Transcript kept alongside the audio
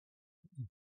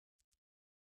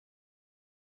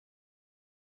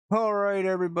Alright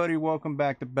everybody, welcome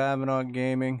back to Babinot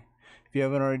Gaming. If you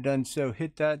haven't already done so,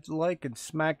 hit that like and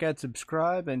smack that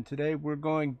subscribe. And today we're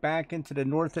going back into the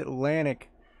North Atlantic,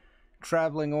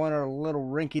 traveling on our little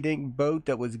rinky-dink boat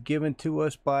that was given to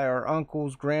us by our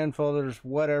uncles, grandfathers,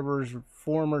 whatever's,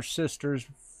 former sisters,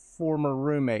 former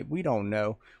roommate. We don't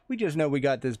know. We just know we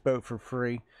got this boat for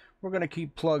free. We're going to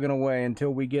keep plugging away until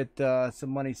we get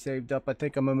some money saved up. I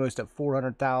think I'm almost at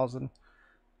 400,000.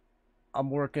 I'm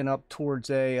working up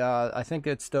towards I think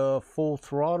it's the full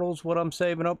throttle's what I'm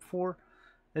saving up for.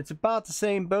 It's about the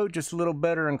same boat, just a little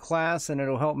better in class, and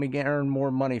it'll help me earn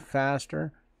more money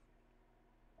faster.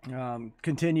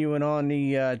 Continuing on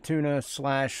the tuna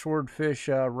slash swordfish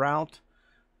route.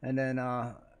 And then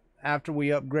after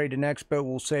we upgrade the next boat,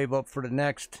 we'll save up for the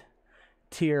next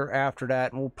tier after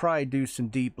that. And we'll probably do some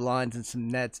deep lines and some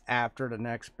nets after the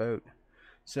next boat.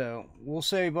 So we'll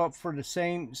save up for the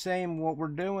same what we're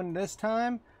doing this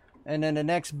time, and then the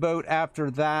next boat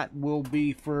after that will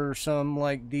be for some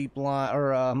like deep line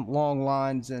or long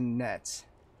lines and nets.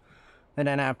 And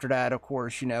then after that, of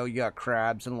course, you know, you got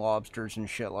crabs and lobsters and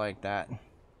shit like that.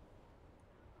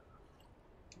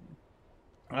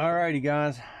 Alrighty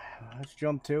guys, let's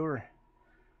jump to her.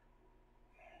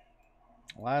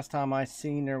 Last time I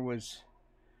seen her was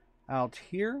out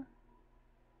here.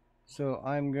 So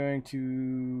I'm going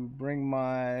to bring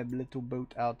my little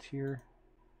boat out here.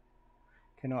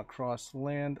 Cannot cross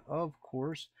land, of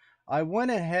course. I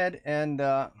went ahead and,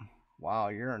 wow,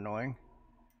 you're annoying.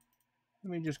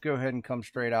 Let me just go ahead and come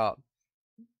straight out.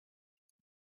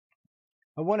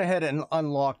 I went ahead and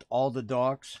unlocked all the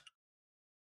docks.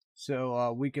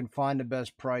 So we can find the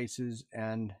best prices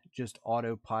and just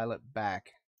autopilot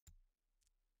back.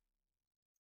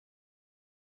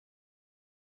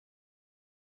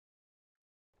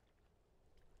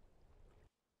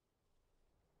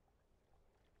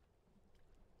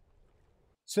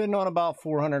 Sitting on about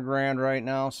 400 grand right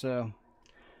now, so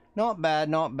not bad,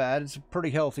 not bad. It's a pretty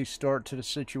healthy start to the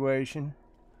situation.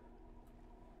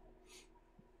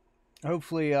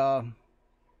 Hopefully, by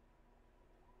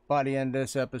the end of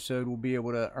this episode, we'll be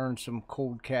able to earn some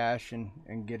cold cash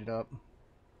and get it up.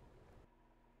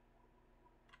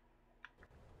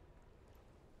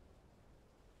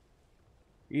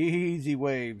 Easy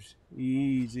waves,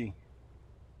 easy.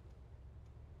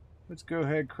 Let's go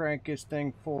ahead, crank this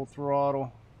thing full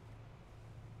throttle.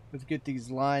 Let's get these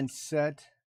lines set.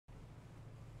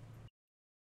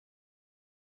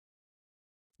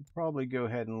 Probably go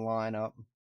ahead and line up.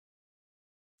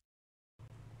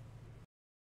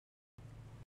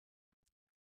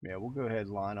 Yeah, we'll go ahead and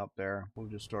line up there. We'll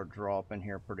just start dropping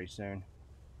here pretty soon.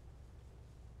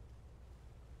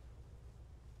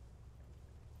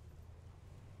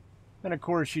 And of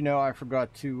course, you know, I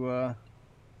forgot to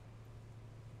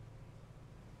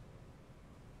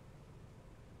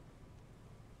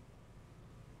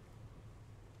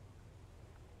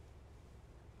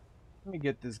let me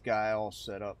get this guy all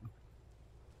set up.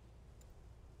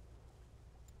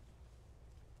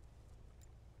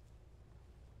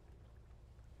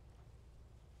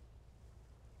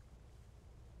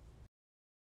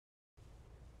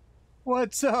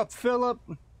 What's up, Philip?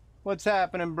 What's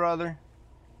happening, brother?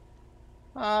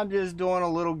 I'm just doing a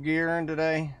little gearing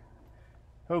today.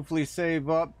 Hopefully save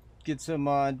up, get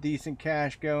some decent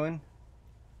cash going.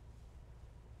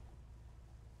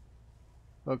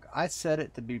 Look, I set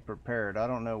it to be prepared. I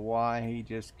don't know why he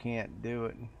just can't do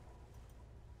it.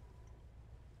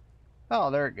 Oh,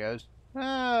 there it goes.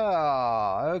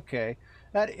 Oh, okay.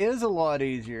 That is a lot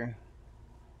easier.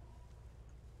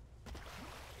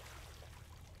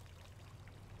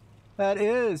 That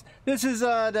is. This is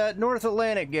that North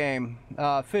Atlantic game.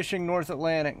 Fishing North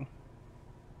Atlantic.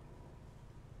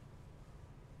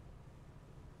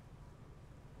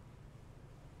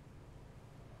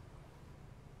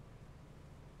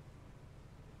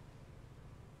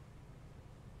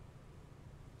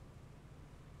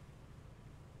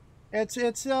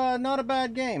 It's not a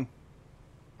bad game.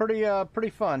 Pretty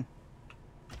fun.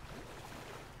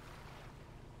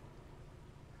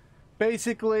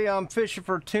 Basically, I'm fishing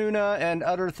for tuna and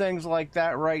other things like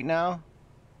that right now.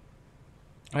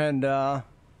 And I'm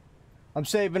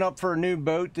saving up for a new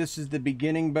boat. This is the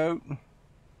beginning boat.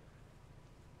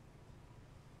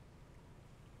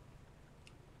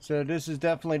 So this is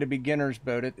definitely the beginner's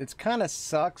boat. It's kind of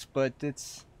sucks, but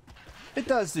it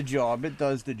does the job. It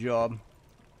does the job.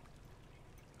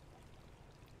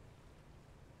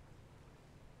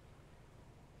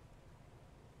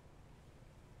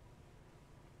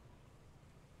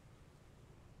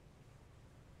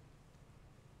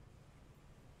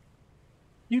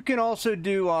 You can also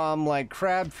do like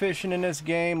crab fishing in this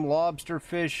game, lobster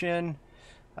fishing.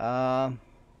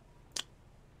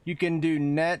 You can do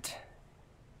net.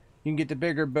 You can get the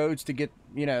bigger boats to get,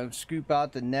 you know, scoop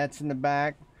out the nets in the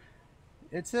back.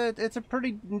 It's a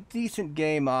pretty decent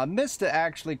game. Mista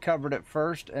actually covered it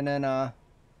first, and then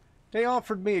they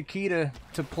offered me a key to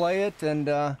play it, and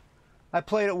I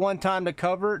played it one time to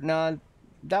cover it, and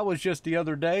that was just the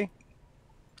other day,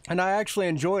 and I actually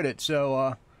enjoyed it,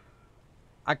 so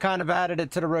I kind of added it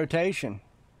to the rotation.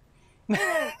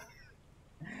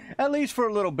 At least for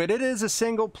a little bit. It is a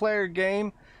single player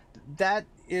game. That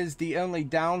is the only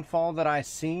downfall that I've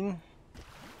seen.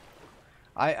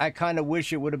 I kind of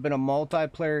wish it would have been a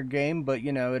multiplayer game, but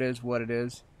you know, it is what it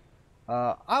is.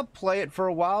 I'll play it for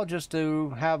a while just to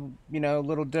have, you know, a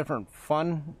little different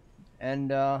fun,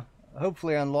 and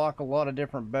hopefully unlock a lot of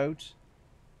different boats.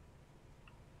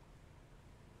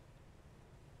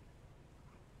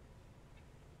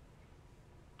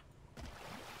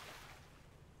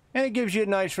 And it gives you a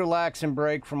nice relaxing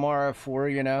break from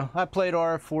RF4, you know. I played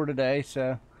RF4 today,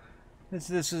 so this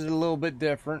is a little bit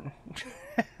different.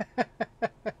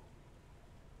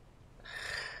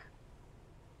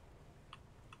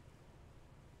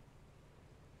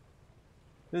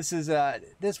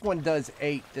 This one does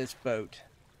 8, this boat.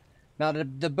 Now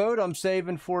the boat I'm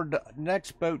saving for the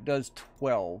next boat does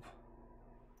 12.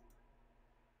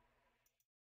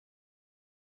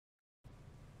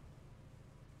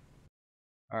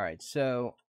 Alright,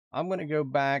 so I'm gonna go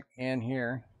back in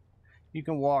here. You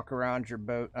can walk around your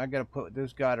boat. I gotta put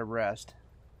this guy to rest.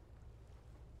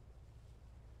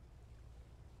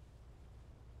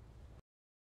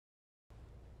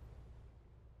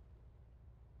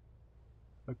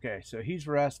 Okay, so he's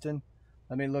resting.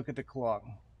 Let me look at the clock.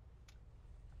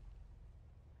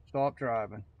 Stop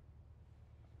driving.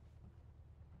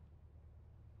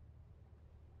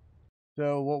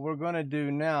 So what we're going to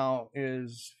do now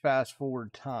is fast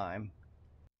forward time.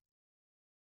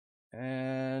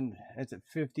 And it's at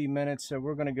 50 minutes, so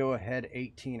we're going to go ahead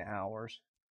 18 hours.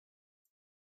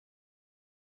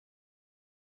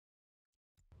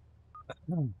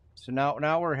 So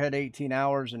now we're ahead 18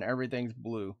 hours and everything's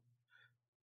blue.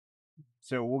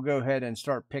 So we'll go ahead and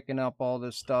start picking up all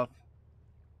this stuff.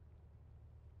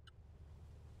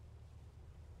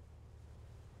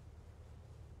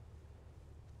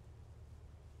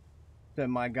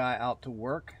 Send my guy out to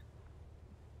work.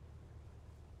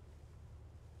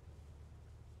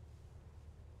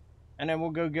 And then we'll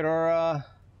go get our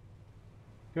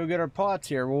pots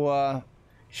here. We'll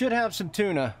should have some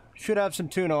tuna. Should have some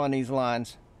tuna on these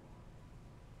lines.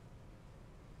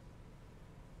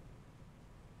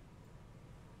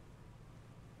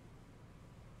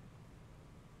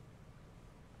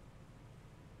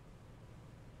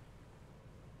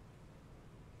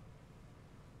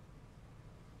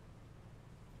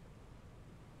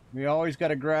 We always got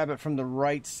to grab it from the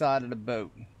right side of the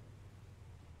boat.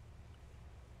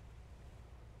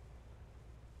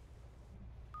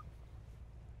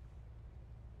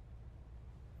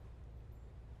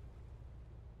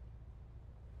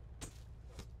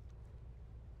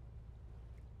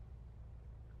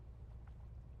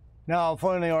 Now, if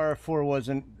only RF4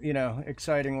 wasn't, you know,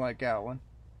 exciting like that one.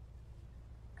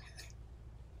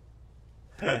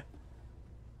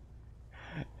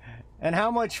 And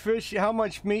how much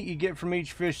meat you get from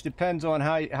each fish depends on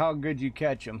how good you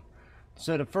catch them.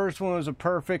 So the first one was a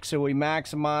perfect, so we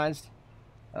maximized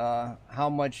how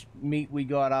much meat we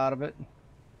got out of it.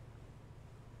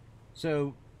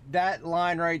 So that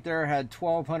line right there had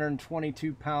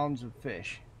 1,222 pounds of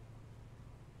fish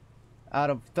out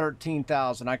of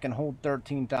 13,000. I can hold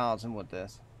 13,000 with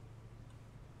this.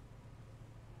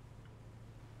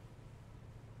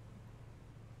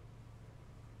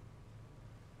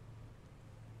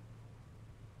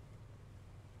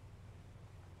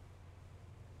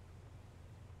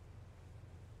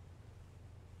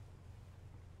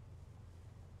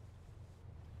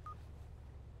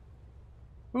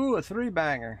 Ooh, a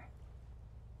 3-banger.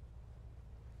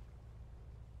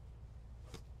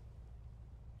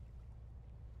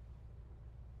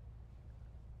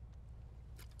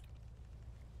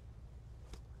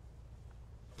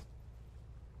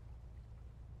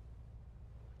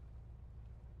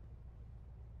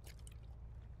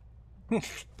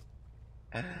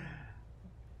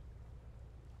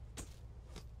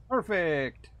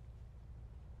 Perfect.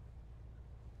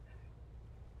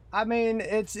 I mean,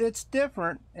 it's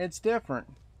different. It's different.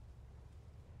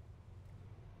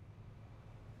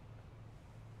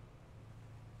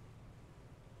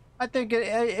 I think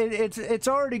it's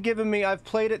already given me. I've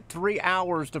played it 3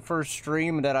 hours the first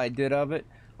stream that I did of it.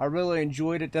 I really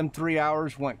enjoyed it. Them 3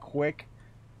 hours went quick.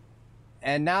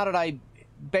 And now that I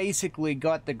basically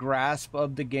got the grasp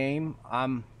of the game,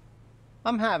 I'm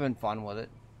having fun with it.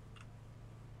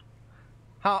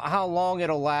 How long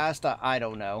it'll last, I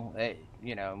don't know.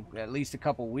 You know, at least a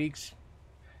couple weeks.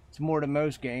 It's more than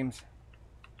most games.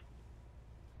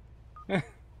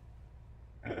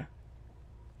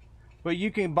 But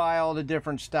you can buy all the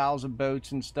different styles of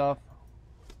boats and stuff.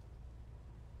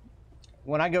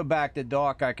 When I go back to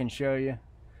dock, I can show you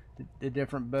the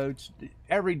different boats.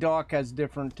 Every dock has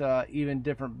different, even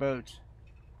different boats.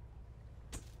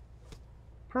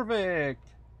 Perfect.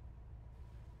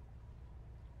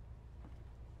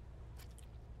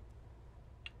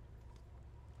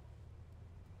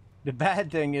 The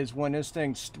bad thing is when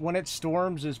when it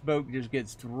storms, this boat just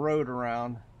gets thrown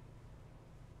around.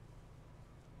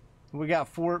 We got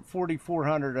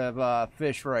 4,400 of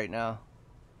fish right now.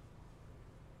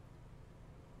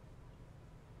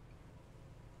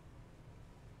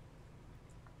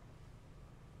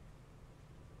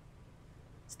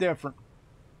 It's different.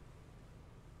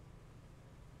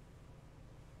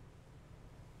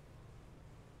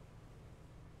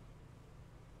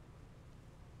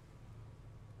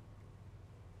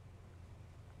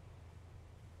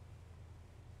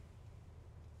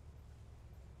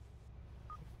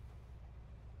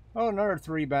 Oh, another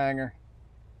 3-banger.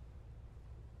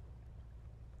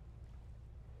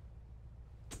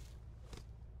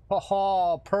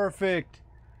 Oh, perfect.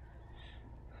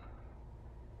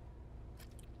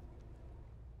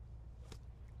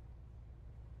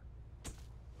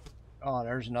 Oh,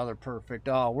 there's another perfect.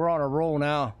 Oh, we're on a roll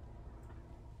now.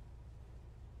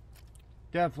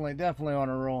 Definitely on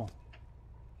a roll.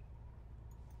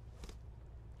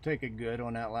 Take it good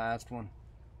on that last one.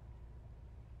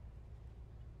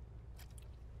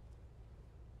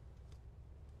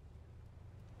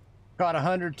 Caught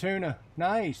 100 tuna.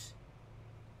 Nice.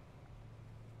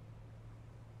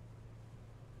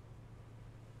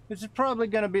 This is probably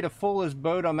going to be the fullest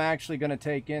boat I'm actually going to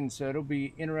take in, so it'll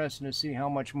be interesting to see how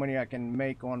much money I can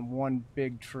make on one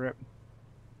big trip.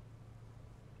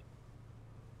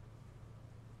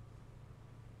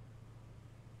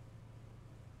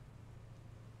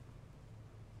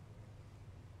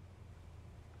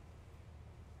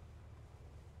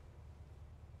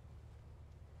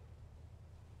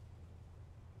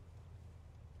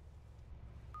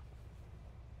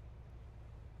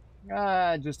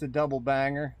 Ah, just a double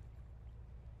banger.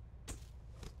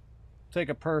 Take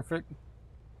a perfect.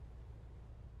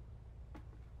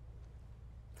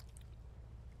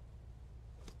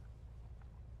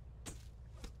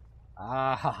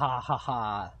 Ah, ha, ha, ha,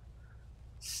 ha.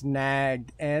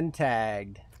 Snagged and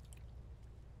tagged.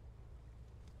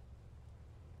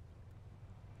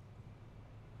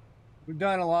 We've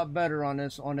done a lot better on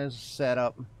this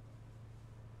setup.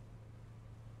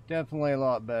 Definitely a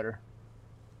lot better.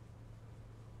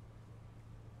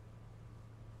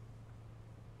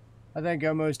 I think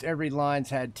almost every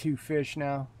line's had 2 fish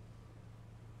now.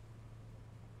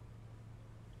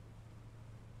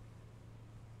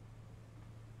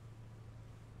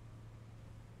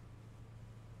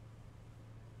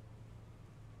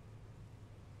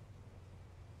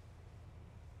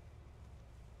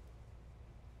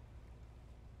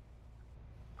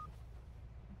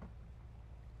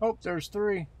 Oh, there's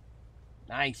 3.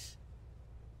 Nice.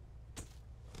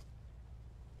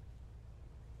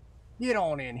 Get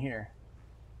on in here.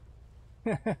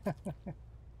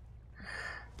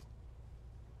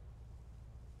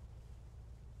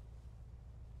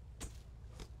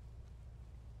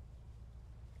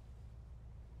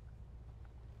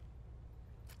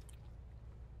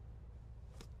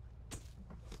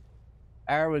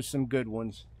 There was some good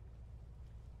ones.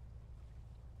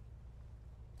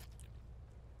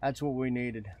 That's what we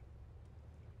needed.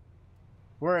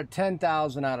 We're at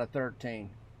 10,000 out of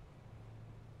 13.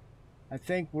 I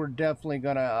think we're definitely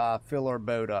gonna fill our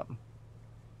boat up.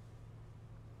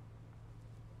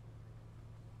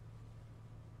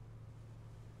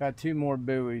 Got 2 more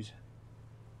buoys.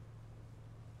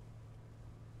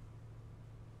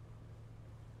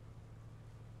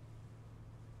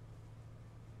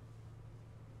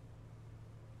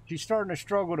 She's starting to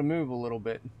struggle to move a little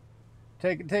bit.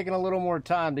 Taking a little more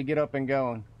time to get up and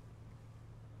going.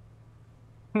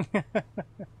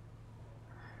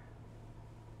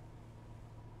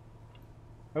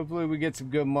 Hopefully we get some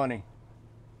good money.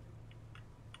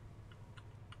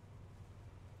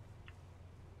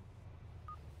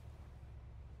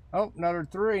 Oh, another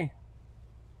 3.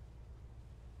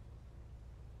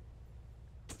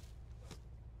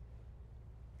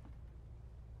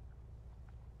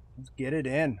 Let's get it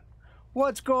in.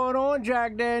 What's going on,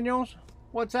 Jack Daniels?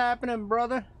 What's happening,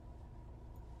 brother?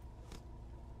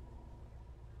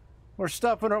 We're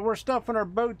stuffing our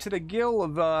boat to the gill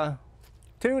of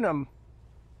tuna.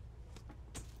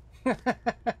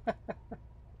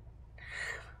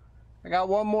 I got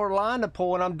one more line to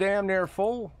pull and I'm damn near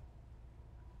full.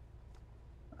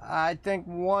 I think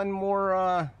one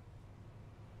more,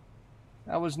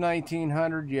 that was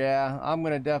 1900. Yeah, I'm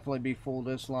going to definitely be full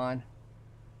this line.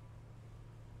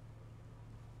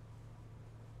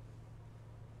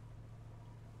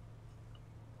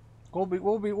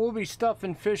 We'll be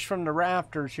stuffing fish from the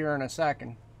rafters here in a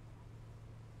second.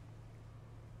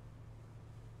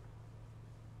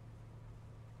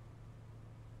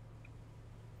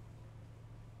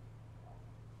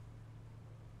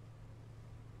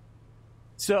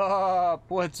 What's up?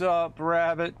 What's up,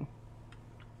 Rabbit?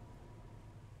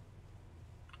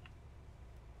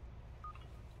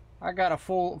 I got a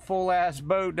full ass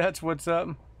boat. That's what's up.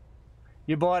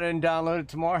 You bought it and downloaded it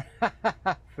tomorrow.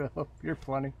 Philip, you're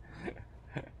funny.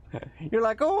 You're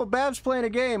like, oh, Bab's playing a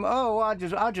game. Oh,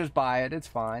 I'll just buy it. It's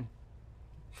fine.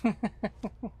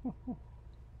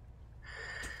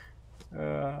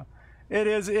 It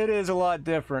is a lot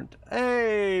different.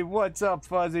 Hey, what's up,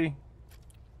 Fuzzy?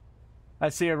 I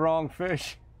see a wrong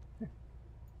fish.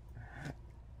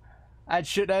 That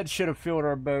should have filled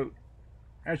our boat.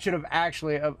 I should have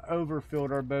actually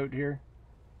overfilled our boat here.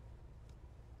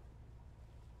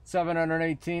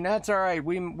 718. That's all right.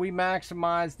 We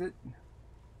maximized it.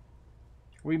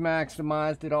 We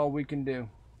maximized it all we can do.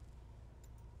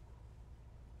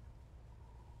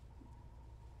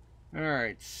 All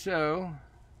right, so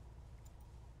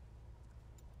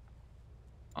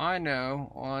I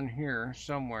know on here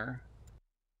somewhere.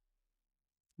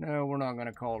 No, we're not going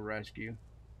to call rescue.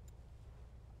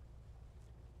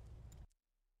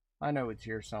 I know it's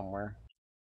here somewhere.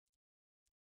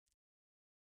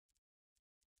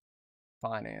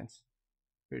 Finance.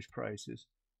 Fish prices.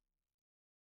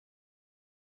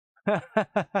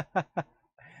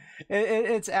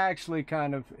 It's actually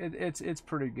kind of, it's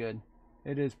pretty good.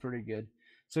 It is pretty good.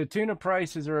 So tuna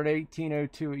prices are at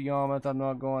 1802 at Yarmouth. I'm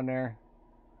not going there.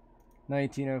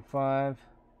 1905.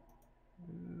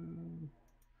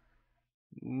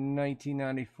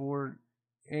 1994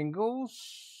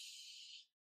 Ingalls.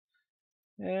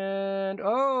 And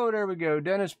oh, there we go.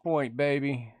 Dennis Point,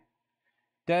 baby.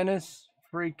 Dennis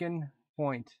freaking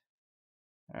Point.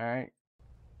 All right.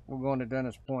 We're going to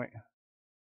Dennis Point.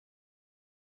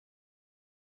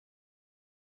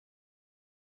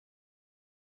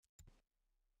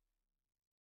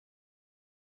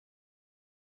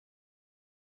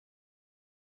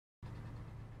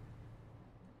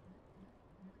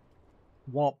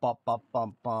 Womp bum bum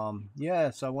bum bum.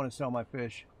 Yes, I want to sell my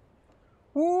fish.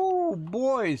 Woo,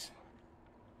 boys.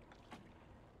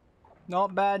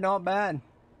 Not bad, not bad.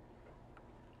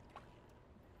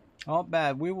 Not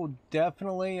bad. We will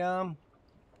definitely, I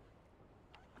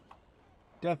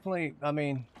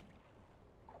mean,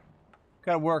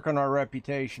 gotta work on our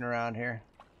reputation around here.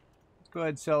 Let's go ahead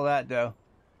and sell that, though.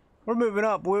 We're moving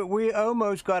up. We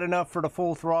almost got enough for the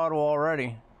full throttle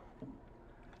already.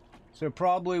 So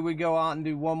probably we go out and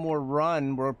do one more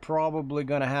run. We're probably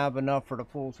gonna have enough for the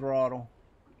full throttle.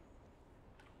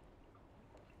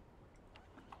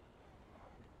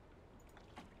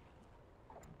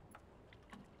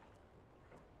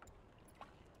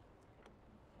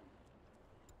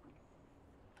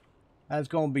 That's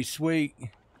gonna be sweet.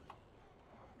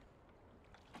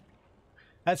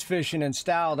 That's fishing in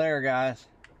style there, guys.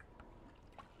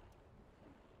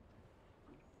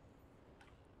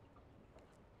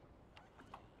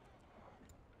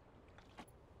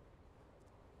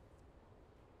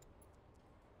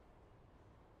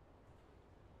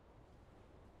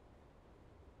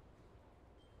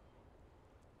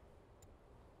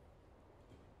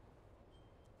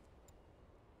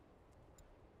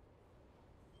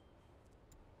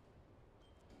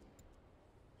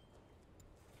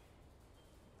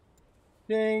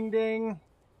 Ding, ding.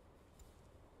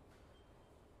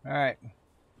 All right.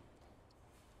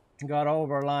 Got all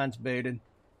of our lines baited.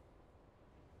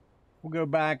 We'll go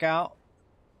back out.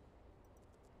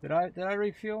 Did I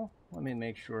refuel? Let me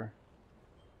make sure.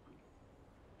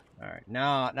 All right,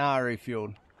 now I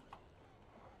refueled.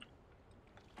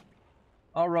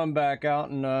 I'll run back out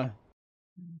and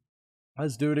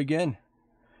let's do it again.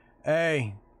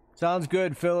 Hey, sounds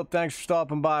good, Philip. Thanks for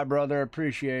stopping by, brother.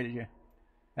 Appreciate you,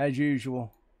 as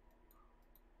usual.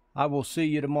 I will see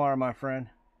you tomorrow, my friend.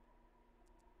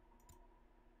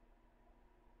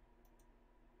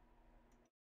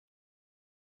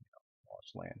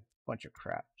 Lost land. Bunch of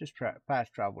crap. Just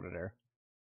fast travel to there.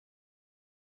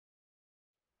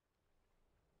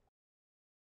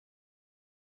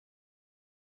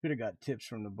 Could have got tips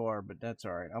from the bar, but that's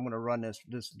all right. I'm gonna run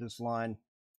this line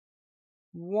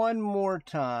one more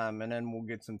time, and then we'll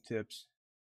get some tips.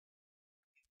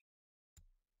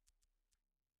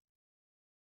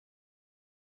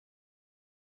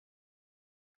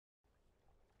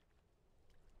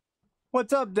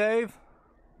 What's up, Dave?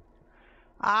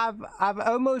 I've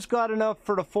almost got enough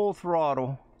for the full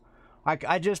throttle.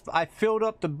 I filled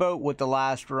up the boat with the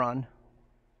last run.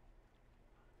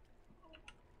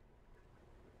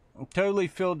 Totally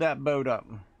filled that boat up.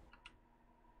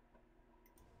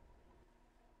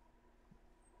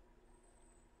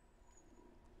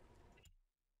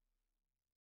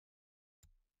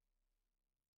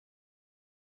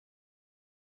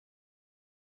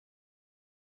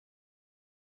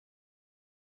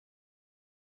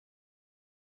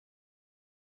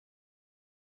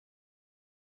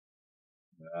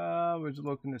 I was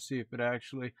looking to see if it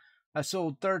actually. I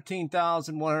sold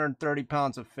 13,130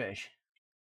 pounds of fish.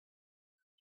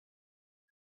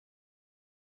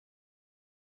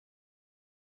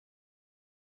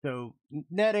 So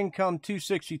net income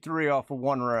 263 off of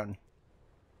one run.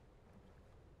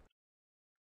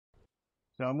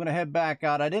 So I'm gonna head back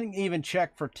out. I didn't even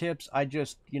check for tips. I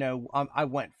just, I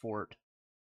went for it.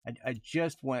 I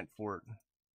just went for it.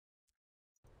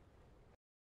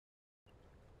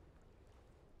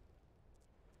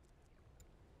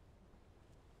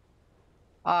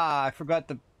 Ah, I forgot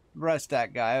to rest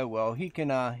that guy. Oh well, he can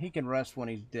rest when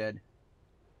he's dead.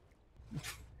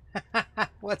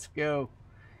 Let's go.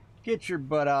 Get your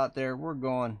butt out there. We're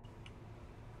going.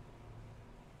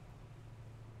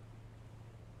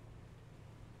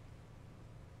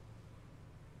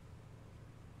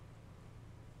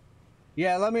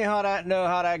 Yeah, let me know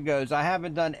how that goes. I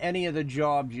haven't done any of the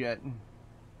jobs yet.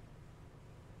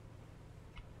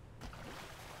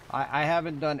 I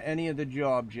haven't done any of the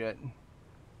jobs yet.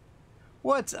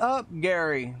 What's up,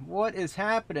 Gary? What is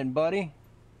happening, buddy?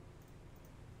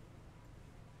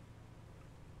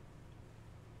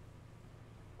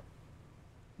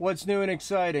 What's new and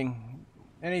exciting?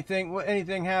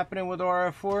 Anything happening with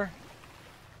RF4?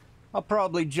 I'll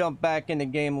probably jump back in the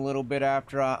game a little bit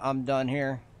after I'm done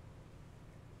here.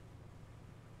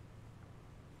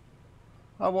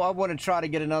 I want to try to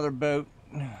get another boat.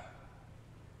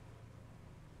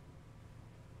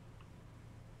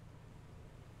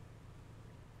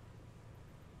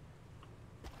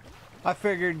 I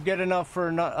figured get enough for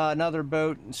another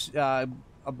boat, a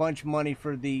bunch of money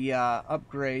for the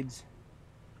upgrades.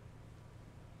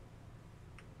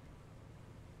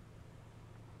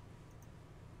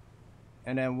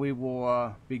 And then we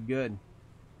will be good.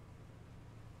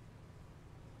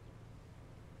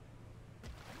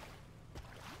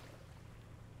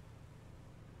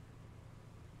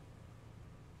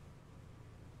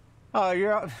 Oh,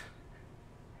 you're...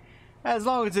 As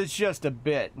long as it's just a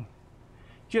bit.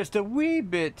 Just a wee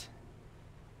bit.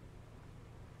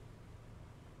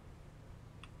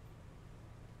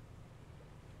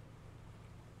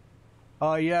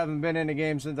 Oh, you haven't been in the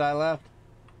game since I left?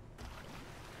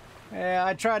 Yeah,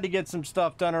 I tried to get some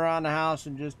stuff done around the house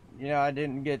and just, I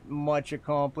didn't get much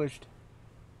accomplished.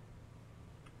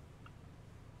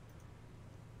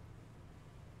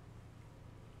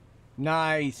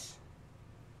 Nice.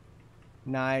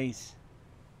 Nice.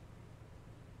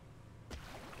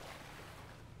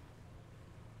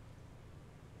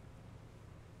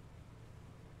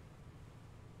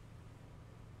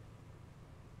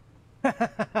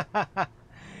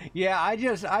 Yeah,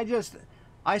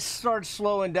 I start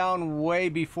slowing down way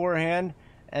beforehand,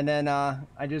 and then I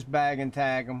just bag and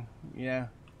tag them. Yeah.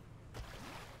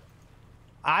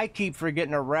 I keep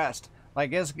forgetting to rest.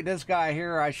 Like this guy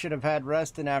here, I should have had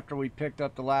resting after we picked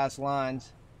up the last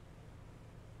lines.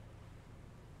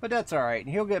 But that's all right.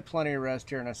 He'll get plenty of rest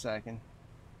here in a second.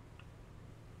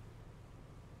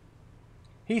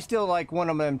 He's still like one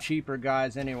of them cheaper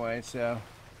guys anyway, so.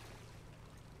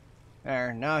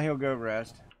 There, now he'll go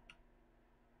rest.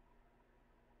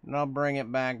 And I'll bring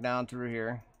it back down through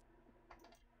here.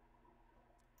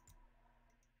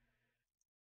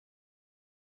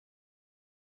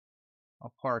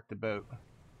 I'll park the boat.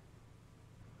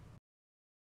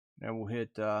 And we'll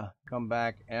hit come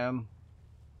back M.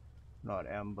 Not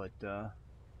M, but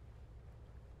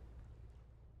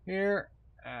here.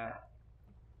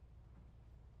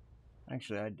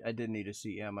 Actually, I didn't need to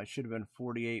see M. I should have been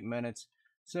 48 minutes.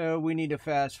 So we need to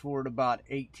fast forward about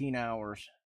 18 hours.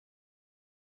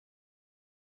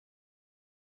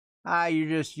 You're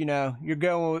just, you're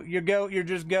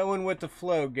just going with the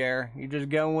flow, Gare. You're just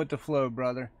going with the flow,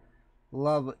 brother.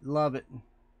 Love it, love it.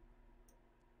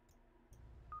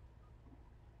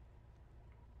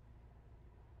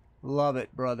 Love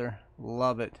it, brother.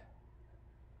 Love it.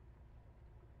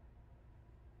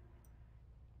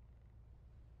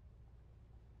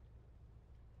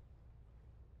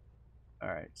 All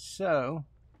right, so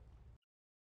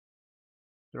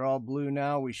they're all blue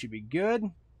now. We should be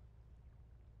good.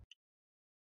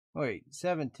 Wait,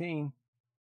 17.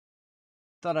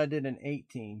 Thought I did an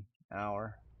 18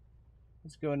 hour.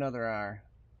 Let's go another hour.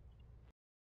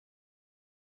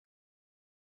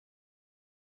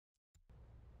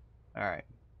 Alright.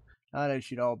 Now they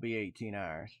should all be 18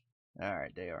 hours.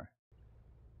 Alright, they are.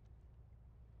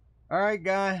 Alright,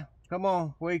 guy. Come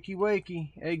on. Wakey,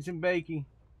 wakey. Eggs and bakey.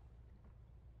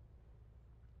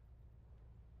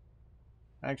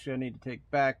 Actually, I need to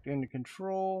take back into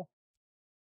control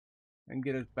and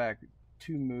get us back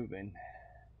to moving.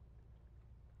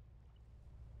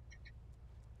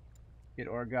 Get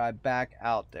our guy back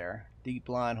out there. Deep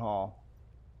line haul.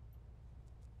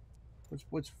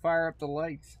 Let's fire up the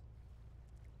lights.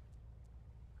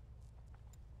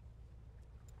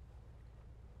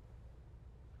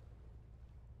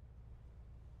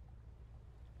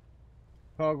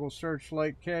 Toggle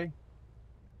searchlight K.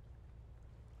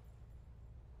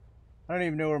 I don't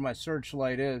even know where my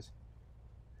searchlight is.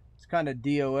 It's kind of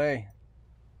DOA.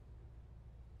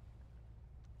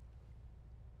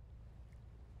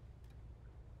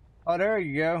 Oh, there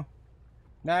you go.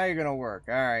 Now you're gonna work.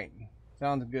 Alright.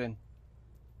 Sounds good.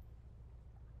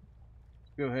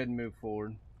 Let's go ahead and move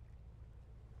forward.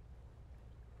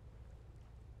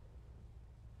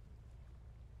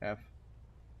 F.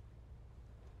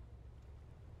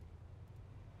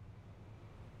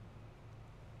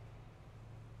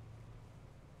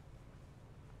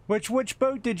 Which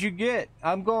boat did you get?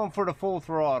 I'm going for the full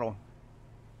throttle.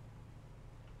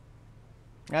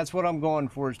 That's what I'm going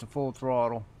for, is the full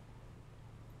throttle.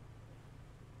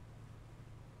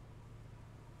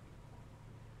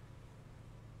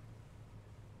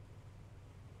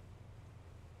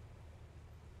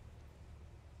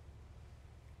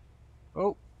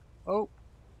 Oh, oh.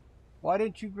 Why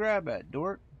didn't you grab that,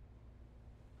 dork?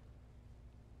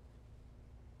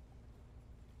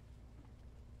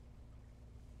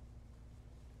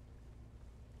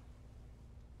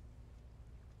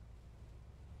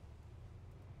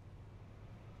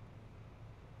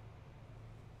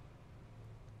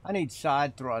 I need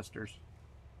side thrusters.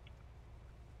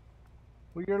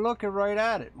 Well, you're looking right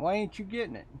at it. Why ain't you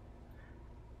getting it?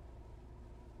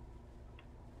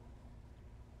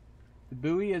 The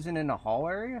buoy isn't in the hull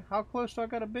area? How close do I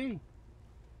gotta be?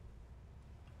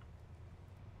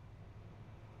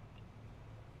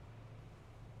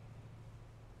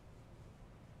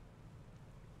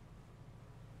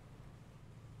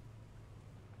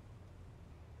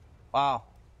 Wow.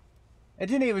 It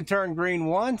didn't even turn green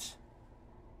once.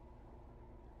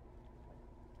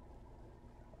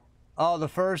 Oh, the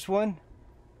first one?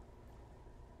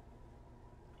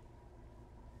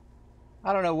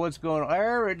 I don't know what's going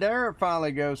on. There it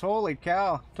finally goes. Holy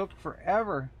cow. Took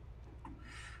forever.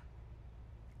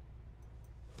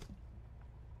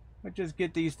 Let's just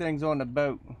get these things on the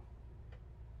boat.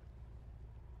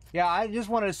 Yeah, I just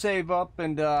wanted to save up,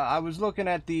 and I was looking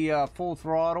at the full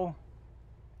throttle.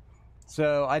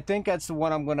 So I think that's the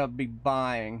one I'm going to be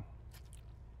buying.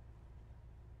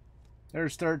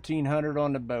 There's 1,300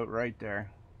 on the boat right there.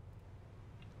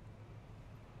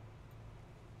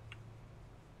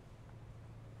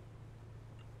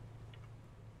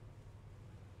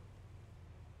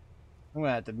 I'm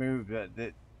gonna have to move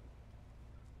that.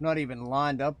 Not even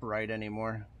lined up right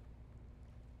anymore.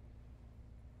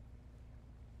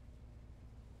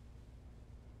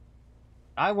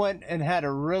 I went and had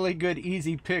a really good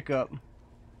easy pickup.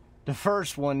 The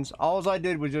first ones, all I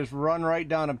did was just run right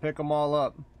down and pick them all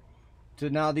up. So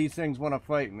now these things want to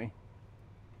fight me.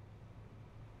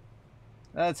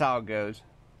 That's how it goes.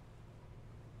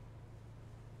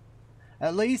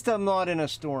 At least I'm not in a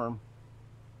storm.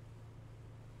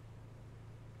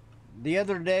 The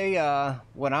other day,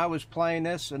 when I was playing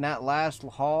this in that last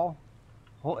haul,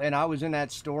 and I was in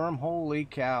that storm, holy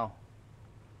cow.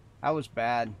 That was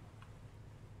bad.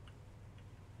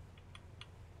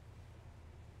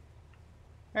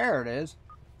 There it is.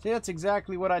 See, that's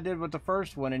exactly what I did with the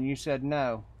first one, and you said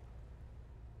no.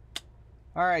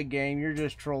 Alright, game, you're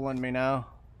just trolling me now.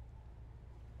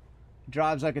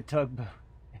 Drives like a tugboat.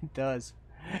 It does.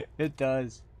 It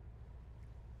does.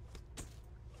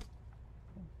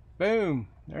 Boom.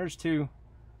 There's two.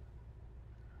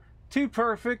 Two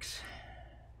perfects.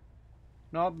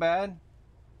 Not bad.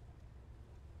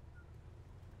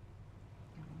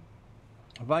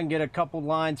 If I can get a couple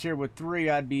lines here with 3,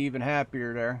 I'd be even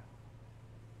happier there.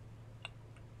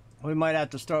 We might have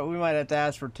to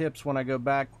ask for tips when I go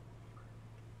back.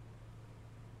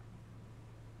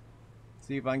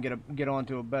 See if I can get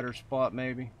onto a better spot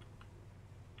maybe.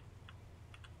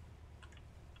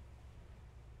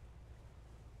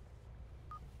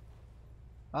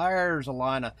 There's a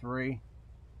line of 3.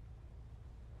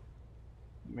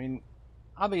 I mean,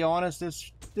 I'll be honest,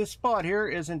 this spot here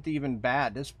isn't even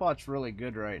bad. This spot's really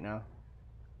good right now.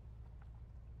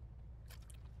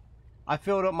 I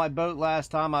filled up my boat last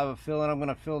time. I have a feeling I'm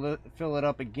going to fill it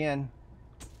up again.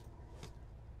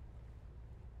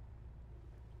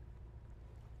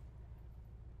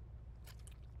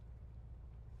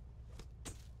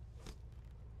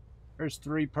 There's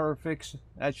 3 perfects.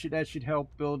 That should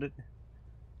help build it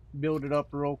up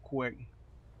real quick.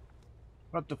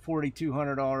 We're up to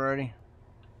 4,200 already.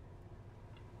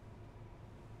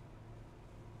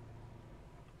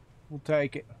 We'll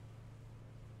take it.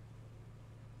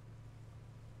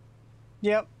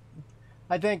 Yep.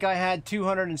 I think I had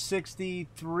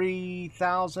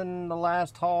 263,000 the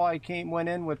last haul I went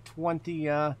in with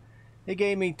 20. They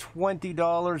gave me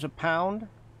 $20 a pound.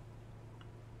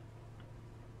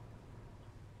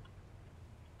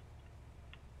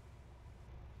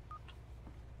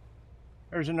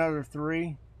 There's another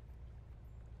 3.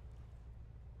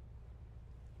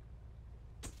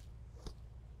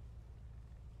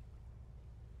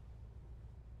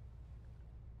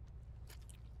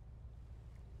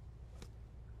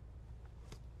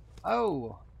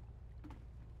 Oh.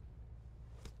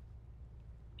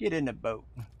 Get in the boat.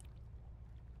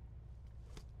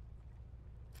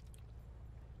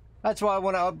 That's why I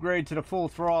want to upgrade to the full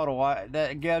throttle.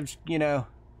 That gives, you know,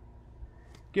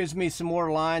 gives me some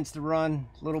more lines to run,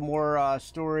 a little more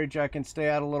storage. I can stay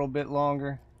out a little bit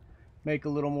longer, make a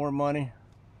little more money.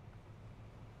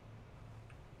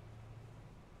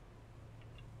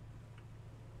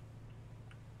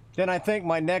 Then I think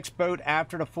my next boat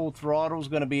after the full throttle is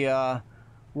going to be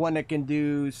one that can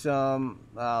do some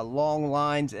long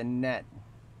lines and net.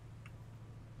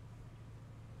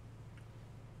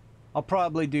 I'll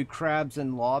probably do crabs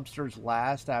and lobsters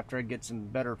last after I get some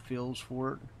better feels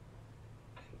for it.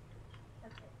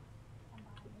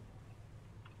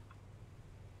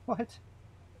 What?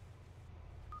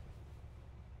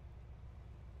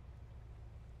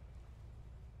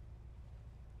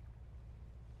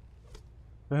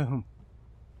 Boom.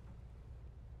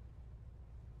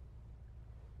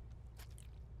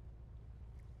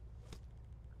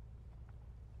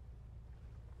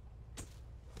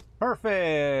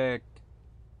 Perfect.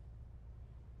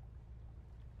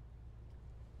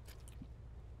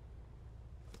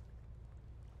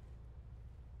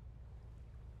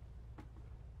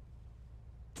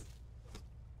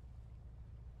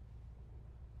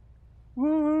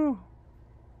 Woo!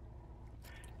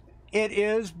 It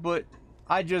is, but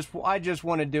I just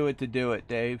want to do it,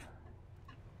 Dave.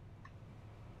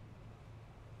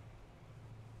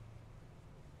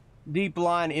 Deep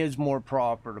line is more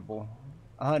profitable,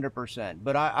 100%.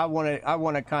 But I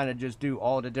want to kind of just do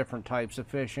all the different types of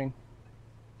fishing,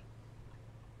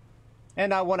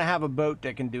 and I want to have a boat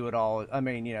that can do it all. I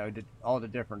mean, you know, all the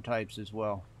different types as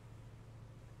well.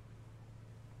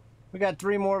 We got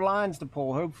 3 more lines to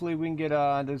pull. Hopefully, we can get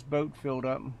this boat filled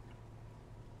up.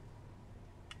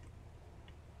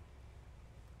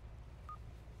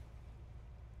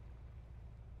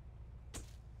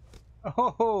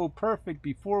 Oh, perfect,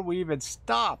 before we even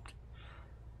stopped.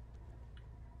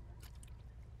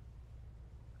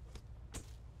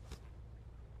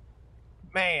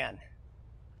 Man.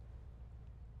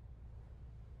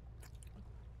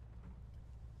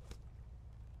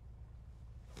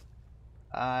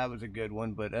 That was a good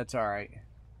one, but that's all right.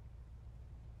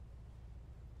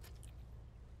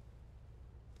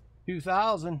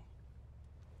 2,000.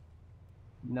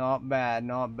 Not bad,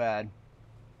 not bad.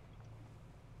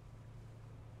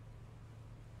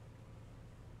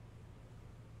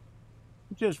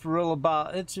 Just real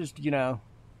about, it's just, you know,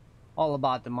 all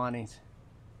about the monies.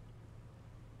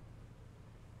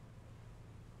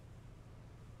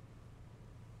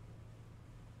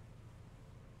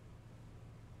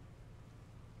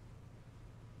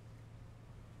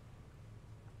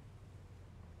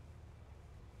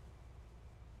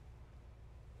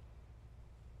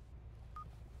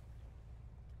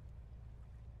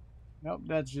 Nope,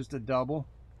 that's just a double.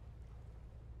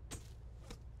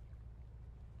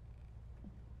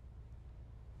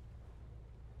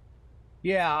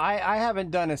 Yeah, I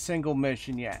haven't done a single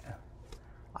mission yet.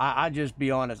 I just be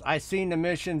honest. I seen the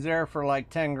missions there for like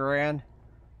 10 grand.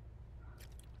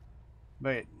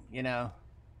 But, you know,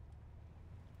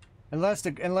 unless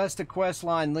the quest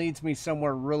line leads me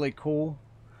somewhere really cool,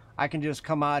 I can just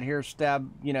come out here, stab,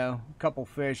 you know, a couple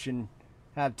fish and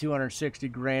have 260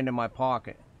 grand in my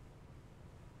pocket.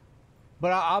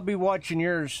 But I'll be watching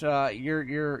yours, your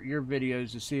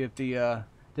videos to see if the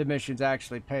missions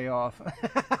actually pay off.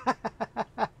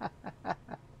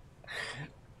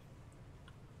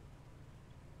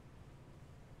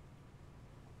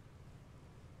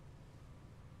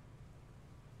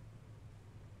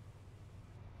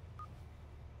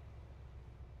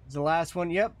 Is the last one?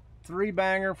 Yep.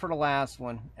 3-banger for the last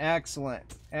one.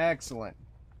 Excellent. Excellent.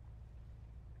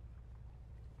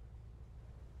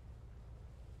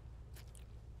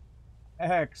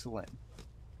 Excellent.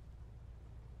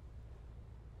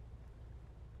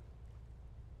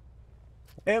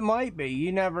 It might be.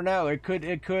 You never know. It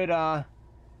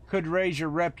could raise your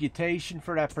reputation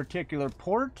for that particular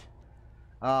port.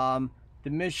 The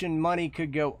mission money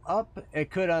could go up. It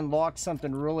could unlock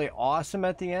something really awesome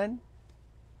at the end.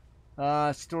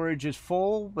 Storage is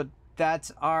full, but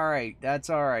that's alright. That's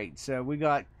alright. So we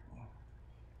got...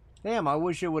 Damn, I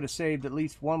wish I would have saved at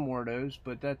least one more of those,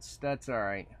 but that's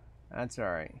alright. That's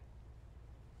alright.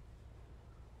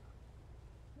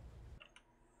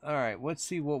 Alright, let's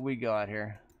see what we got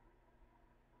here.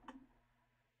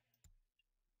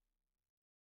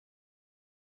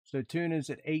 So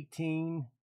tuna's at 18,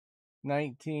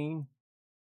 19,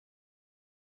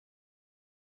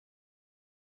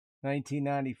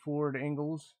 1994 at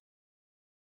Ingalls.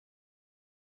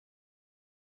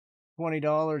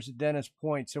 $20 at Dennis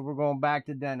Point. So we're going back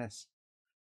to Dennis.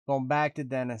 Going back to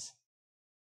Dennis.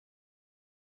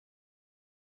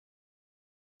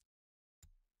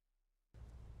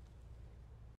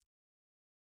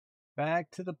 Back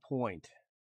to the point.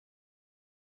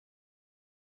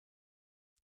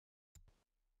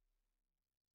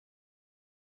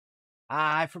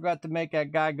 Ah, I forgot to make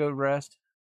that guy go rest.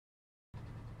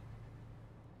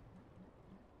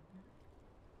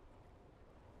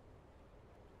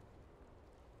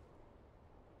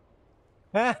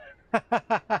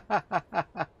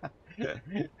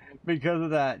 Because of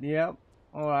that, yep.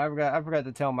 Oh, I forgot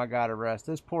to tell my guy to rest.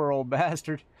 This poor old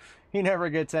bastard. He never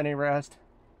gets any rest.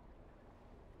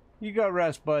 You go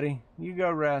rest, buddy. You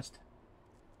go rest.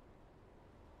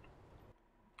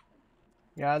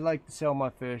 Yeah, I'd like to sell my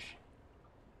fish.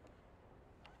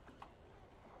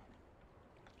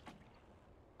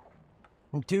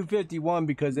 I'm 251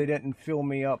 because they didn't fill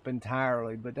me up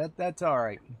entirely, but that's all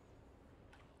right.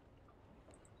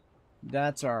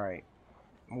 That's all right.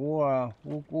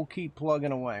 We'll keep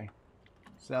plugging away.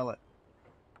 Sell it.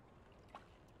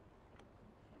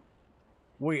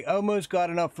 We almost got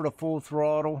enough for the full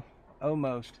throttle.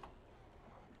 Almost.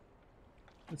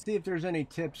 Let's see if there's any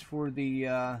tips for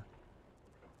the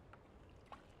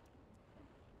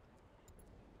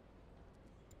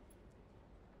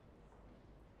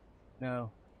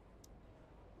no.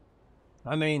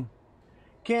 I mean,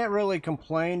 can't really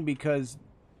complain because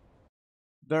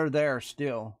they're there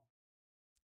still.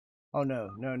 Oh no,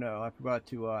 no, no. I forgot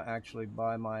to actually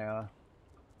buy my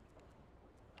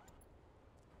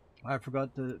I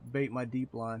forgot to bait my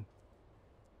deep line.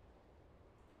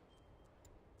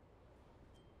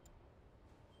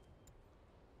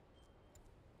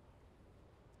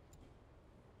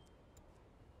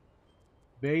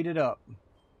 Bait it up.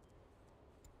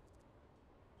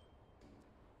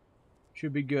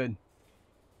 Should be good.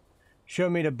 Show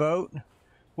me the boat.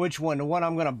 Which one? The one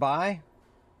I'm gonna buy?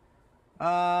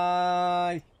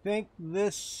 I think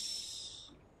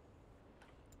this...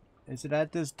 Is it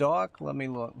at this dock? Let me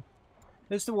look.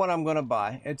 This is the one I'm gonna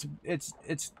buy. It's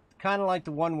kind of like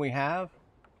the one we have.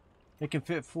 It can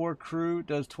fit 4 crew. It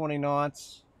does 20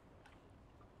 knots.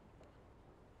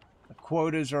 The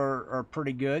quotas are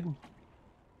pretty good.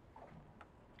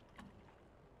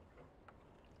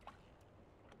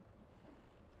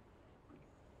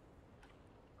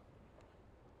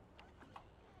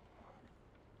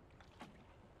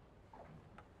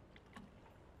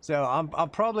 So I'm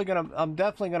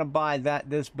definitely gonna buy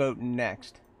this boat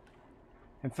next.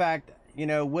 In fact, you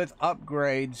know, with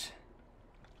upgrades,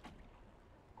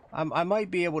 I might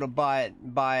be able to buy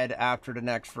it after the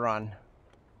next run.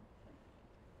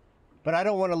 But I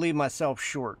don't want to leave myself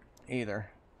short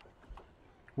either.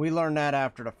 We learned that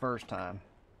after the first time.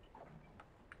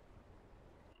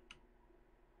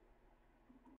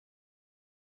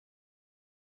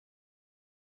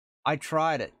 I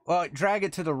tried it. Well, drag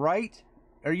it to the right?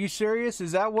 Are you serious?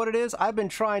 Is that what it is? I've been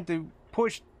trying to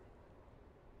push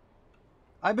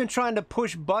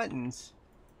buttons.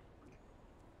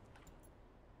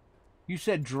 You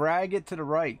said drag it to the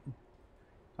right.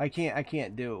 I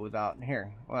can't do it without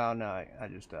here. Well, no, I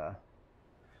just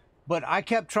but I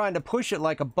kept trying to push it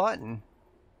like a button.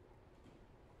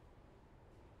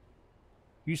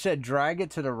 You said drag it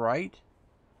to the right?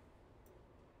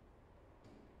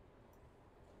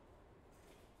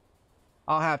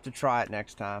 I'll have to try it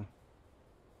next time.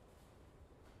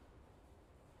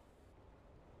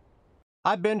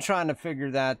 I've been trying to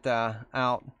figure that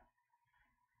out.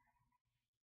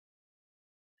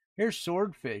 Here's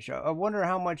swordfish. I wonder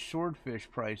how much swordfish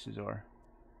prices are.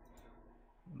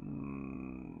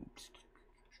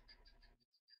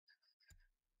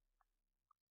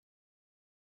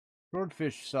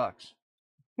 Swordfish sucks.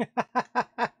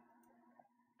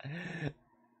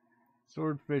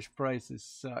 Swordfish prices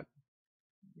suck.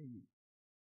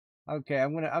 Okay,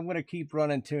 I'm gonna keep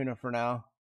running tuna for now.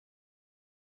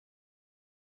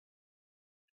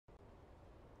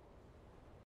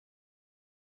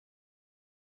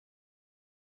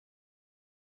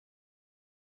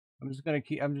 I'm just gonna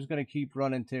keep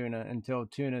running tuna until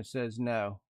tuna says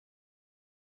no.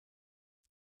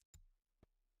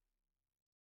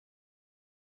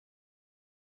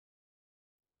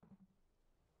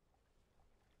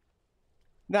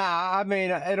 Nah, I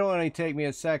mean it'll only take me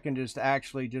a second just to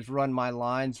actually just run my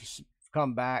lines,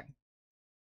 come back.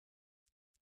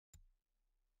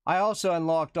 I also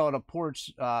unlocked all the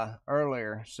ports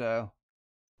earlier, so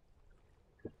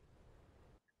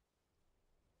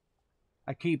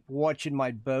I keep watching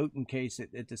my boat in case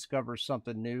it discovers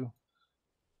something new.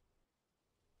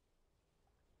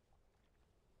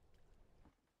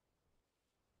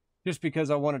 Just because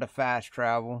I wanted to fast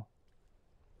travel.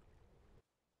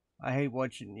 I hate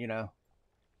watching, you know.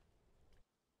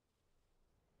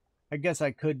 I guess I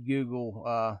could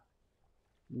Google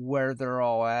where they're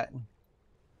all at.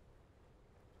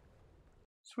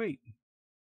 Sweet.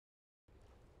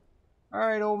 All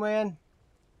right, old man.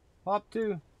 Hop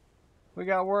to. We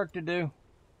got work to do.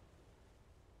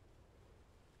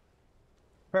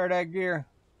 Prepare that gear.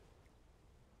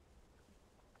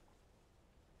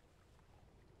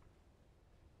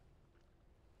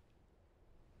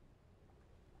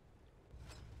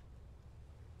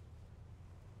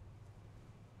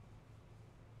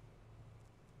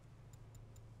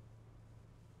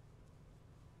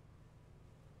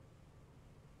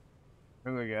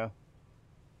 Here we go.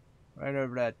 Right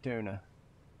over that tuna.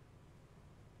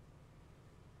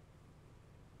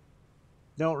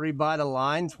 Don't rebuy the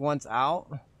lines once out?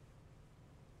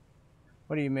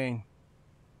 What do you mean?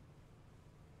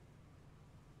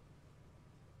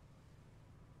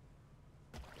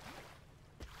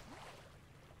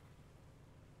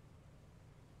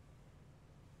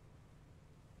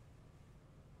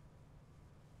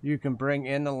 You can bring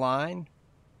in the line?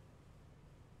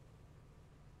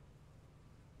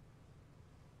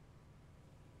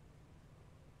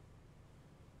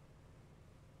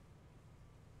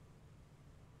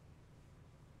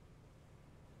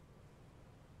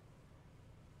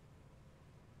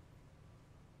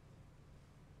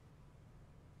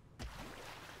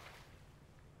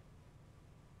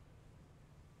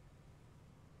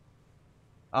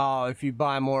 Oh, if you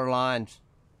buy more lines.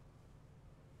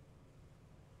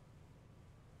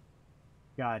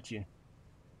 Gotcha.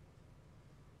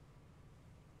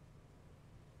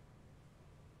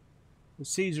 The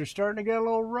seas are starting to get a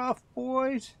little rough,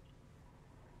 boys.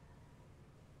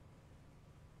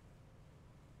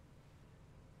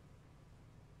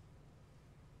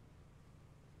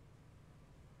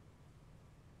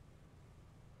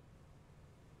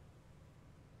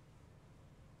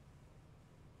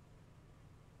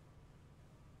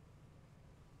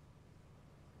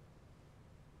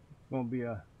 Gonna be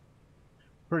a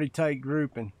pretty tight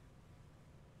grouping.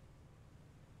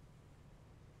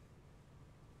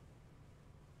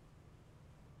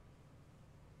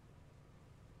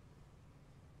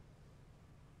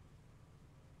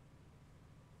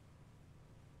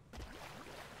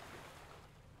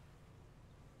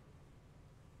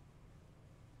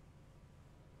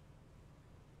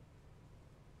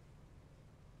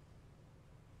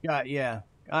 Yeah,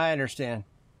 I understand.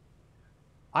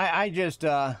 I just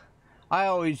I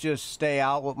always just stay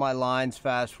out with my lines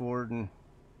fast forward, and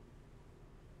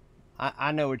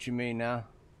I know what you mean now.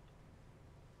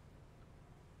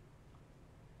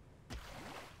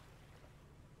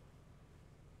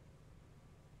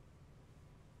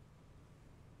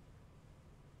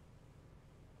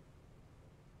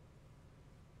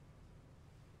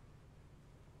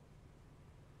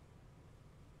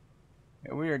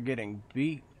 We are getting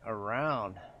beat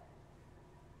around.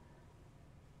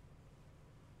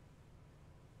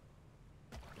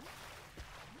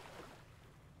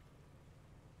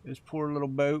 This poor little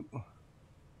boat.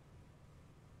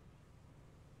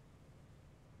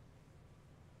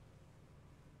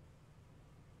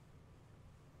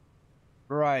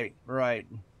 Right.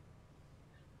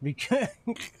 Because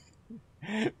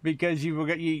because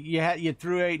you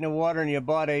threw 8 in the water and you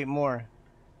bought 8 more.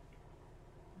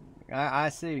 I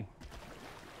see.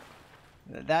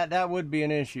 That would be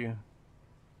an issue.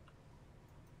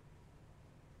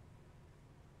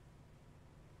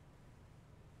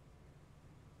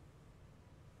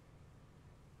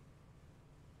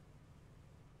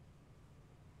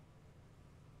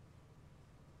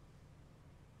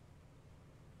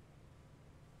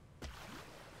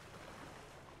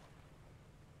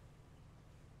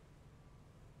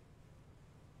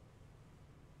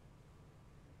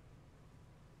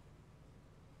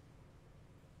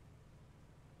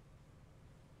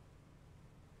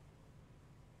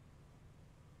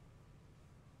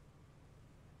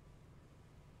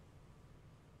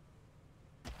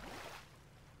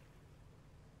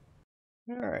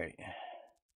 All right.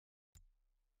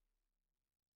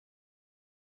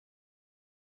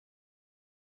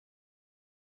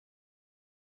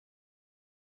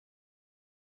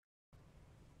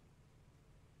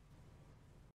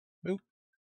 Oop.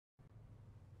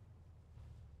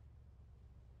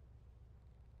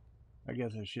 I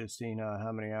guess I should have seen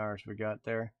how many hours we got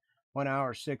there. 1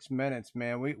 hour 6 minutes,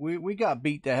 man. We got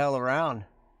beat the hell around.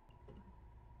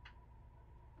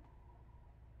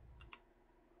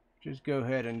 Just go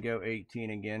ahead and go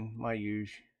 18 again, my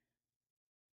usual.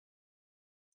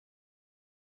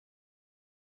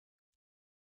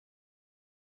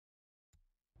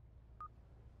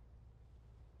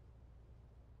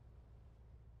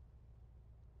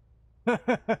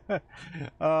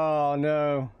 Oh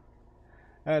no,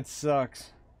 that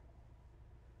sucks.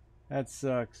 That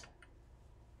sucks.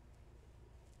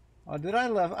 Oh,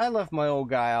 I left my old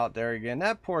guy out there again.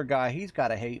 That poor guy, he's got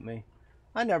to hate me.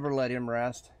 I never let him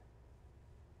rest.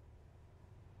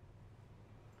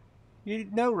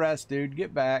 No rest, dude.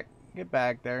 Get back. Get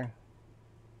back there.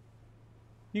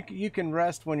 You can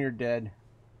rest when you're dead.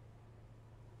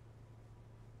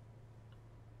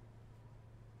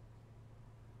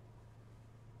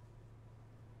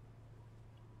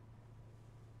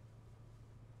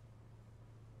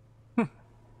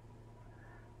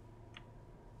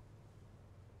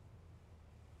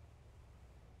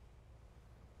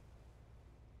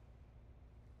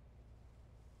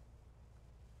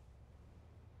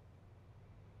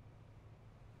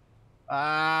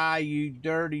 Ah, you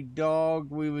dirty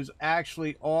dog. We was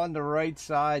actually on the right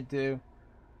side too.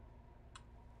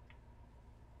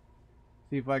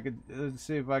 See if I could, let's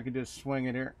see if I could just swing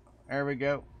it here. There we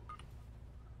go.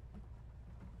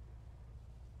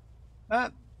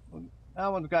 Ah, that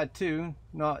one's got two.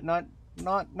 Not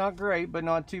great, but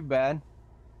not too bad.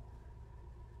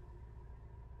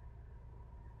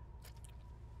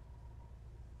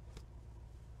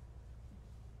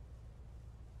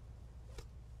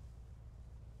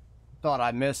 Thought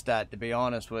I missed that, to be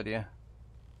honest with you.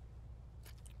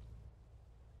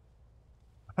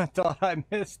 I thought I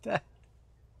missed that.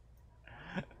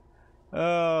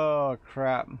 Oh,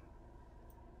 crap.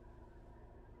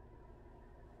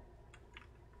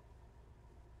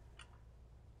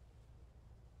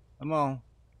 Come on.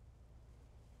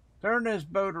 Turn this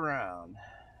boat around.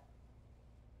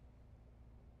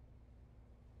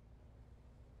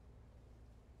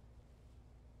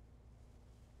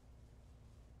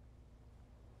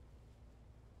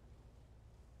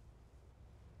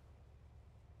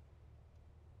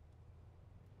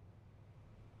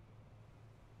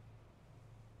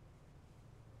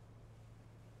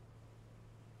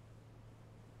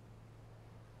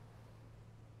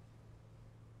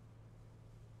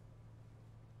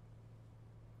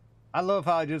 I love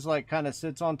how it just like kind of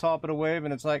sits on top of the wave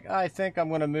and it's like, I think I'm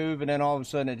going to move, and then all of a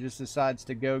sudden it just decides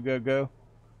to go, go, go.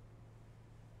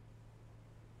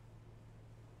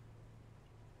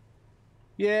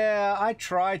 Yeah, I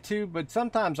try to, but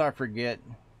sometimes I forget.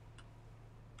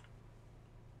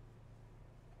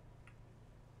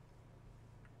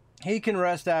 He can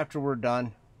rest after we're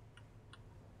done.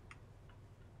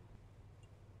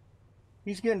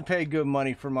 He's getting paid good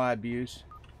money for my abuse.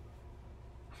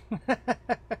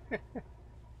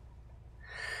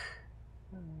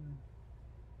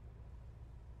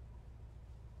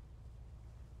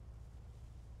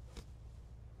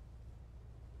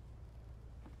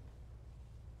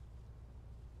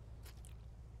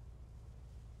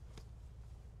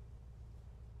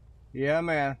 Yeah,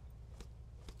 man.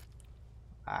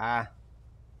 Ah.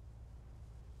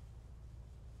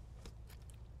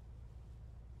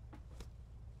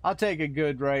 I'll take a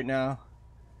good right now.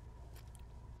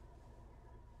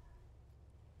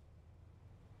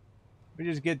 We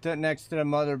just get that next to the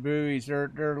mother buoys. They're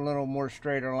a little more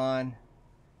straighter line.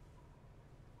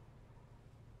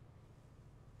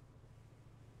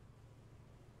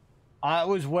 It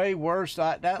was way worse.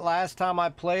 That last time I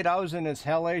played, I was in this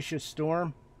hellacious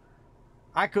storm.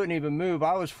 I couldn't even move.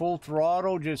 I was full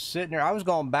throttle, just sitting there. I was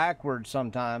going backwards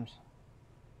sometimes.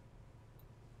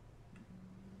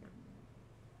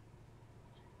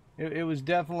 It was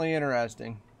definitely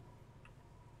interesting.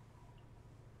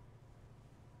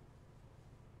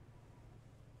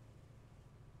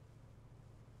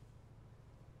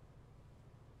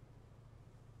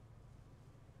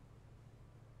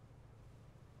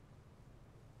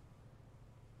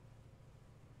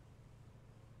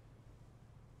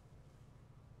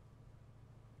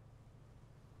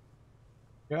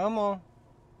 Come on.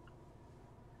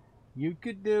 You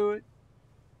could do it.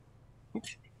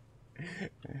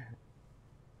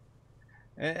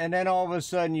 And then all of a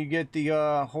sudden you get the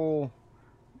whole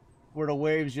where the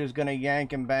wave's just gonna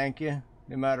yank and bank you.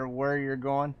 no matter where you're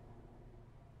going.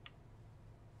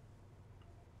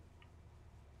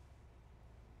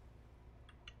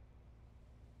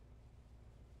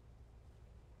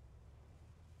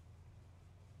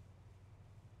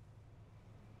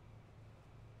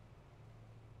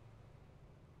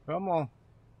 Come on.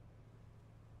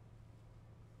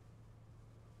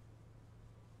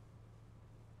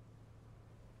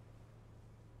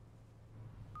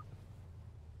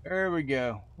 There we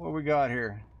go. What we got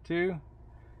here? 2.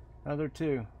 Another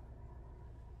 2.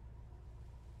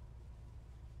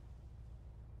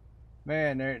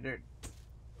 Man,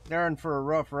 they're in for a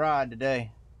rough ride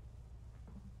today.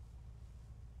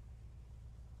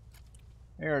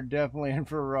 They are definitely in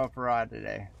for a rough ride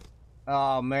today.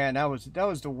 Oh man, that was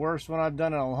the worst one I've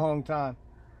done in a long time.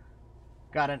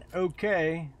 Got an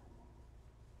okay.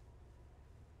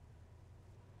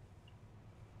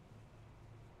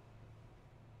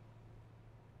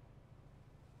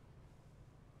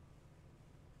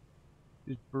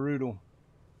 Just brutal.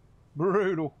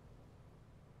 Brutal.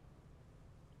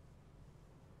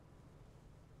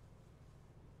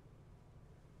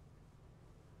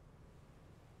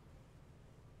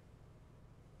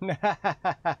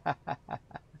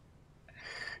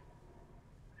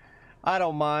 I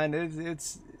don't mind.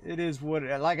 It is what.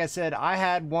 Like I said, I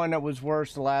had one that was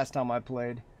worse the last time I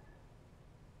played.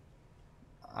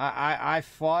 I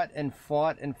fought and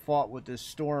fought and fought with this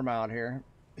storm out here,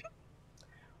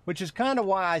 which is kind of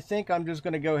why I think I'm just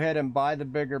going to go ahead and buy the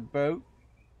bigger boat.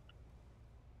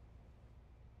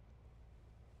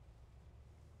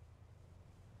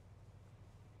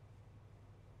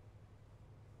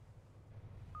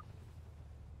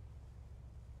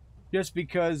 Just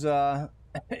because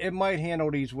it might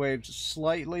handle these waves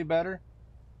slightly better.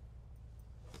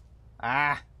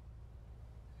 Ah.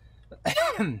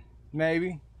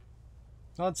 Maybe.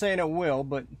 Not saying it will,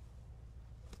 but...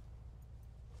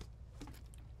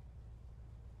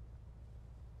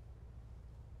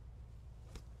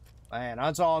 Man,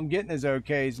 that's all I'm getting is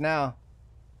okays now.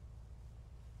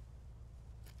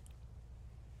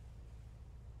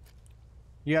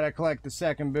 You gotta collect the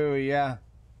second buoy, yeah.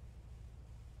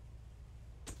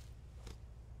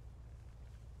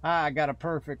 Ah, I got a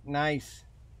perfect, nice.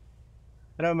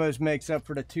 It almost makes up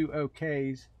for the 2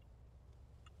 okays.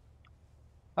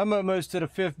 I'm almost to the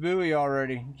 5th buoy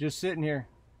already, just sitting here.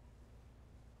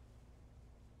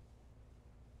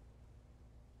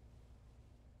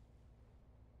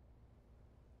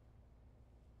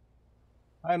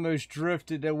 I almost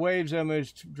drifted, the waves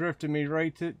almost drifted me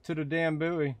right to the damn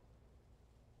buoy.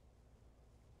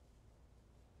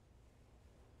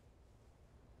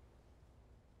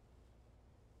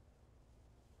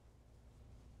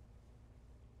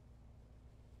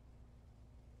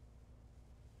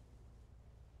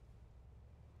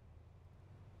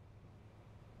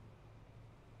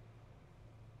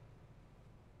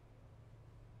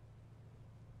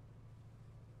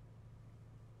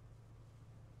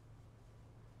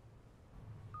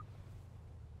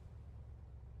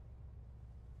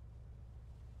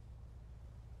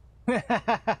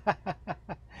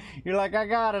 You're like, I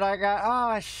got it,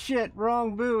 oh shit,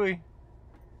 wrong buoy.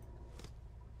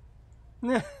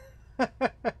 Yeah,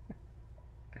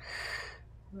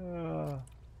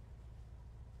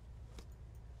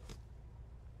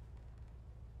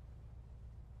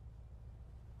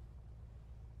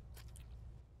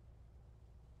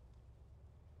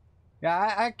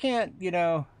 I can't, you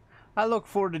know, I look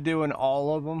forward to doing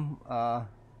all of them.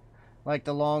 Like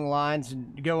the long lines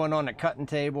and going on the cutting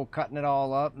table, cutting it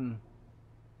all up, and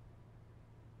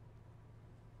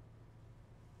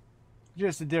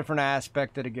just a different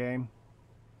aspect of the game.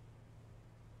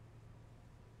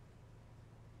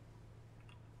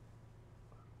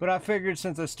 But I figured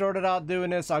since I started out doing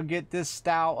this, I'll get this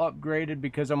style upgraded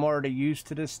because I'm already used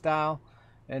to this style,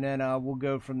 and then we'll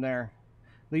go from there.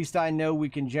 At least I know we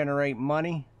can generate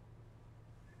money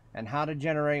and how to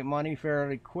generate money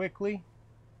fairly quickly.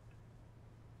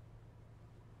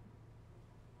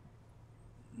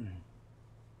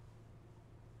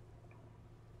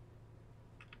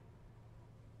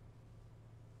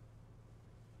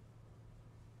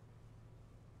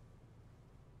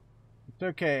 It's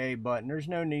okay, A button. There's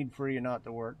no need for you not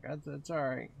to work. That's all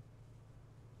right.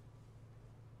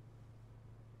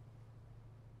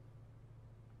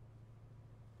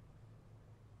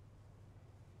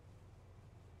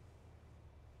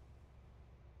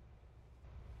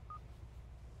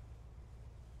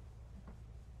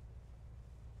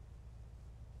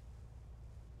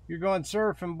 You're going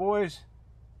surfing, boys.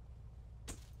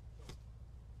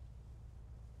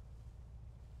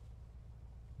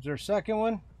 Is there a second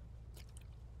one?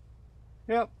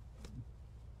 Yep.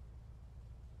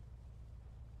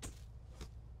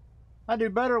 I do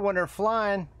better when they're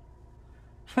flying.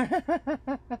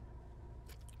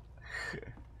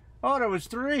 Oh, there was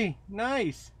 3.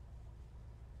 Nice.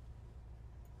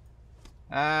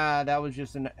 Ah, that was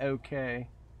just an okay.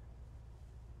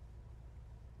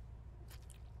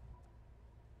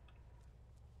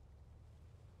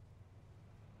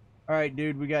 All right,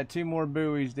 dude, we got 2 more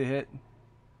buoys to hit.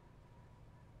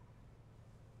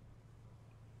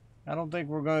 I don't think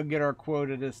we're going to get our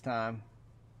quota this time.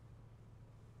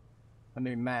 I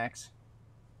mean, max.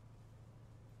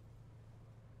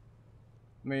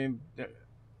 I mean,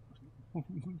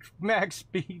 max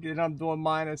speed, and I'm doing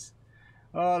minus.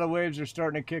 Oh, the waves are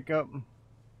starting to kick up.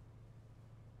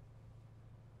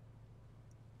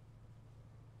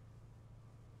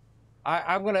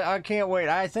 I can't wait.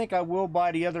 I think I will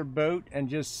buy the other boat and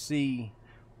just see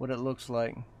what it looks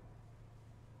like.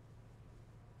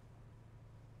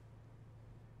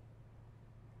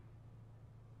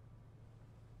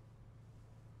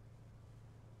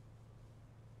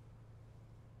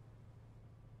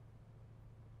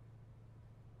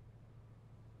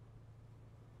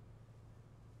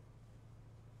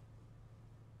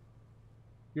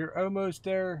 You're almost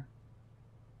there.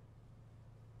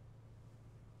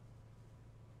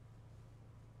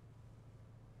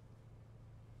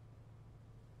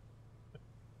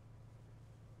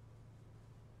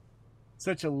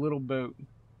 Such a little boat.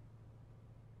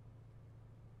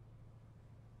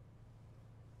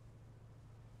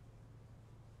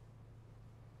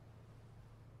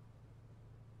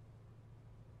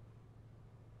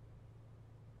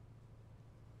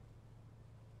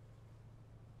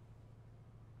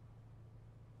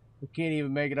 We can't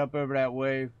even make it up over that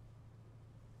wave.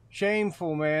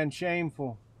 Shameful, man.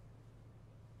 Shameful.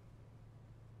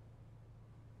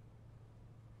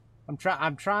 I'm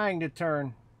trying to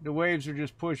turn. The waves are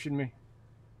just pushing me.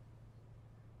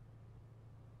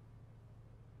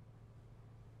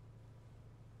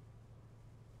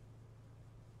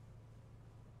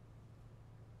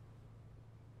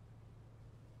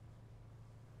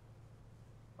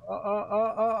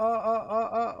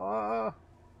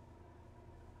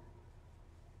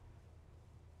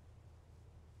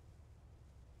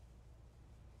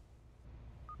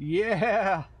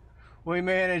 Yeah, we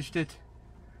managed it.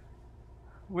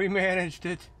 We managed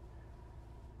it.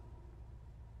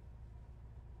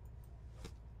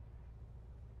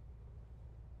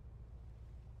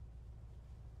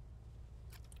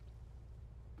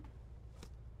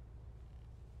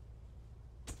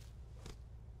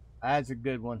 That's a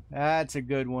good one. That's a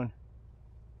good one.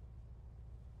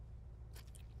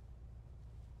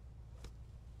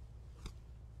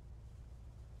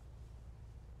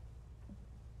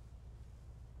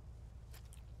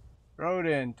 Throw it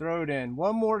in, throw it in.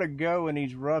 One more to go in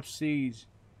these rough seas.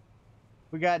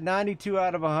 We got 92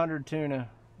 out of 100 tuna.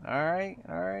 All right,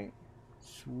 all right.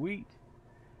 Sweet.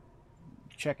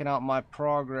 Checking out my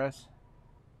progress.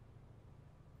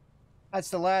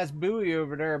 That's the last buoy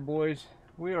over there, boys.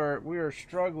 We are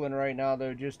struggling right now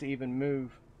though, just to even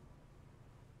move.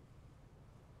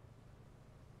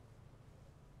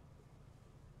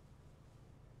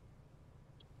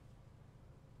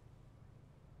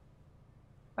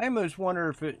 I almost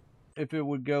wonder if it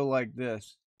would go like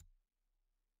this.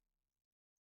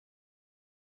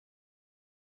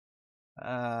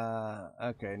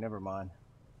 Okay, never mind.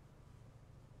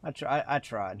 I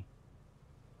tried.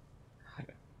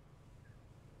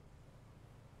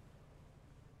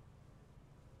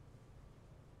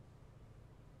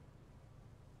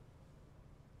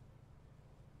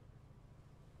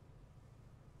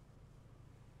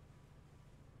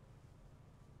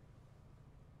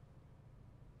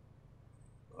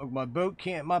 Oh, my boat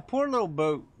can't. My poor little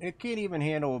boat. It can't even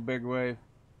handle a big wave.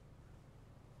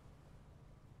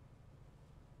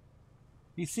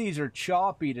 These seas are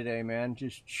choppy today, man.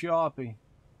 Just choppy.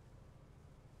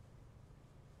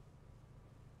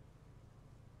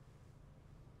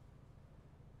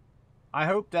 I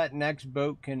hope that next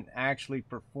boat can actually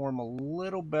perform a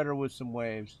little better with some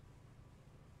waves.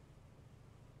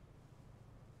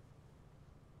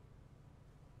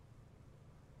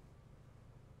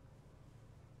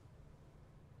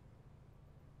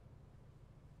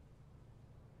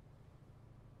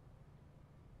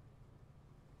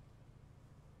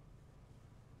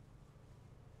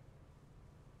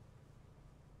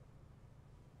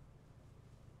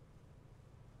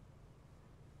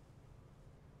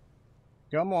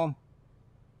 Come on.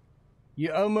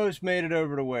 You almost made it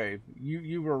over the wave.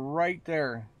 You were right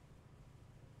there.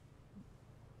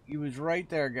 You was right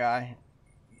there, guy.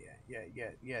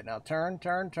 Yeah. Now turn.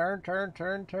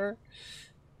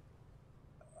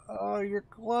 Oh, you're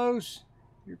close.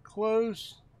 You're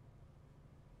close.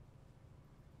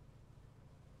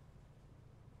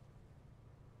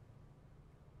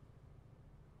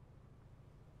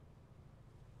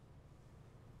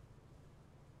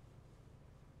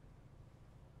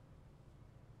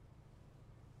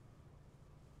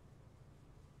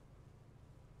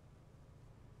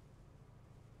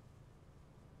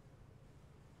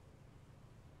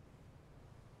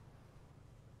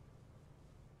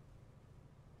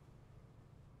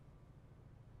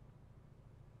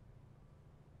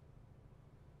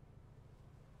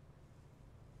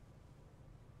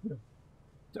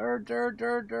 Dirt, dirt,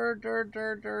 dirt, dirt, dirt,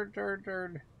 dirt, dirt, dirt,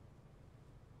 dirt.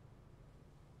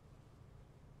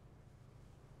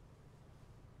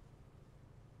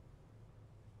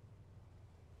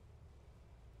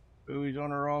 Buoy's on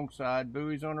the wrong side.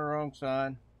 Buoy's on the wrong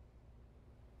side.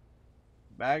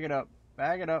 Bag it up.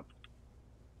 Bag it up.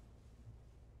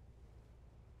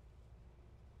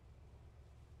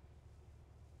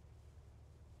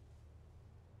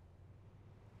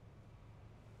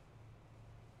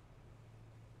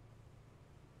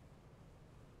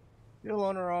 Still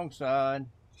on the wrong side.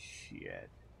 Shit.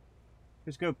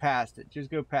 Just go past it.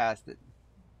 Just go past it.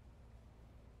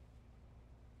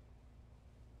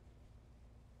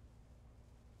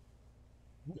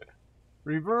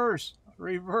 Reverse.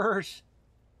 Reverse.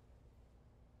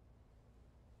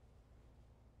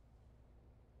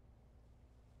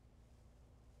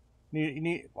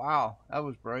 Wow, that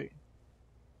was bright.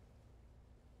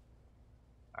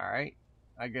 Alright.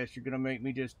 I guess you're going to make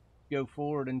me just go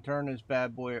forward and turn this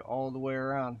bad boy all the way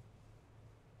around.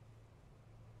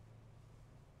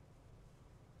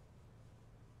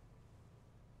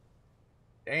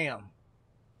 Damn.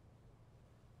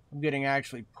 I'm getting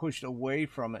actually pushed away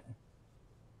from it.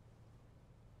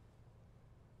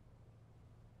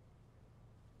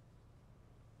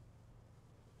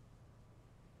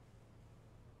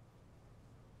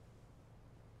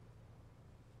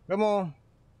 Come on.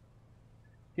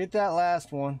 Get that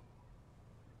last one.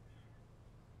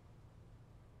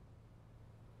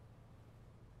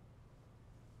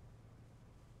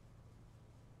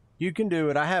 You can do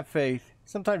it. I have faith.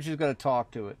 Sometimes you just got to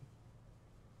talk to it.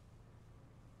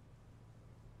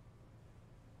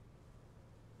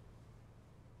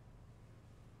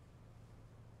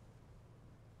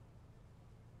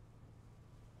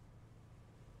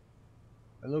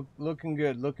 Looking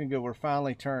good. Looking good. We're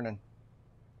finally turning.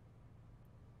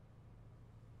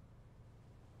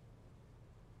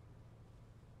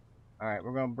 All right,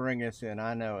 we're going to bring this in.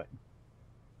 I know it.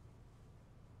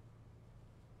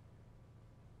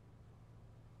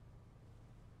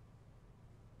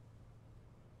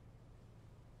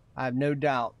 I have no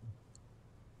doubt.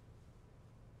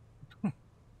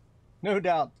 No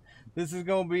doubt. This is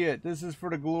going to be it. This is for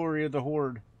the glory of the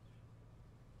horde.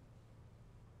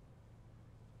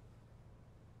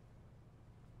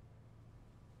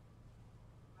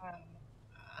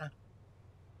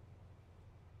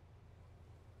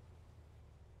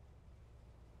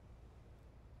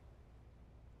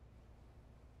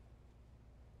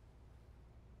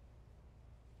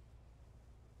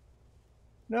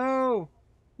 No.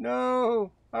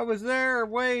 No. I was there.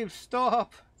 Wave.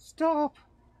 Stop. Stop.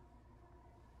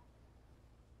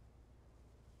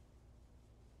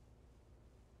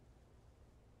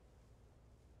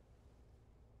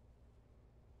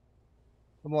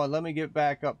 Come on, let me get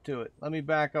back up to it. Let me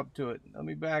back up to it. Let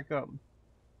me back up.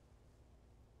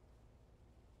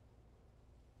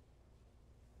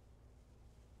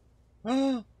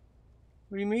 What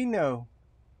do you mean no?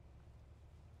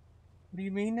 What do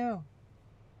you mean no?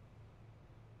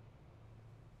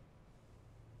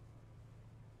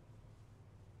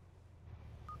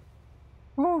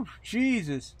 Oh,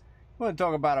 Jesus. You want to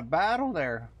talk about a battle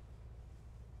there?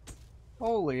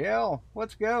 Holy hell.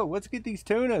 Let's go. Let's get these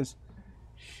tunas.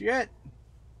 Shit.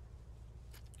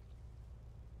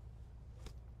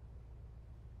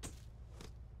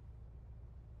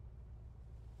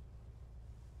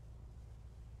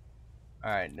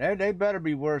 Alright, they better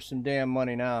be worth some damn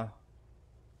money now.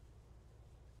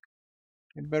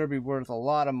 It better be worth a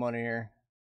lot of money here.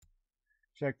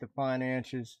 Check the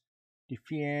finances. The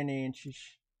finances.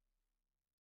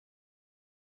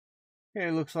 Okay,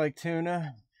 looks like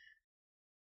tuna.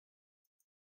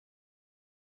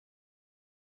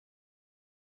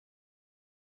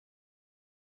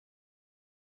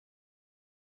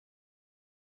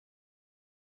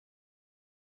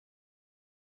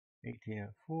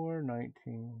 $18.04,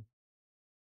 19.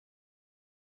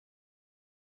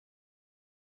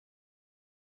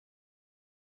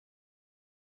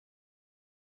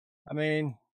 I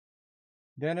mean,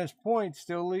 Dennis Point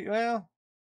still well.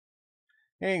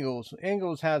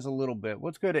 Ingalls has a little bit.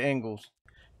 Let's go to Ingalls.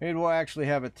 Maybe we'll actually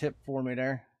have a tip for me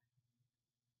there.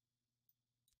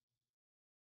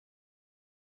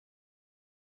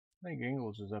 I think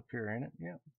Ingalls is up here, ain't it?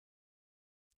 Yeah.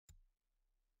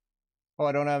 Oh,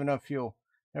 I don't have enough fuel.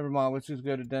 Never mind. Let's just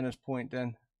go to Dennis Point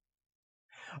then.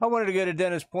 I wanted to go to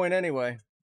Dennis Point anyway,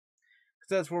 because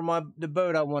that's where the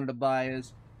boat I wanted to buy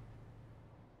is.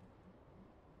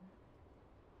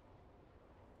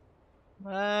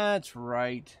 That's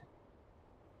right.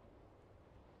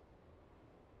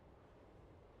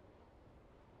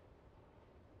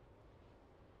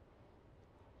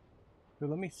 So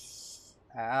let me.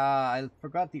 Ah, I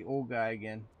forgot the old guy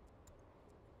again.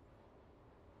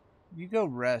 You go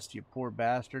rest, you poor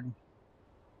bastard.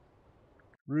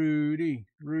 Rudy,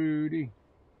 Rudy.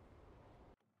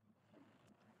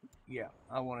 Yeah,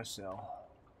 I want to sell.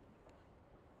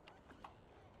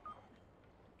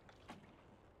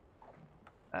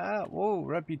 Ah, whoa,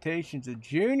 reputation's a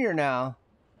junior now.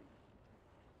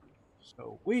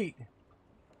 Sweet.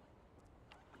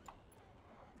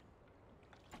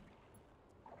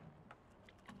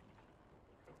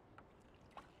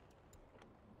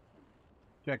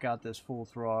 Check out this full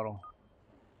throttle.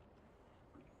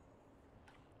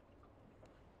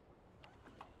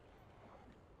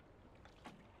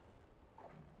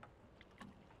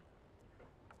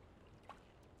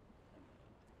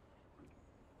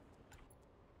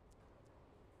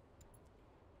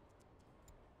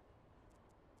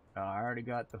 Oh, I already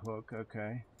got the hook,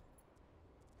 okay.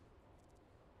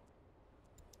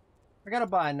 I gotta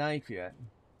buy a knife yet.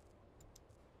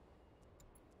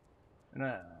 And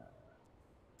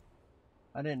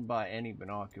I didn't buy any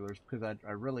binoculars because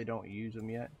I really don't use them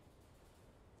yet.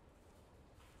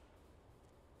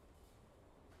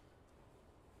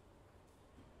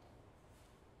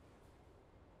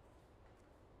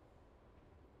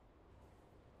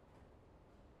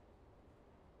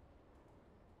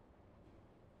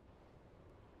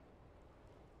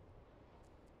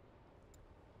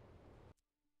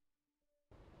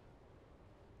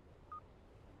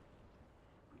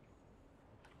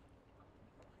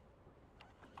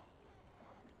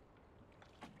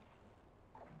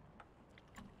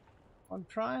 I'm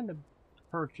trying to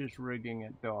purchase rigging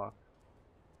at dock.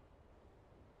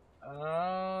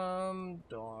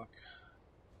 Dock.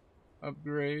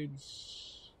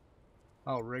 Upgrades.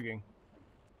 Oh, rigging.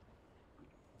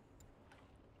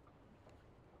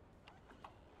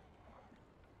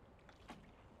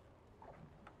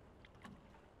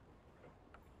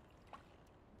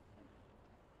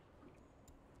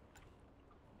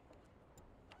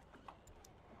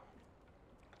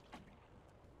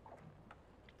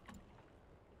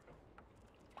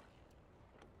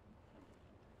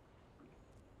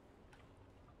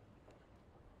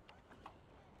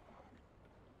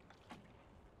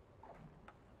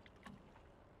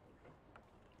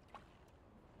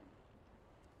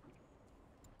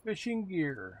 Fishing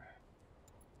gear.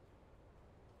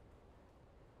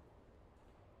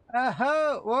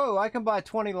 Whoa, I can buy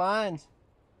 20 lines.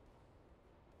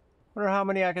 Wonder how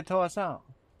many I could toss out.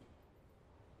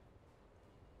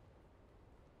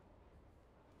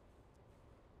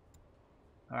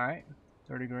 Alright,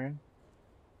 30 grand.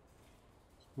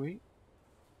 Sweet.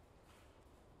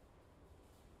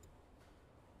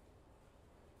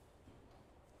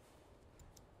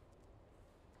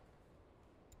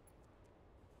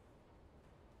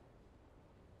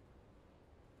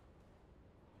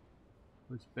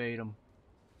 Let's bait them.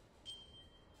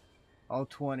 Oh,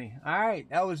 20. Alright,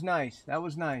 that was nice. That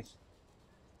was nice.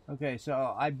 Okay,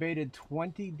 so I baited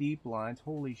 20 deep lines.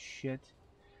 Holy shit.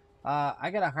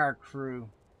 I gotta hire crew.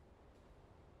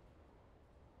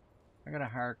 I gotta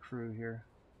hire crew here.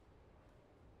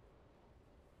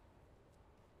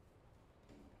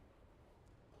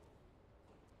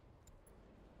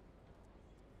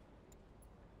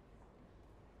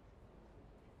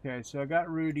 Okay, so I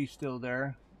got Rudy still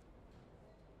there.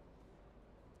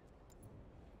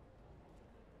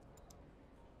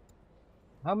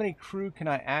 How many crew can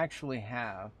I actually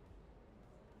have?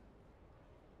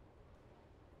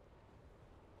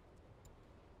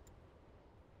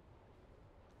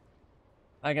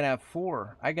 I can have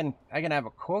 4. I can have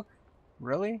a cook?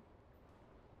 Really?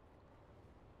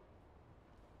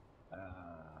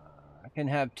 I can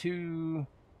have 2.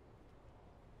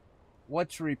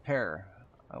 What's repair?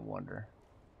 I wonder.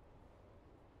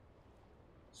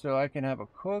 So I can have a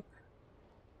cook.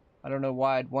 I don't know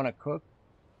why I'd want to cook.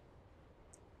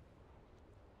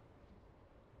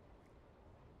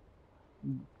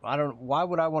 Why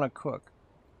would I want to cook?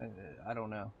 I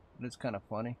don't know. It's kind of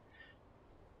funny.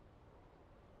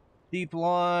 Deep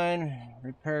line,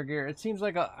 repair gear. It seems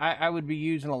like I would be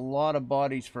using a lot of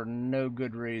bodies for no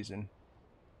good reason.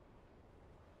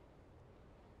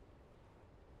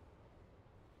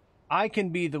 I can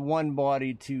be the one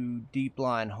body to deep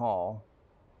line haul.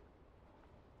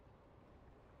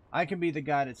 I can be the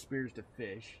guy that spears the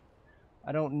fish.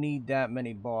 I don't need that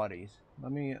many bodies.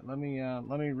 Let me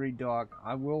redock.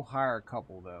 I will hire a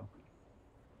couple though.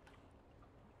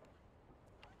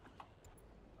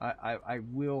 I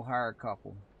will hire a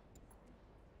couple.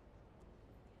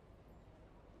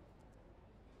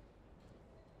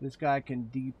 This guy can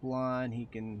deep line. He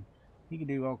can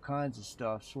do all kinds of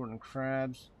stuff, sorting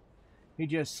crabs. He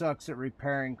just sucks at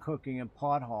repairing, cooking, and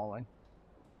pot hauling.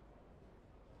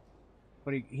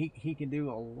 but he can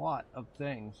do a lot of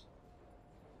things.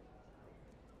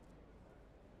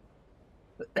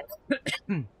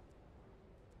 All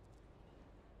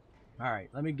right,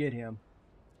 let me get him.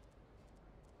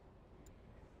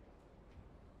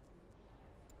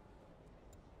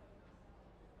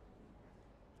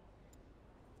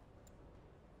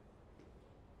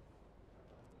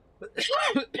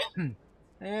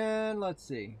 And let's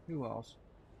see, who else?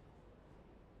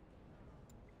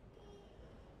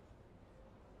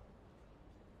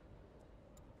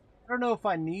 I don't know if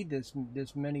I need this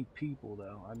many people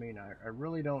though. I mean, I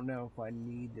really don't know if I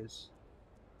need this.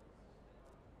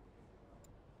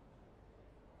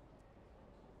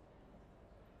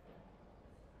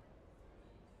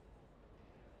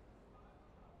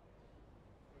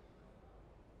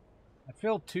 I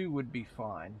feel 2 would be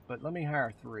fine, but let me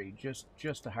hire 3, just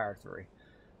to hire 3.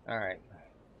 All right.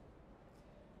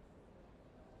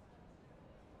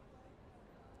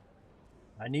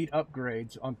 I need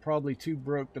upgrades. I'm probably too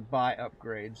broke to buy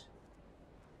upgrades.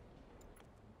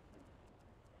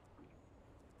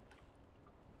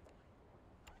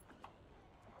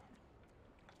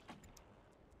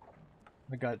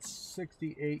 I got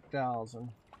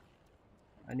 68,000.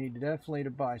 I need definitely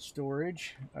to buy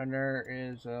storage, and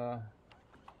there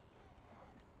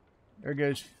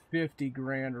goes 50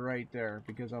 grand right there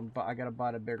because I gotta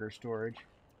buy the bigger storage.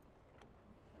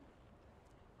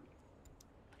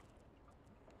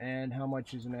 And how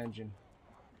much is an engine?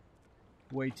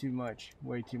 Way too much.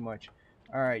 Way too much.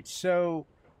 All right, so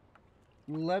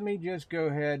let me just go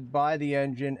ahead, buy the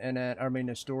engine, and then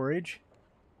the storage.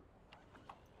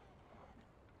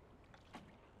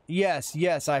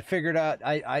 Yes, I figured out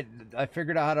I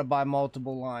figured out how to buy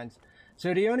multiple lines.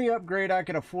 So the only upgrade I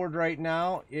can afford right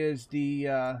now is the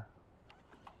oh,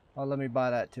 let me buy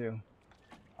that too.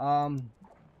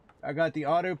 I got the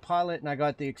autopilot and I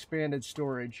got the expanded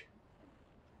storage.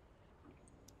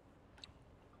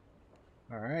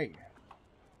 All right.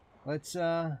 Let's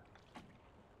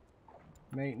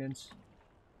maintenance.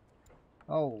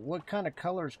 Oh, what kind of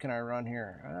colors can I run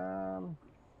here?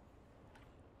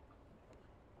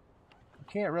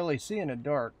 Can't really see in the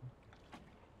dark.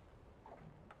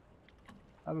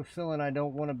 I have a feeling I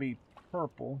don't want to be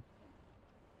purple.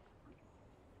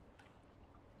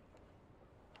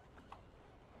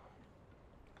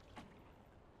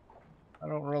 I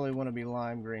don't really want to be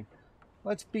lime green.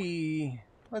 Let's be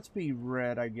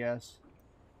red, I guess.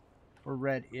 Or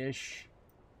red-ish.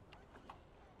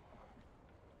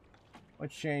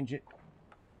 Let's change it.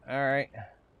 Alright.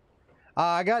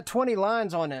 I got 20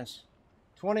 lines on this.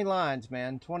 20 lines,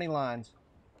 man. 20 lines.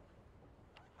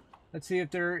 Let's see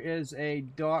if there is a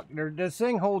dock. This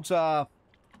thing holds a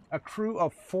crew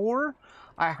of 4.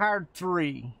 I hired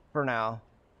 3 for now.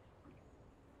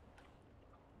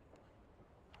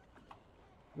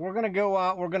 We're going to go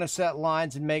out. We're going to set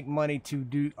lines and make money to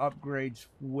do upgrades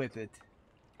with it.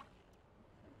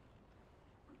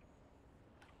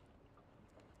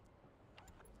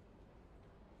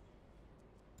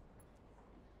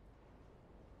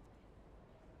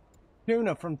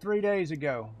 Tuna from 3 days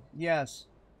ago. Yes.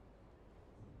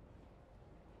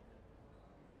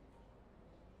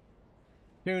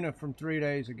 Tuna from 3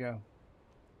 days ago.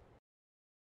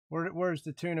 Where's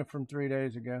the tuna from 3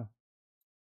 days ago?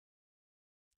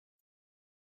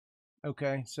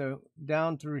 Okay, so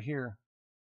down through here.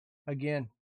 Again.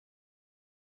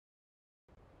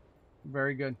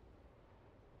 Very good.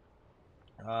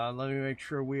 Let me make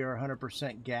sure we are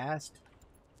 100% gassed.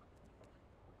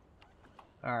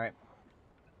 All right.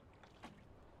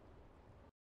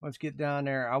 Let's get down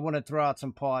there. I want to throw out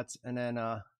some pots, and then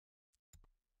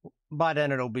by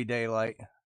then it'll be daylight.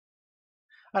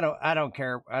 I don't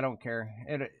care. I don't care.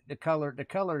 The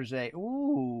color's a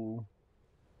ooh,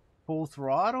 full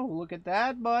throttle. Look at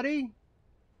that, buddy.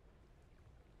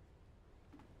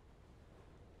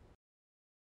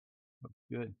 Looks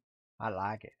good. I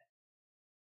like it.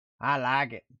 I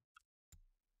like it.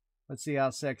 Let's see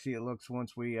how sexy it looks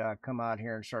once we come out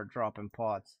here and start dropping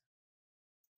pots.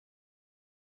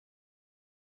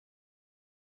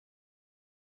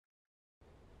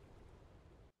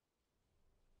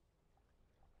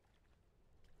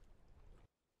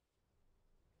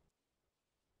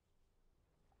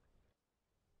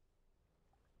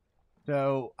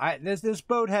 So this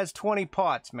boat has 20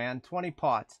 pots, man. 20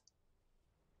 pots.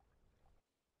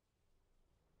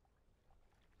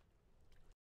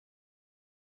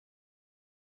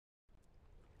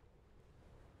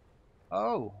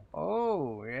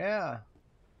 Oh, yeah.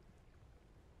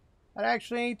 That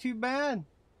actually ain't too bad.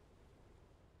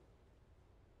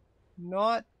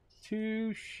 Not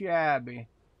too shabby.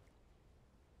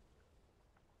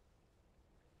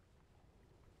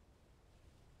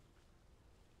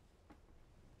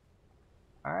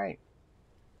 All right.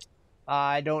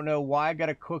 I don't know why I got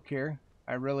to cook here.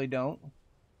 I really don't.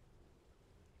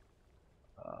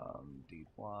 Deep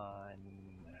line.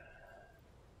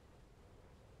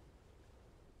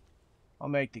 I'll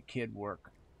make the kid work.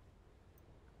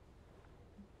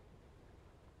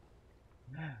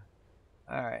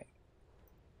 All right.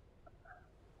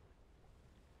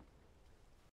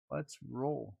 Let's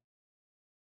roll.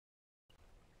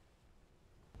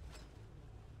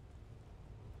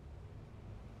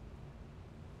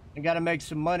 I got to make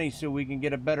some money so we can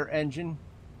get a better engine.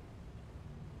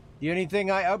 The only thing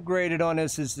I upgraded on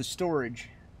this is the storage.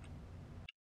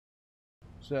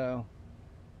 So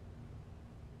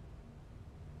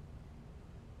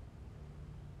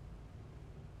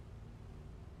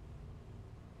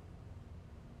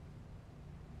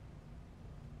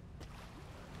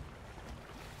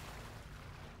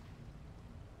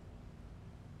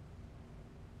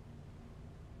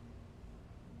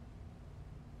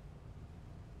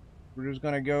we're just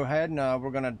going to go ahead and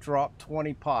we're going to drop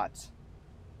 20 pots.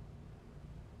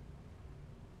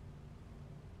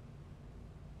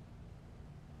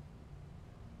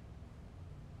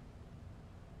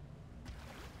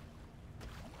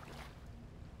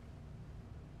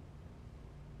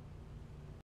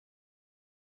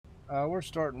 We're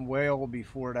starting whale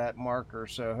before that marker,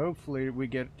 so hopefully we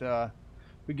get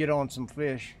on some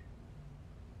fish.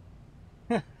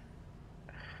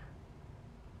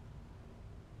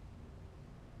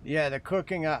 Yeah, the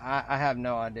cooking, I have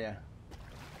no idea.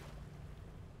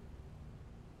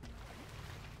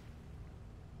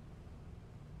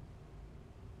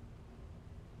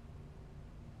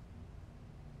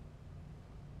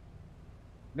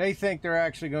 They think they're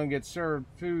actually going to get served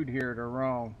food here. They're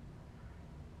wrong.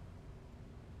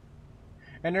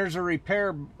 And there's a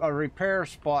repair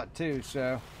spot too,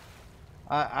 so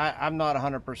I'm not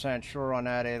 100% sure on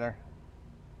that either.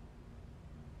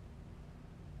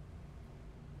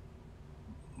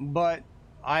 But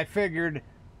I figured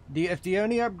if the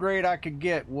only upgrade I could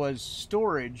get was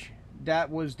storage, that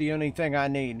was the only thing I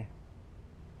need.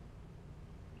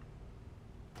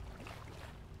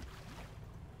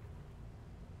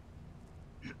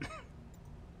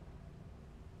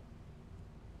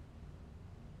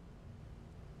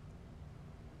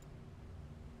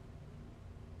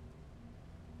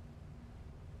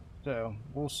 So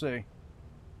we'll see.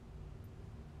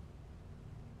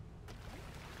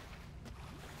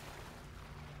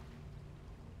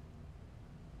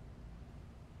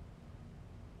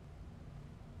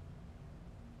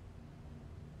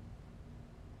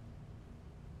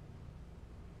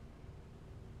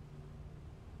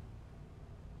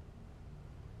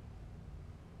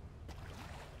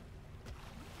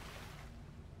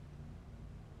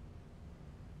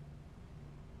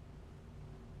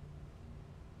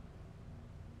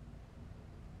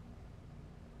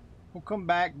 We'll come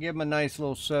back, give them a nice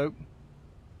little soak.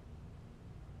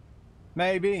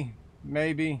 Maybe.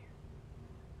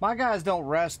 My guys don't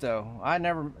rest though. I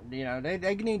never, you know,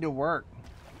 they need to work.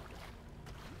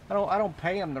 I don't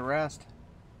pay them to rest.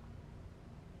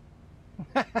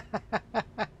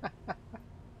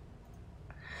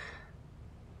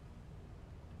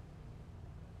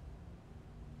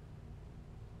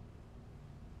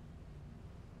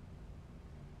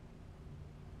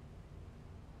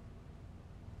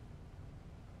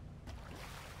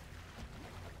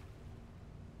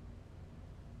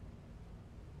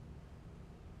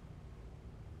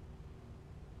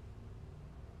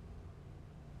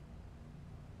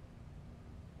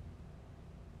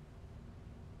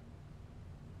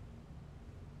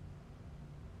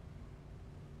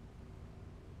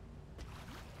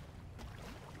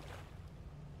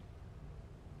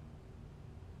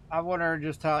 I wonder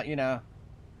just how, you know,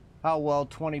 how well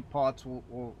 20 pots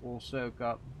will soak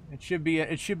up. It should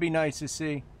be nice to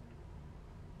see.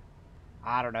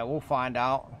 I don't know. We'll find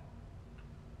out.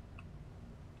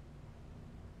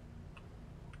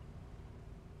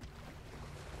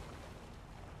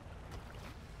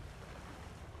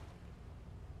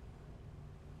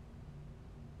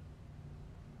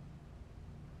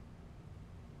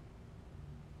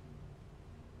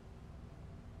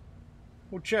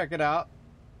 We'll check it out.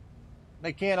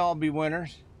 They can't all be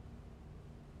winners.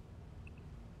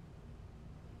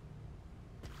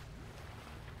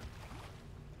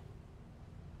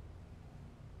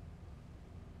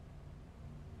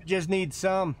 Just need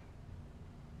some.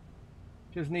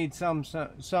 Just need some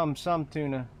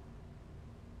tuna.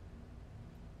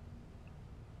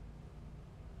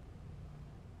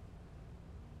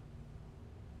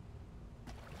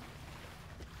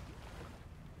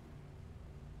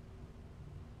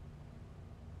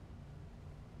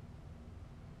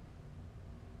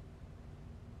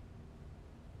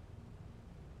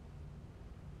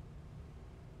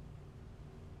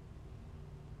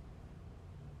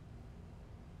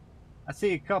 I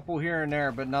see a couple here and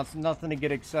there, but nothing to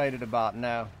get excited about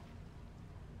now.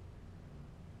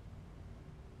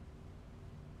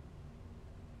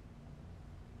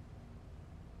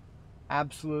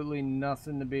 Absolutely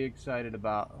nothing to be excited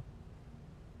about.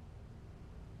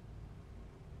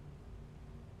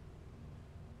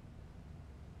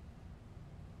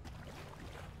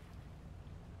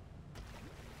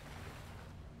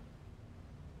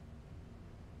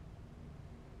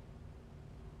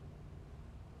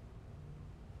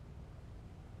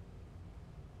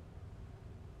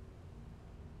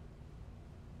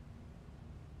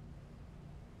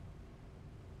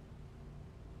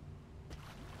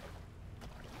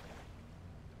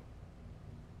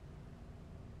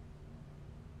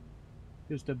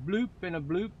 Just a bloop and a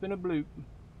bloop and a bloop.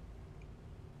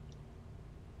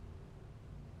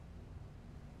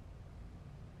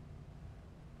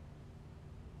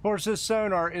 Of course, this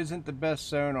sonar isn't the best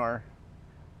sonar.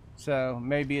 So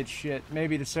maybe it's shit.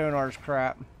 Maybe the sonar's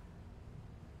crap.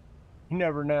 You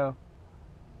never know.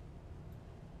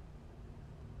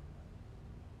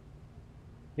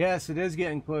 Yes, it is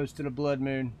getting close to the blood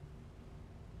moon.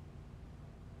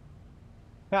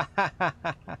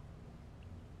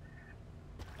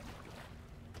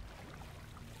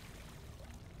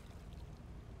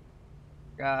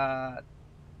 Got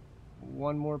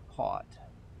one more pot.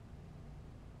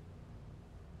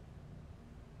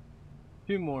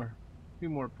 Two more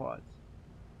pots.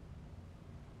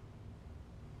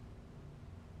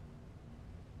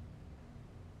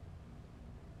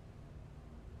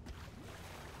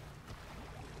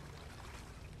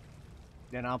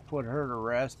 Then I'll put her to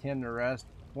rest, him to rest,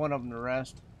 one of them to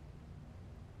rest,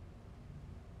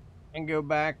 and go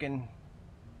back and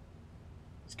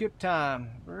skip time.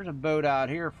 There's a boat out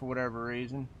here for whatever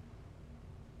reason.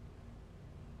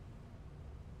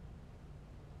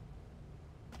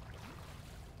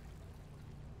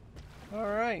 All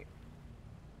right.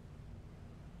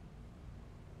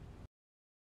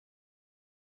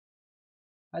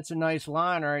 That's a nice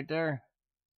line right there.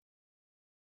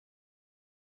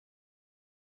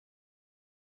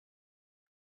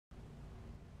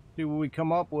 See what we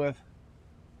come up with.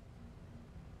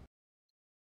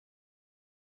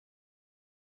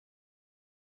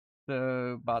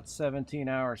 So about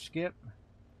 17-hour skip.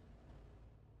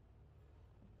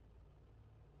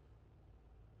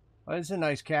 Oh, it's a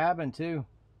nice cabin too.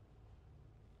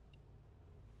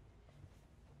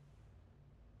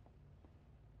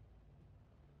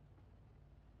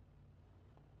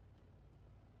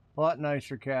 A lot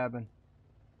nicer cabin.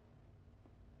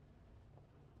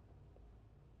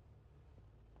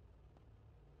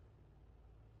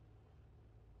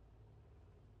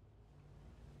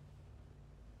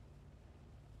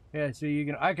 Yeah, so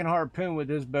I can harpoon with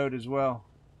this boat as well.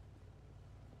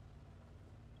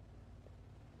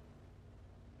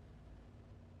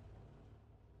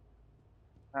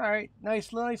 All right,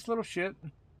 nice little ship.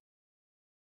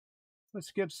 Let's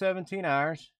skip 17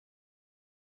 hours.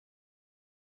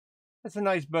 That's a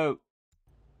nice boat.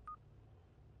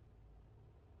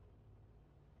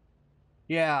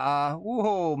 Yeah,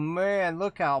 whoa, man,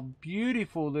 look how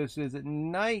beautiful this is at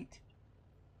night.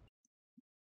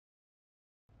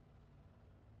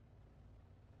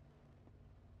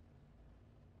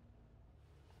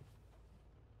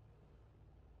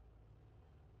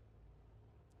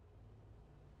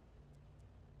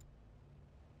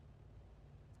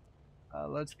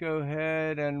 Let's go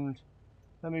ahead and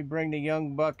let me bring the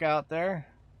young buck out there.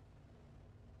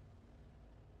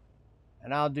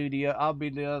 And I'll be the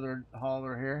other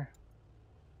hauler here.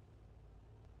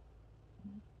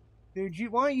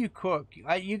 Dude, why don't you cook?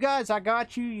 You guys, I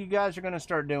got you. You guys are going to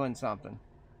start doing something.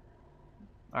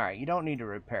 All right, you don't need to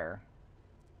repair.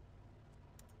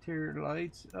 Tier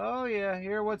lights. Oh yeah,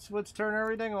 here, let's turn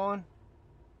everything on.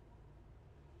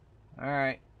 All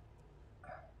right.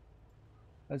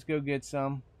 Let's go get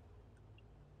some.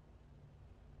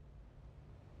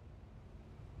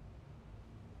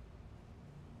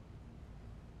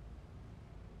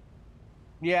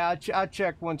 Yeah, I'll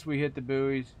check once we hit the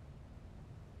buoys.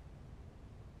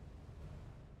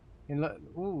 And look,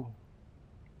 ooh,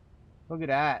 look at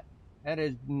that. That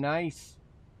is nice.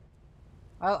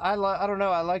 I don't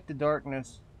know. I like the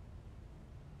darkness.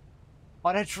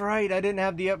 Oh, that's right. I didn't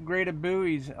have the upgraded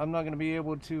buoys. I'm not going to be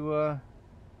able to.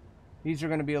 These are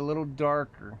going to be a little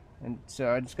darker, and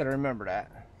so I just got to remember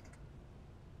that.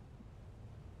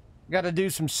 Got to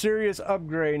do some serious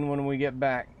upgrading when we get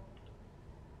back.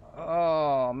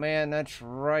 Oh man, that's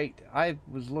right. I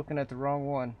was looking at the wrong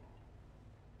one.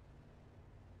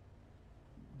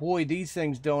 Boy, these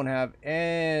things don't have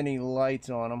any lights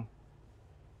on them.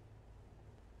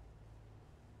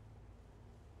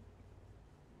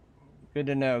 Good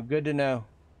to know. Good to know.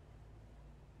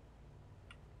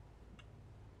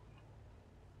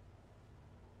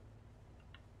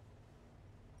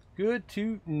 Good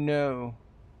to know.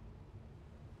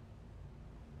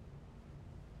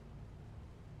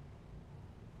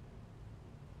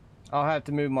 I'll have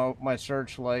to move my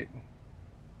searchlight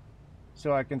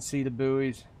so I can see the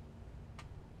buoys.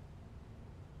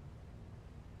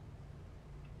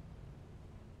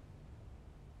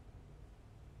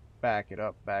 Back it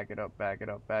up, back it up, back it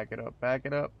up, back it up, back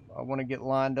it up. I want to get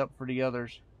lined up for the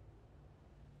others.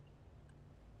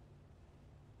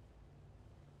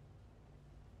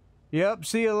 Yep,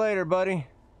 see you later, buddy.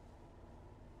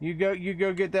 You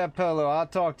go get that pillow. I'll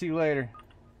talk to you later.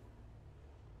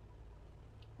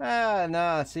 Ah,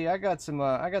 nah, see, I got some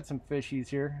fishies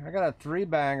here. I got a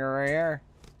 3-banger right here.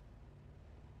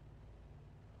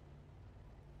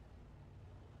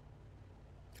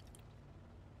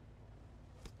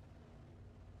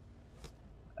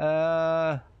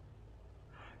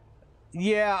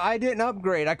 Yeah, I didn't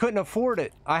upgrade. I couldn't afford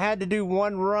it. I had to do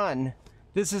one run.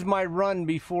 This is my run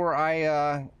before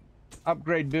I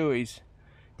upgrade buoys.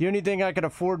 The only thing I could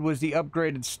afford was the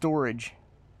upgraded storage.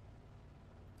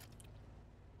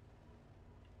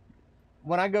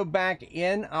 When I go back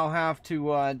in, I'll have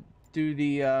to do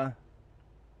the...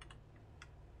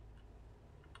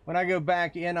 When I go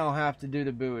back in, I'll have to do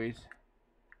the buoys.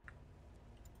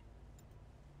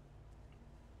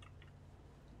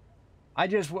 I'm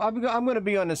going to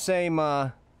be on the same...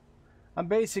 I'm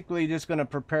basically just going to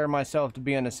prepare myself to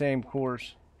be on the same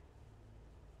course.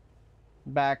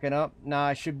 Backing up. Now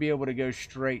I should be able to go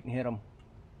straight and hit them.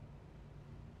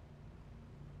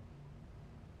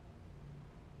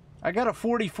 I got a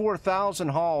 44,000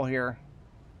 haul here.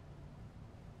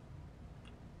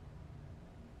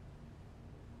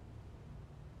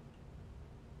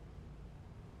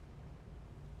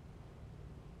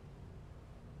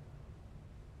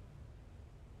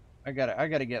 I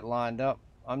gotta get lined up.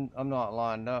 I'm not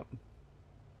lined up.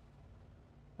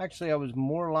 Actually, I was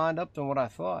more lined up than what I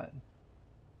thought.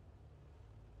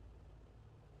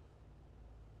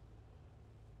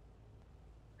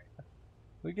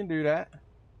 We can do that.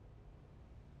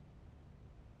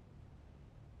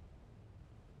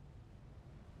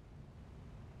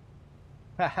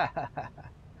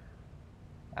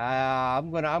 I'm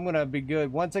gonna be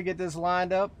good. Once I get this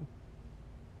lined up,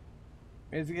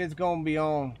 it's gonna be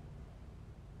on.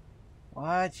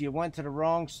 What? You went to the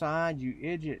wrong side, you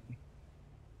idiot.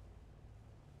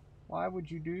 Why would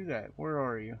you do that? Where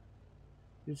are you?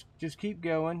 Just keep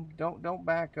going. Don't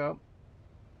back up.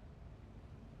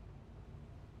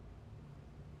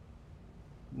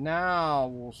 Now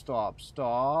we'll stop.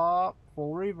 Stop.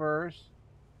 Full reverse.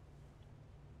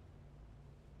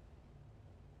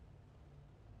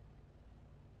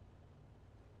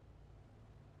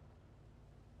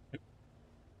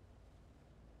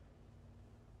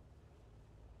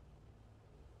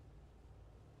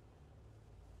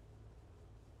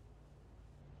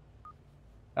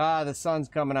 Ah, the sun's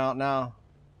coming out now.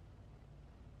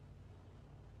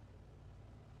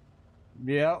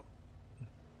 Yep.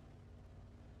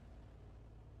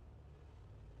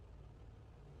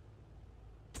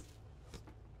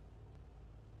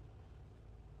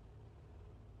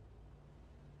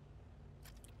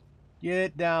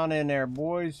 Get down in there,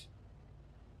 boys.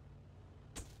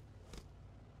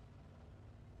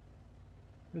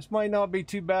 This might not be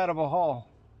too bad of a haul.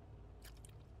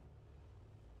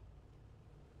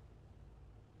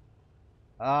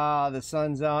 Ah, the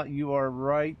sun's out. You are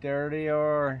right. There they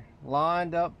are.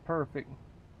 Lined up perfect.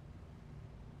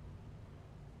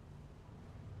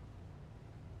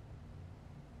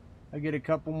 I get a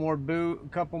couple more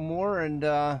and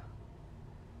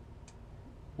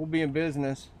we'll be in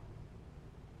business.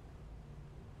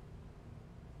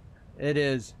 It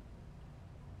is.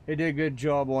 It did a good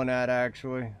job on that,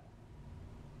 actually.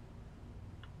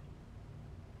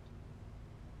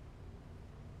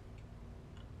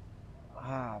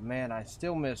 Ah, man, I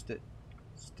still missed it.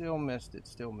 Still missed it.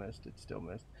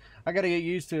 I gotta get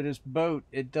used to this boat.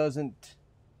 It doesn't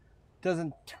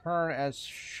turn as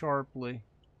sharply.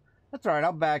 That's all right.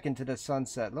 I'll back into the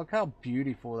sunset. Look how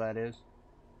beautiful that is.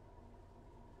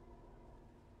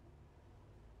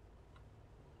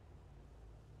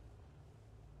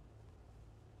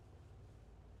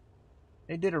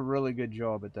 They did a really good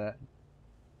job at that.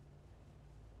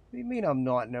 What do you mean I'm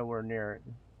not nowhere near it?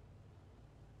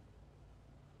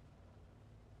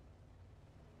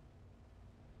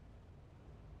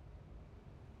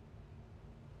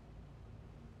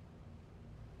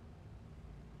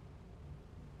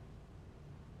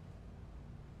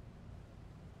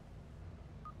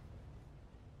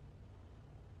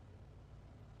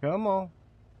 Come on.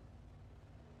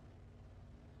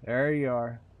 There you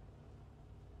are.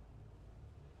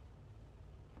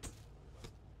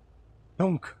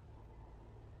 Dunk.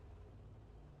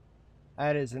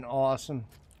 That is an awesome,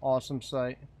 awesome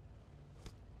sight.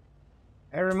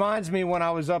 It reminds me when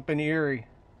I was up in Erie.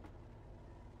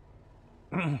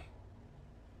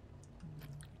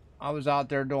 I was out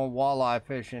there doing walleye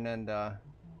fishing, and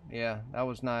yeah, that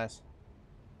was nice.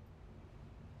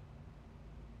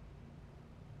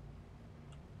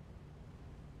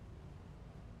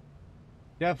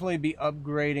 Definitely be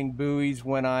upgrading buoys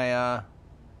when I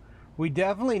we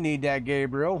definitely need that,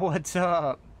 Gabriel. What's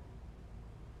up?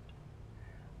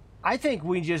 I think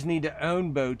we just need to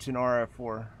own boats in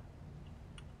RF4.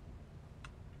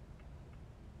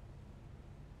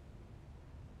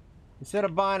 Instead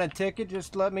of buying a ticket,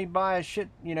 just let me buy a shit,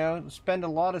 you know, spend a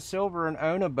lot of silver and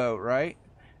own a boat, right?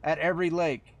 At every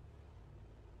lake.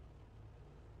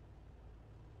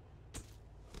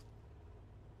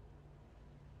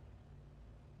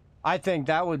 I think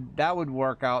that would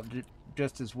work out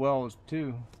just as well as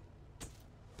too.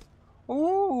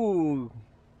 Ooh,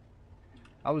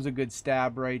 that was a good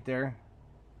stab right there.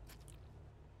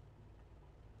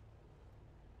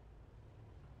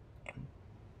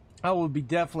 I will be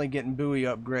definitely getting buoy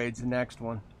upgrades the next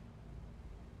one.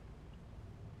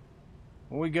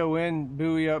 When we go in,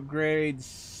 buoy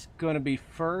upgrades going to be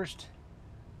first,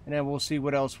 and then we'll see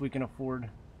what else we can afford.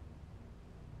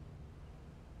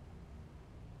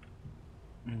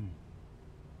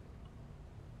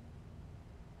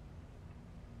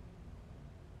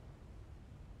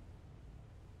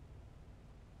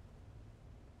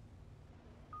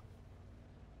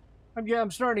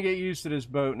 I'm starting to get used to this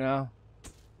boat now.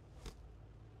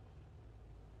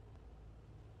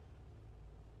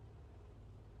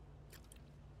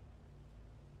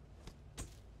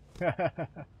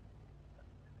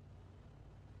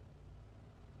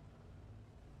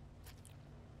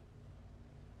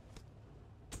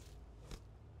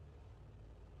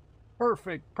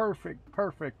 Perfect, perfect,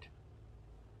 perfect.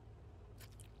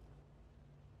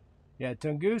 Yeah,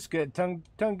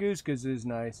 Tunguska's is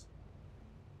nice.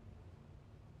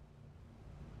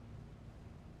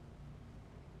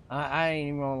 I ain't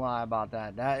even gonna lie about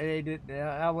that.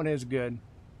 That one is good.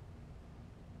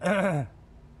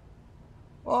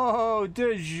 Oh,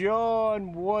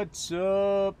 Dijon, what's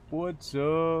up? What's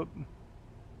up?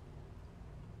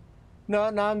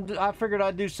 No, I figured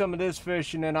I'd do some of this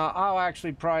fishing, and I'll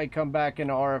actually probably come back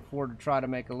into RF4 to try to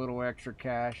make a little extra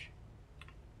cash.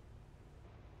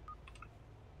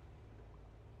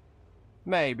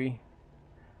 Maybe.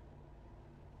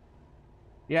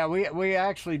 Yeah, we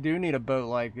actually do need a boat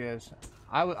like this.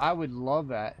 I would love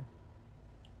that.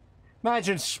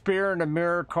 Imagine spearing a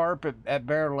mirror carp at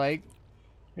Bear Lake.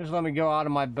 Just let me go out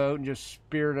of my boat and just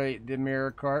spear the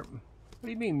mirror carp. What do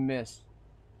you mean miss?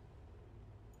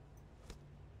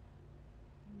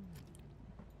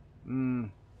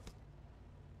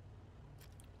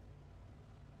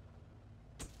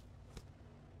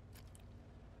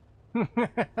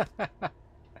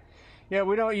 Yeah,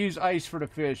 we don't use ice for the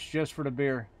fish, just for the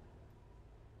beer.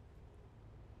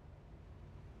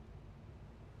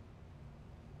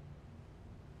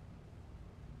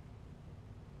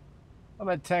 I'm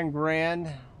at 10 grand,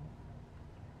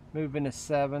 moving to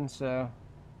 7, so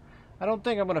I don't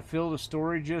think I'm gonna fill the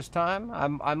storage this time.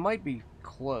 I might be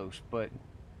close, but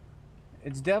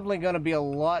it's definitely gonna be a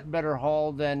lot better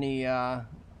haul than the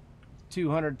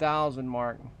 200,000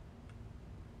 mark.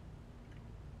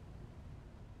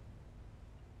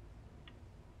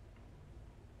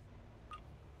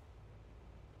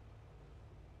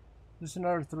 This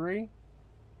another 3?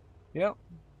 Yep.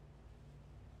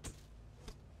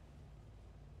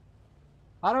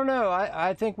 I don't know.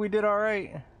 I think we did all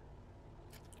right.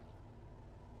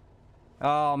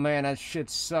 Oh man, that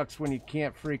shit sucks when you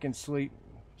can't freaking sleep,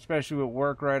 especially with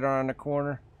work right around the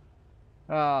corner.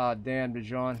 Ah, damn,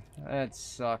 Dijon, that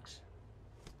sucks.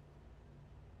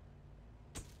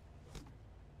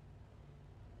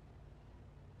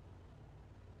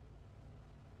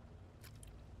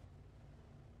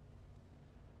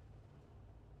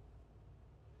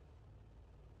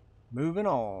 Moving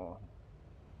on.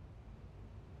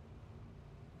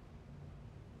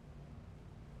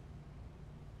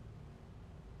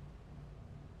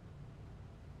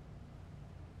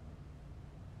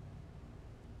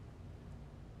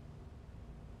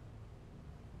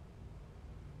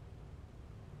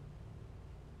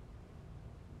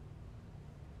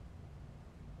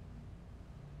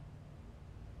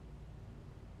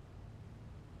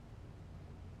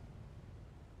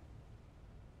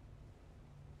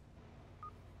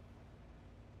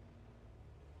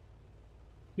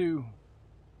 Two.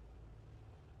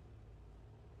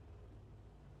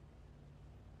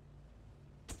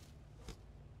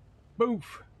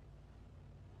 Boof.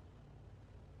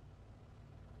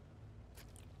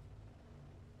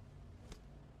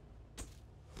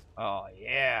 Oh,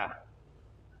 yeah.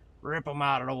 Rip them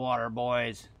out of the water,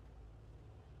 boys.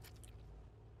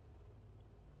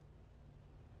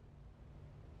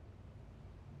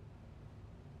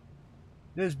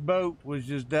 This boat was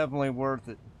just definitely worth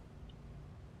it.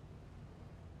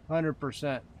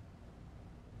 100%.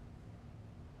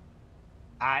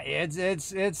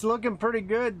 It's looking pretty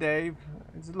good, Dave.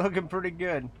 It's looking pretty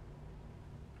good.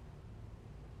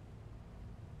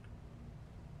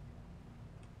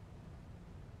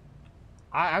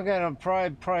 I'm gonna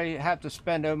probably have to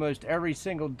spend almost every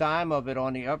single dime of it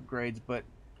on the upgrades, but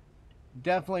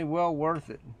definitely well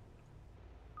worth it.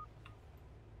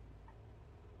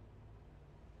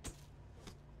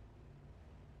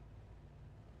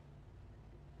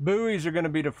 Buoys are gonna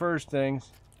be the first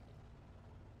things.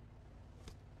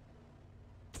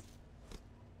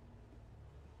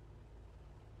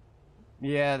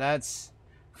 Yeah, that's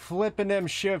flipping them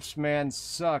shifts, man,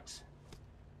 sucks.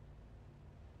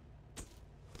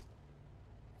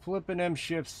 Flipping them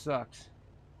shifts sucks.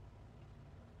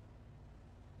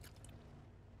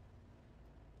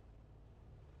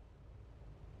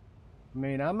 I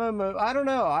mean, I don't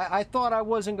know. I thought I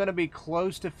wasn't going to be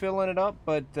close to filling it up,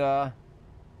 but I'm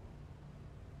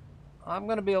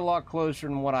going to be a lot closer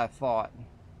than what I thought.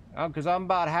 Because I'm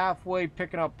about halfway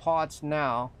picking up pots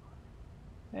now.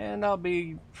 And I'll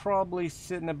be probably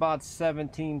sitting about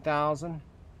 17,000.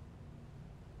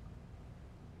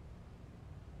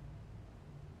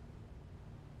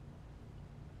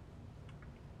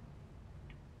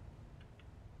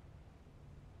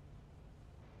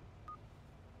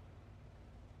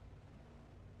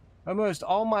 Almost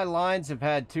all my lines have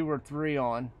had 2 or 3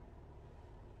 on.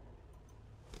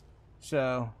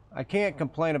 So, I can't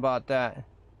complain about that.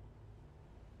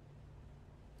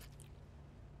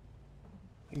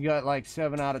 You got like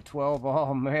 7 out of 12.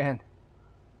 Oh, man.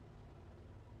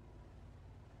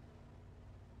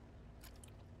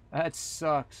 That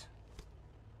sucks.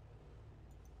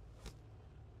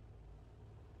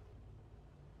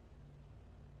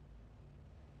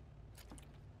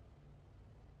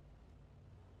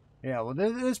 Yeah, well,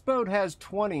 this boat has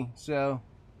 20, so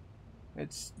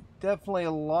it's definitely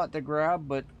a lot to grab,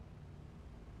 but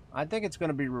I think it's going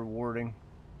to be rewarding.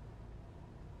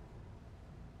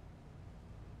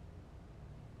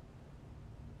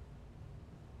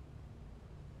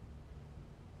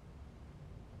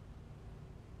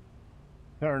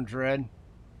 Turns red.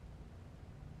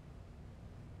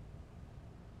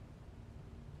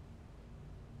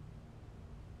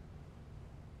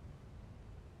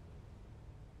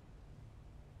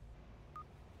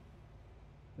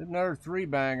 Another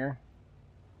 3-banger.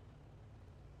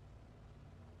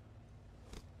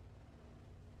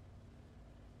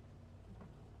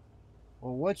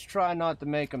 Well, let's try not to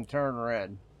make them turn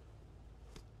red.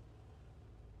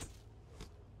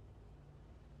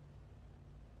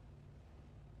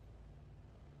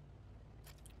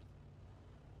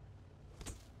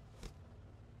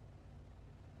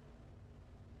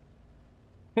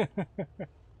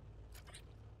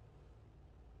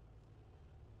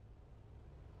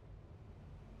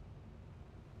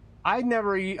 I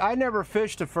never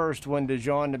fished the first one,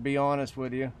 DeJohn, to be honest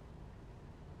with you.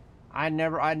 I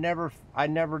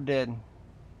never did.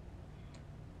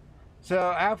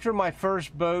 So after my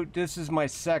first boat, this is my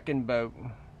second boat.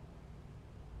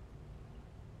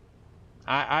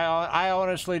 I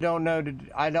honestly don't know.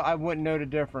 I wouldn't know the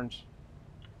difference.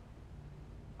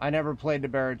 I never played the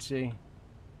Barents Sea.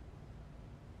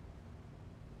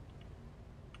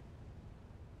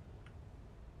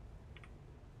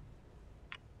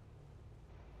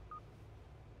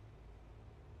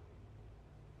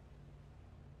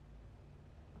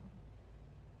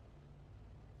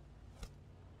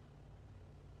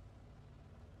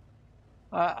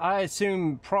 I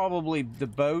assume probably the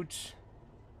boats.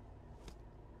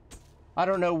 I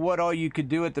don't know what all you could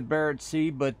do at the Barents Sea,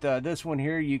 but this one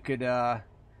here you could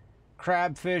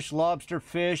crab fish, lobster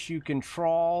fish. You can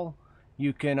trawl.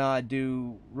 You can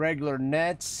do regular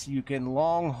nets. You can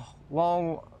long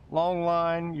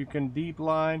line. You can deep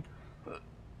line.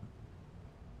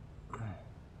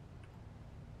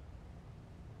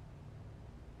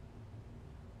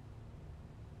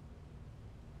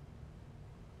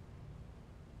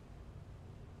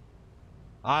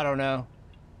 I don't know.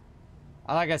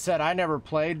 Like I said, I never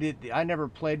played it. I never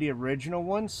played the original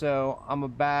one, so I'm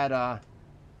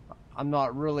I'm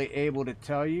not really able to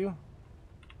tell you.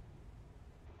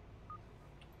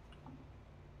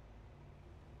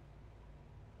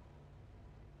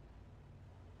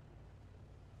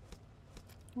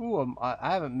 Ooh, I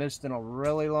haven't missed in a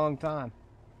really long time.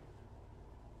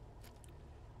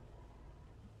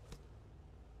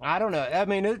 I don't know. I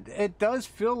mean, it does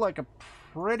feel like a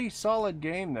pretty solid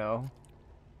game, though.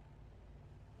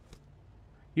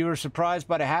 You were surprised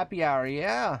by the happy hour.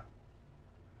 Yeah.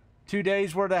 2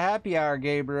 days worth of happy hour,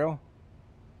 Gabriel.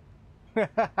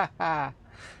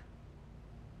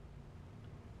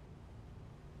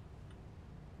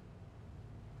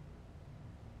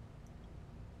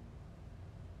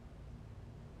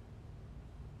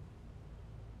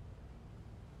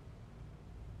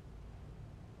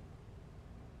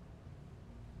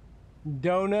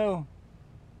 Don't know.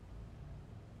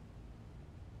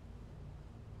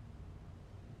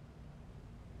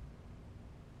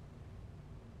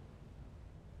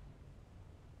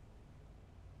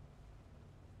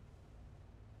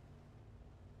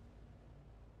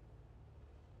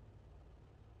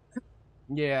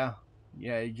 Yeah.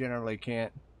 Yeah, you generally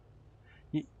can't.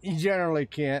 You generally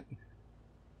can't.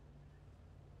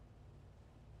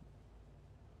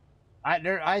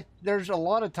 There's a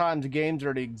lot of times games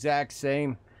are the exact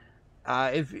same.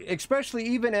 If especially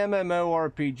even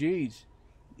MMORPGs.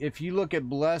 If you look at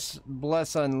Bless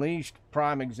Unleashed,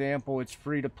 prime example, it's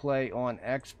free to play on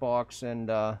Xbox and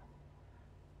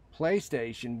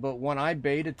PlayStation. But when I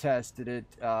beta tested it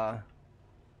for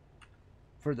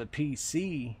the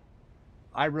PC,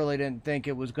 I really didn't think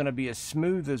it was going to be as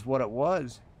smooth as what it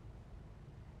was.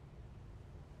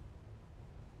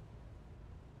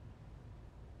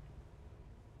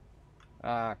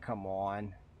 Ah, come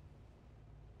on.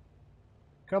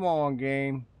 Come on,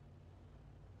 game.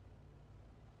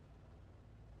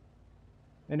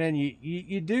 And then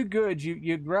you do good.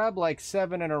 You grab like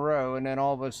 7 in a row, and then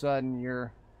all of a sudden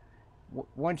you're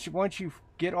once you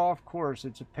get off course,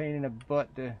 it's a pain in the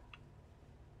butt to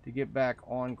get back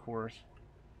on course.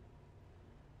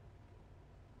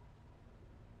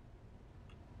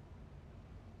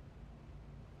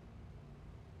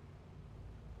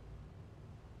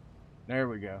 There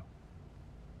we go.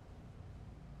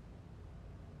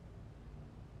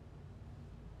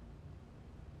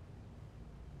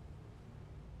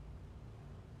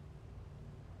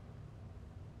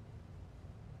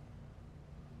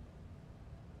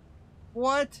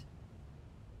 What?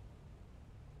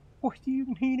 What do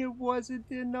you mean it wasn't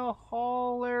in the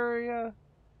hall area?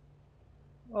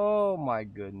 Oh my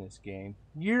goodness, game.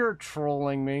 You're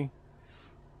trolling me.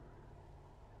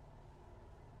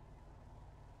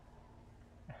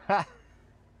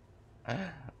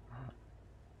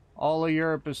 All of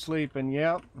Europe is sleeping,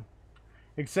 yep.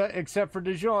 Except for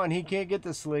Dijon, he can't get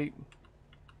to sleep.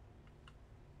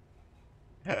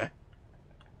 uh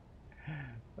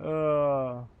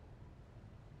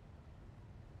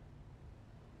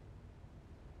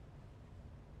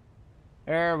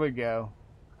There we go.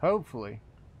 Hopefully.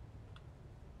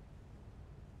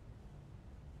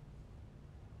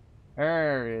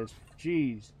 There it is.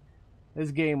 Jeez.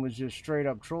 This game was just straight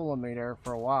up trolling me there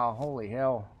for a while. Holy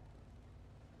hell.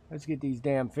 Let's get these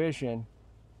damn fish in.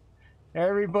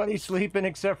 Everybody's sleeping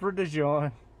except for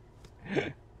Dijon.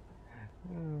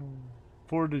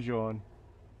 Poor Dijon.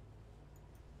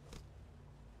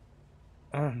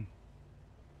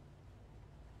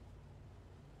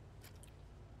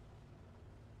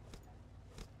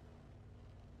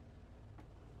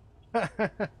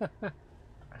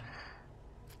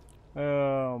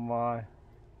 Oh my.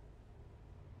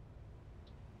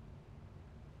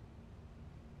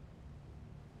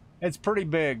 It's pretty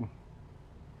big.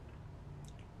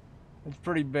 It's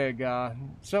pretty big.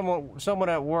 Someone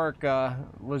at work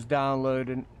was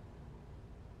downloading,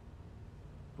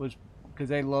 was because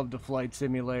they love the flight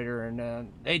simulator,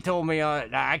 and they told me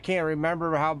I can't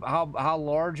remember how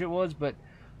large it was, but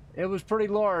it was pretty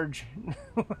large.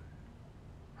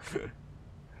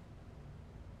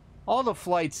 All the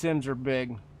flight sims are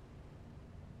big.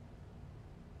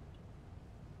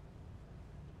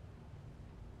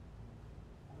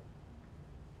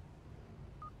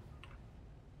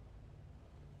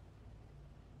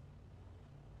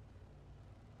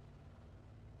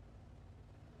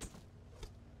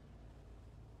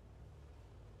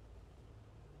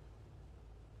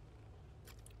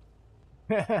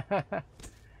 Yeah,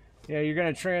 you're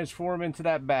gonna transform into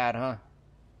that bat, huh?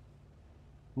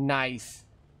 Nice.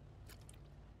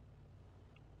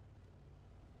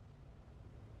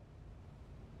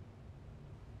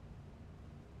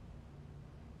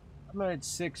 I'm at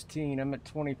 16. I'm at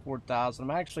 24,000.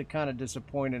 I'm actually kind of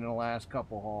disappointed in the last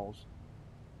couple hauls.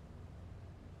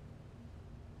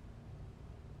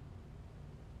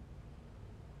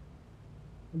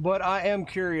 But I am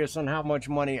curious on how much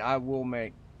money I will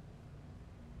make.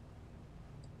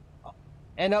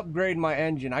 and upgrade my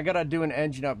engine. I gotta do an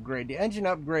engine upgrade. The engine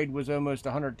upgrade was almost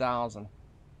 100,000.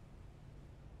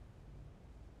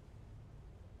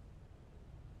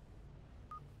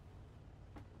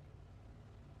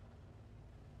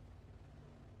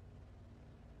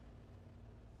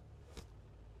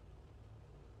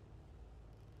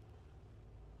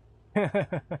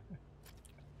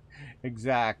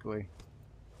 Exactly.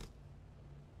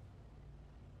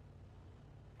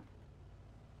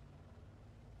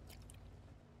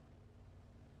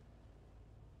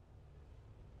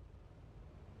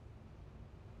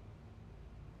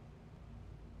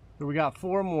 So we got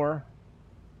 4 more,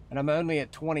 and I'm only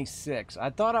at 26.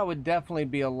 I thought I would definitely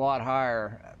be a lot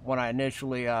higher when I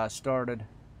initially started.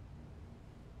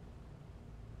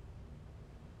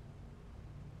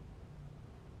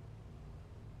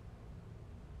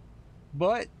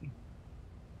 But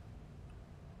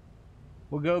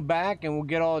we'll go back and we'll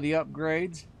get all the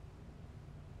upgrades,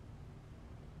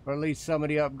 or at least some of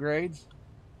the upgrades.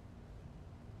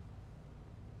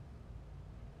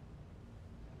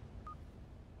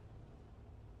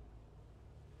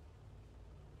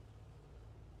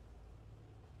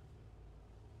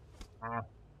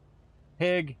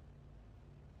 Pig.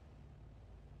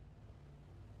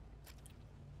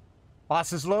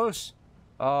 Passes los.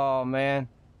 Oh man.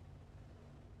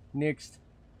 Next.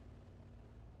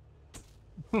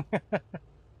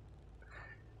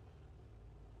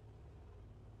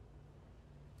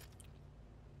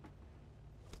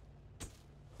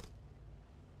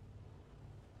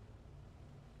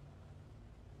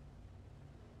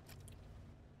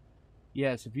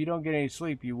 Yes, if you don't get any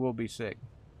sleep, you will be sick.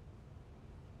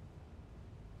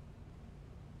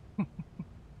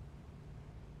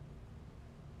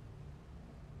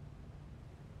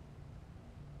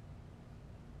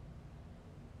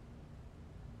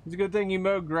 It's a good thing you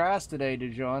mowed grass today,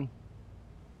 Dijon.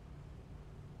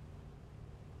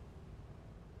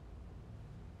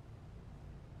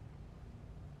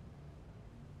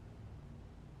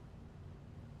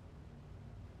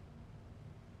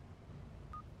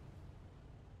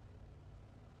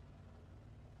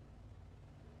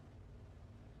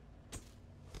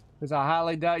 Because I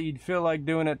highly doubt you'd feel like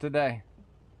doing it today.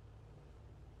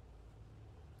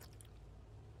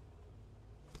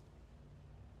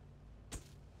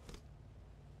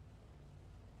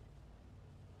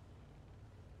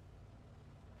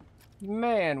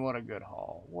 Man, what a good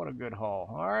haul. What a good haul.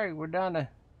 All right, we're down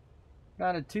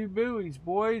to 2 buoys,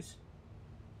 boys.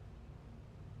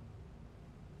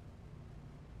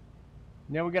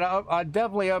 Now we gotta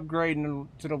definitely upgrade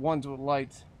to the ones with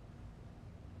lights.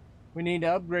 We need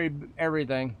to upgrade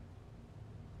everything.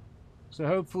 So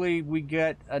hopefully we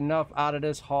get enough out of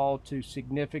this haul to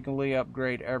significantly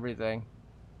upgrade everything.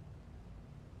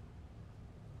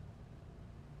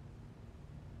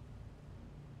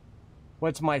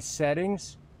 What's my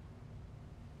settings?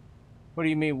 What do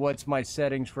you mean, what's my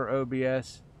settings for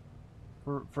OBS?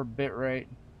 For bitrate?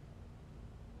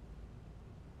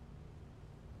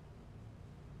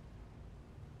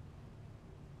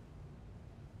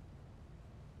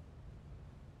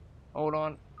 Hold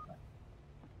on.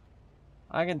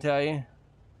 I can tell you.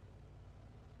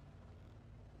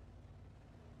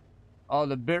 Oh,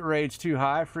 the bitrate's too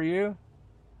high for you?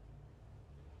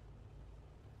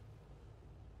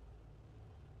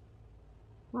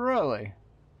 Really?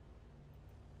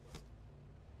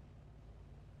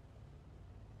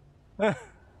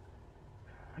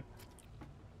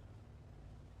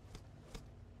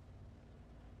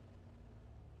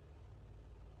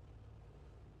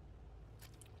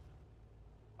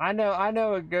 I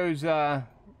know it goes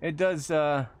it does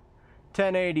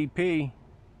 1080p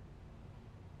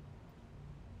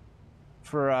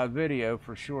for video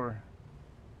for sure.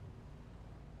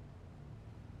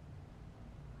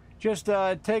 Just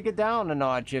take it down a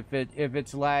notch if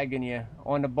it's lagging you.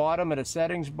 On the bottom of the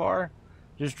settings bar,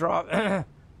 just drop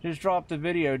just drop the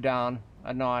video down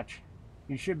a notch.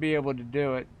 You should be able to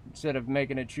do it instead of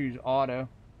making it choose auto.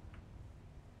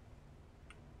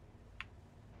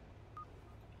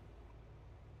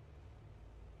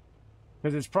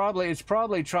 Because it's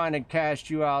probably trying to cast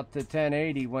you out to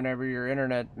 1080 whenever your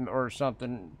internet or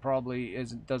something probably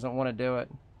doesn't want to do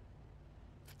it.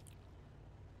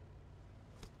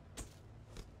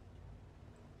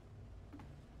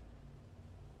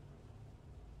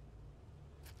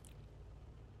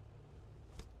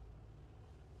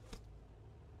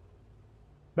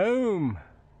 Boom!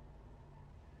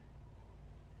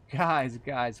 Guys.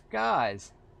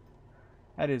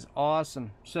 That is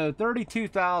awesome. So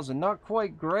 32,000, not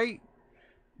quite great,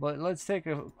 but let's take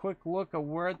a quick look at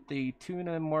where the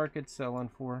tuna market's selling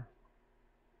for.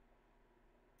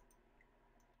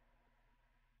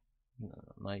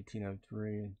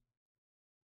 1903.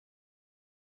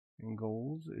 And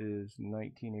goals is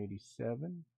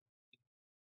 1987.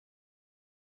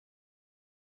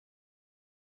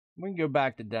 We can go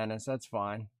back to Dennis. That's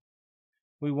fine.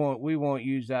 We won't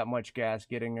use that much gas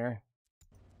getting there.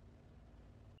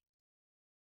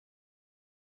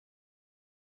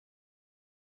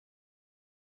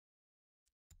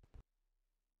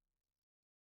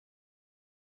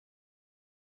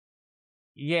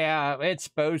 Yeah, it's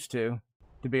supposed to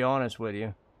be honest with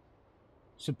you.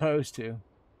 Supposed to.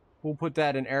 We'll put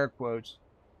that in air quotes.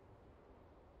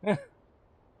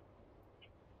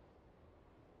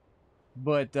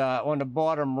 But on the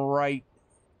bottom right,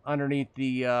 underneath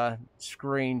the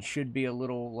screen, should be a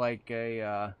little like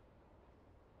a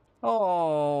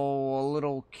a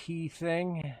little key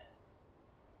thing.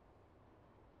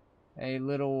 A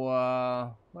little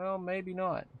well, maybe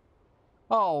not.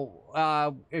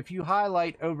 Oh, if you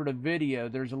highlight over the video,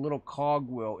 there's a little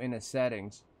cogwheel in the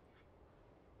settings.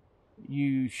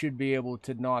 You should be able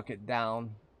to knock it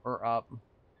down or up.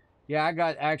 Yeah, I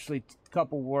got actually a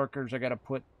couple workers I got to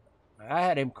put. I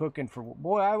had him cooking for...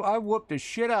 Boy, I whooped the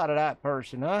shit out of that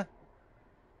person, huh?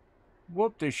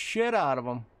 Whooped the shit out of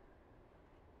him.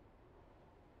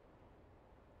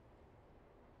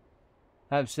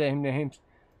 Have same names.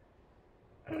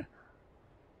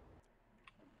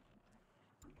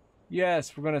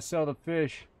 Yes, we're going to sell the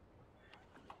fish.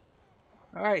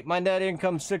 All right, my net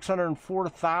income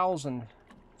 604,000.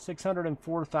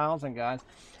 604,000, guys.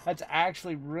 That's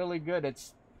actually really good.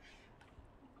 It's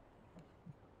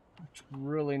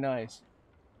really nice.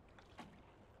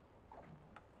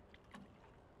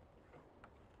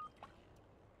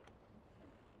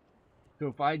 So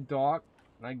if I dock,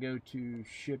 I go to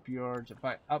shipyards, if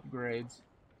I upgrades,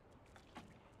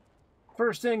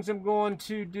 first things I'm going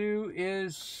to do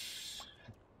is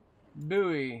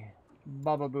buoy,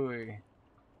 Baba buoy.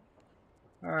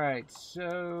 All right,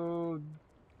 so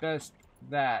best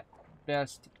that,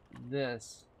 best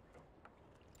this.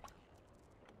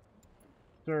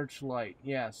 Searchlight,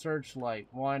 yeah, searchlight,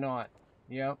 why not?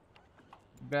 Yep,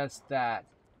 best that.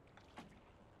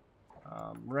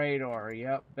 Radar,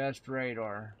 yep, best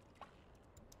radar.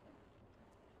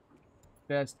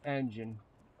 Best engine.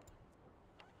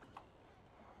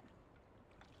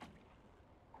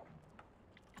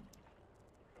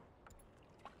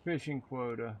 Fishing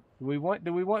quota. Do we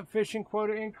want fishing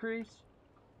quota increase?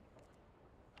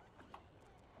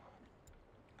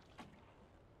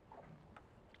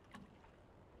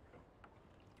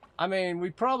 I mean, we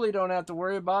probably don't have to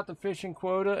worry about the fishing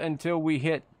quota until we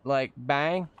hit, like,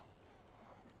 bang.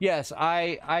 Yes,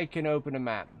 I can open a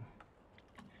map.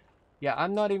 Yeah,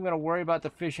 I'm not even going to worry about the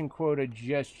fishing quota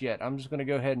just yet. I'm just going to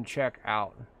go ahead and check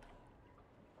out.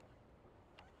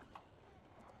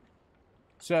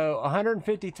 So,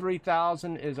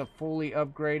 153,000 is a fully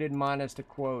upgraded minus the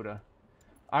quota.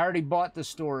 I already bought the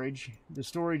storage. The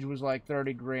storage was like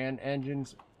 30 grand.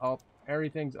 Engines up.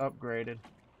 Everything's upgraded.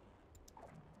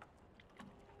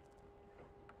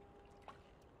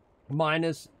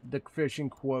 Minus the fishing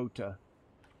quota.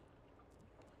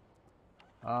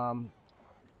 Hold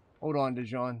on,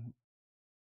 Dijon.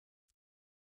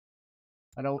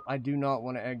 I do not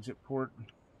want to exit port.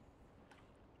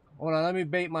 Hold on, let me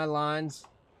bait my lines.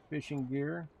 Fishing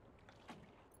gear.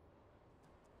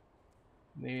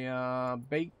 The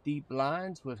bait deep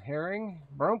lines with herring.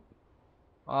 Broom.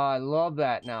 Oh, I love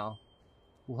that now.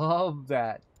 Love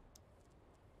that.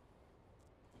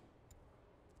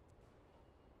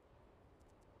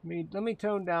 Let me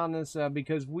tone down this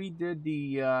because we did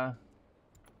the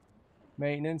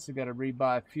maintenance. I got to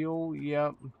rebuy fuel.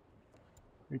 Yep.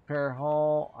 Repair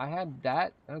haul. I had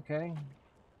that. Okay.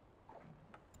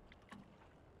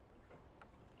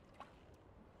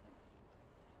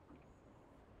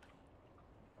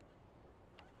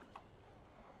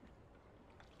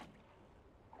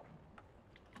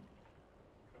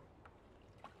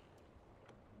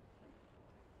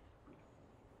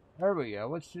 There we go.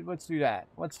 Let's do that.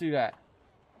 Let's do that.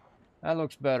 That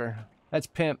looks better. That's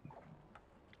pimp.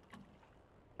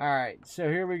 All right. So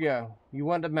here we go. You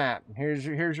want the map? Here's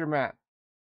your map.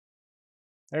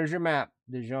 There's your map,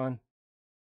 Dijon.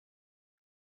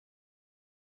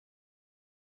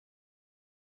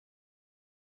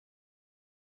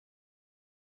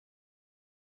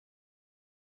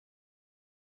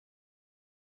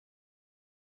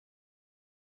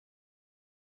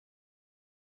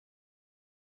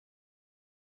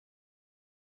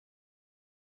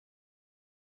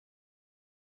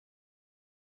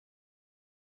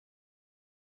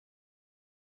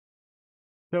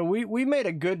 So we made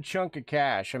a good chunk of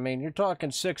cash. I mean, you're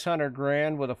talking 600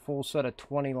 grand with a full set of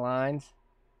 20 lines.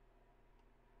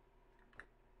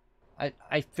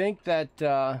 I think that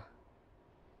I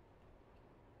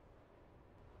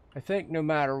think no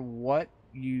matter what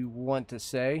you want to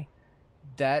say,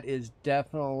 that is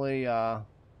definitely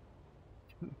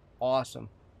awesome.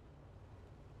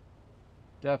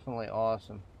 Definitely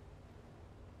awesome.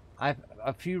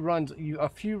 A few runs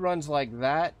like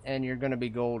that, and you're gonna be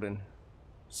golden.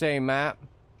 Same map.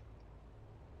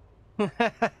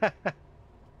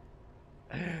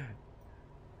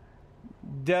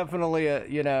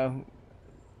 Definitely you know,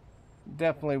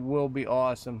 definitely will be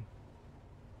awesome.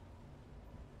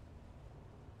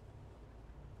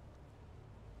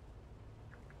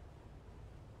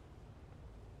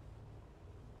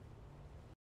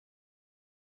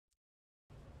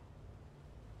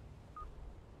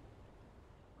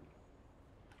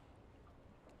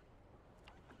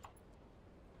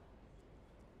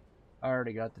 I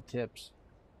already got the tips.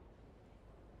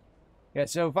 Yeah,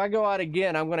 so if I go out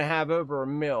again, I'm gonna have over a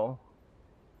mil.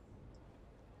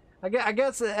 I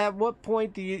guess at what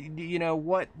point do you know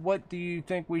what do you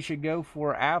think we should go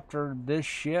for after this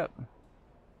ship?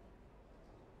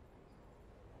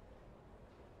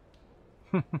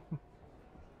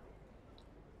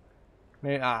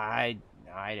 I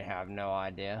have no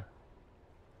idea.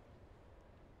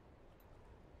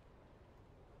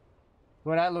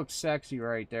 Well, that looks sexy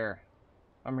right there.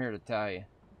 I'm here to tell you.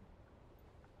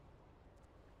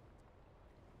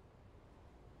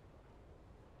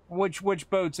 Which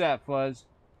boat's that, Fuzz?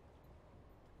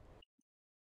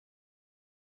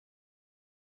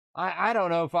 I don't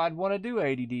know if I'd want to do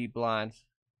 80 deep blinds.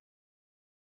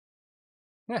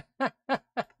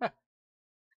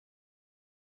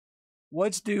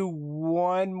 Let's do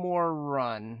one more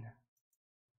run.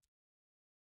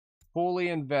 Fully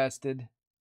invested.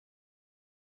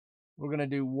 We're going to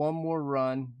do one more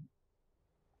run.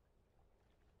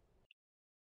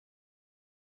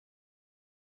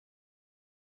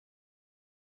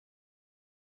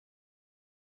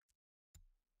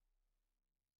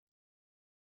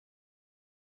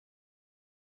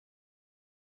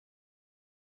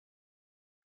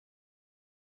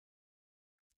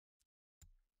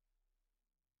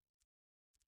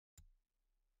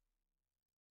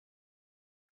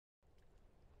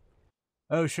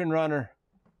 Ocean Runner.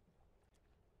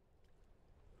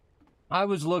 I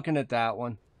was looking at that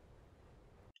one.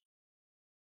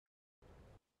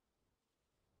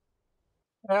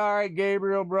 All right,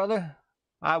 Gabriel, brother.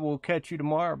 I will catch you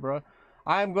tomorrow, bro.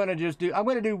 I'm going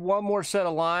to do one more set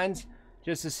of lines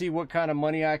just to see what kind of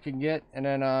money I can get, and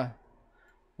then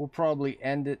we'll probably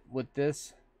end it with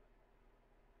this.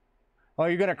 Oh,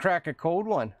 you're going to crack a cold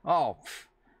one? Oh,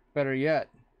 better yet.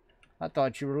 I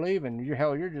thought you were leaving.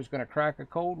 You're just going to crack a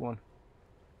cold one.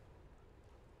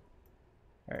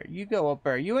 All right, you go up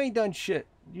there. You ain't done shit.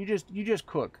 You just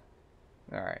cook.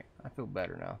 All right, I feel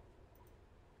better now.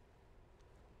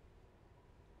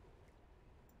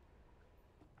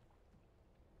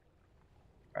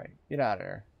 All right, get out of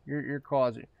there. You're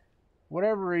causing,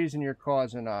 whatever reason you're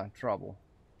causing trouble.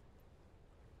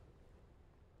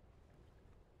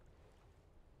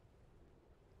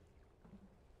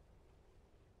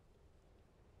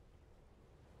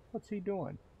 What's he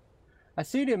doing? I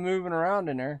see him moving around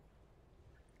in there.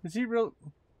 Is he real?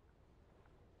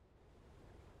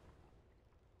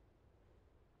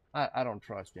 I don't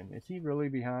trust him. Is he really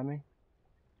behind me?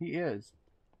 He is.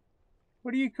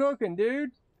 What are you cooking,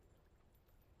 dude?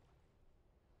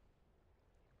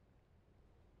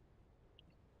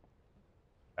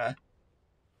 All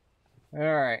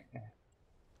right.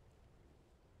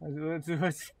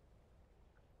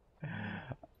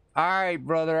 All right,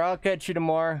 brother. I'll catch you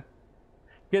tomorrow.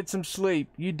 Get some sleep.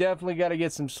 You definitely got to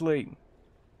get some sleep.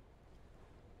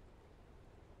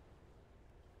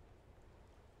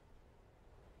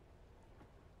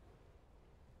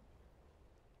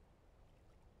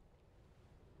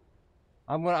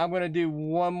 I'm gonna do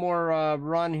one more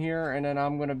run here, and then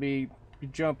I'm gonna be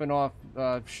jumping off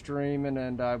streaming,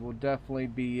 and I will definitely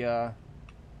be. I'll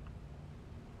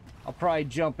probably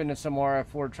jump into some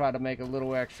RF4, try to make a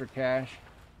little extra cash.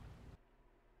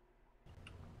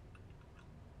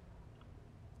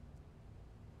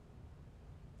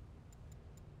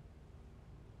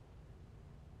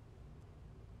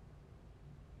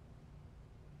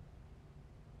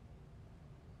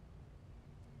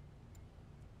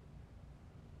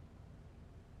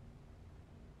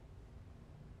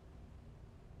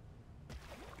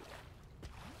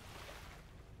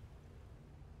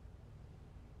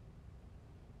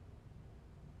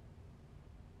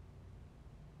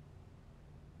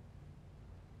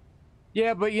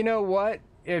 Yeah, but you know what?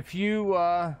 If you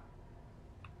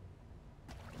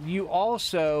you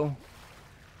also,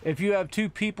 if you have two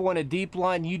people in a deep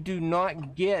line, you do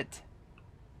not get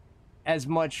as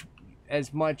much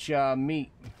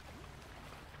meat.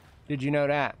 Did you know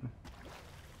that?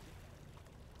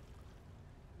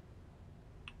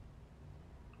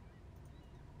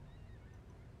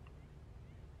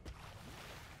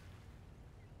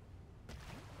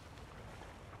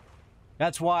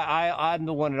 That's why I'm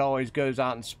the one that always goes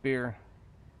out and spear.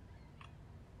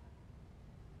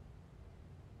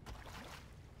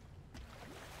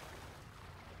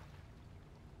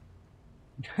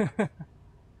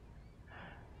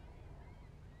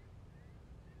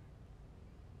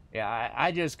 Yeah,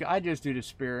 I just do the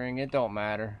spearing. It don't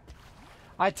matter.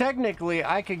 I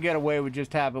could get away with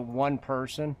just having one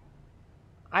person.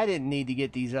 I didn't need to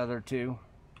get these other two.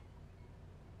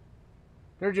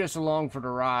 They're just along for the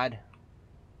ride.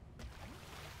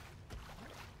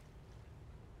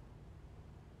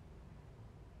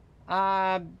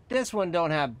 This one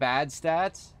don't have bad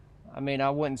stats. I mean, I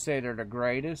wouldn't say they're the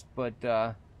greatest, but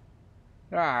they're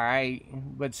alright.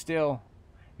 But still,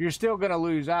 you're still gonna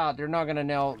lose out. They're not gonna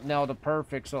nail the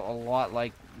perfects a lot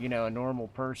like, you know, a normal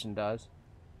person does.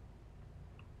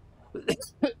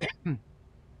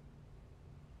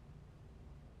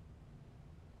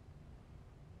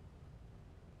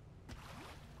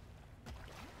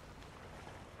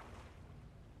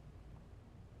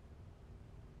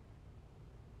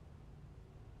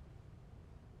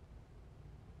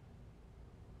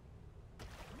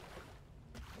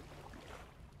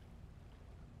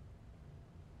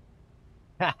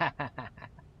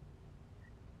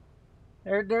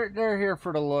 They're here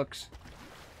for the looks.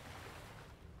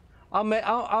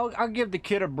 I'll give the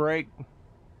kid a break.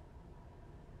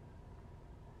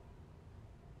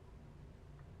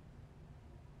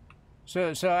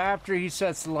 So after he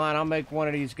sets the line, I'll make one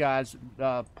of these guys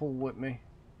pull with me.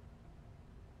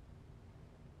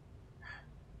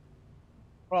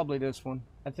 Probably this one.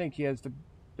 I think he has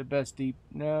the best deep.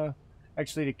 No,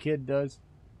 actually the kid does.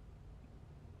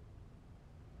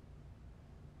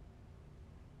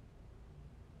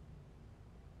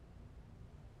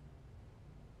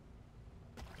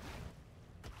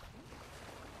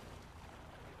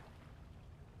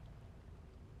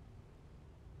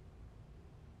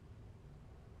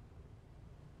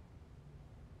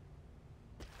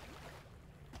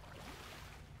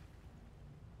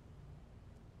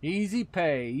 Easy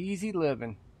pay, easy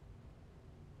living.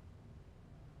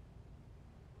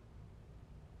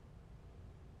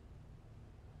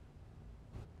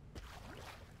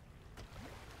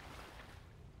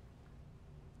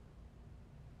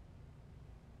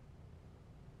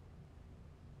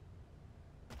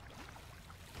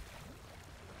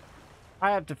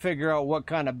 I have to figure out what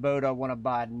kind of boat I want to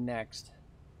buy next.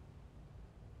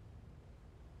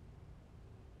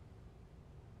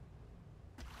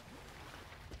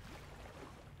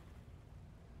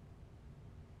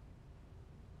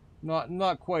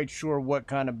 Not quite sure what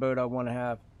kind of boat I want to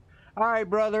have. All right,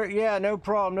 brother. Yeah, no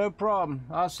problem, no problem.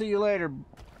 I'll see you later.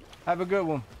 Have a good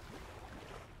one.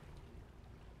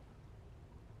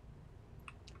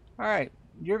 All right,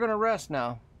 you're gonna rest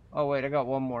now. Oh wait, I got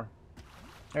one more.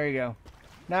 There you go.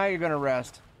 Now you're gonna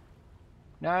rest.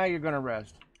 Now you're gonna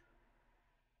rest.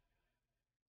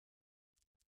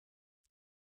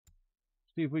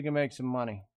 See if we can make some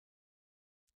money.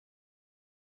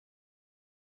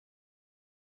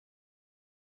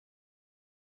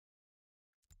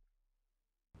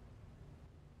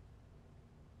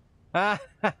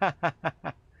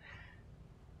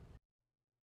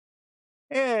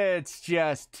 It's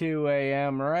just 2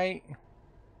 a.m., right?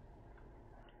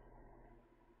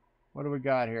 What do we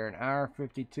got here? An hour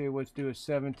 52. Let's do a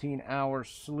 17-hour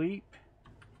sleep.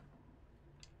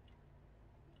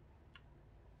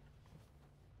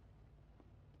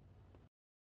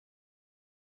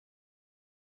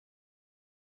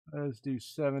 Let's do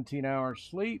 17-hour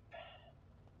sleep.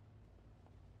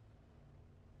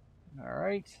 All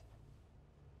right.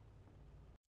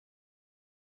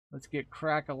 Let's get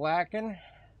crack-a-lacking.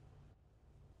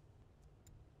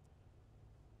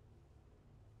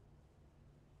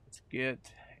 Let's get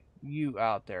you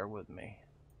out there with me.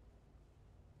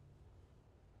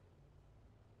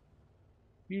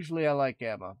 Usually I like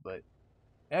Emma, but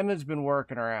Emma's been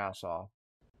working her ass off.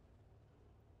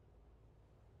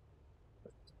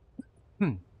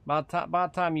 By the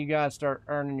time you guys start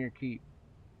earning your keep.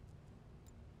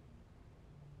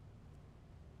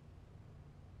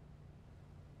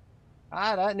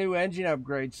 Ah, that new engine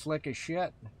upgrade, slick as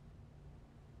shit.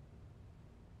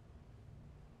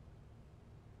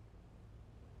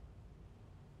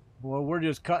 Boy, we're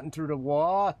just cutting through the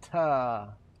water.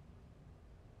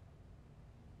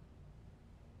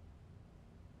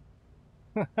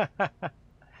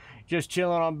 Just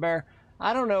chilling on Bear.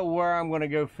 I don't know where I'm going to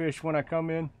go fish when I come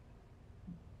in.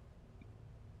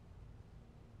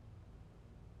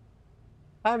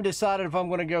 I haven't decided if I'm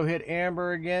going to go hit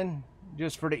amber again,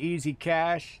 just for the easy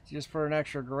cash, just for an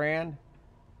extra grand.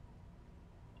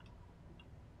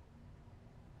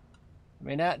 I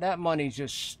mean, that money's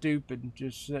just stupid,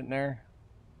 just sitting there.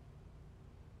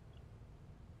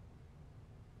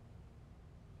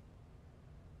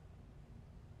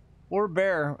 Or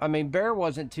bear. I mean, bear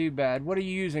wasn't too bad. What are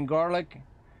you using, garlic?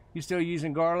 You still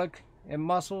using garlic and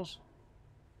mussels?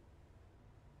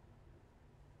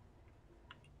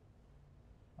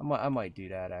 I might do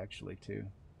that actually too.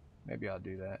 Maybe I'll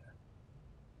do that.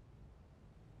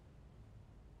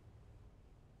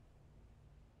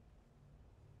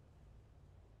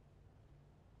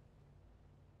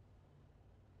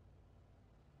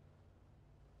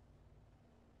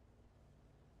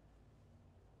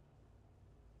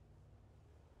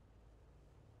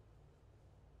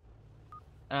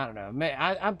 I don't know.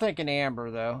 I'm thinking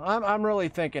amber though. I'm really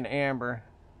thinking amber.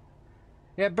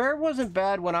 Yeah, bear wasn't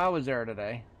bad when I was there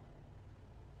today.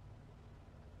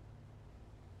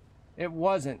 It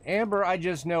wasn't. Amber, I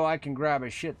just know I can grab a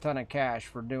shit ton of cash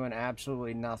for doing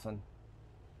absolutely nothing.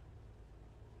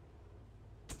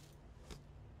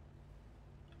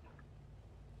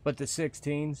 But the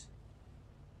 16s?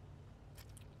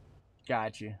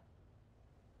 Got you.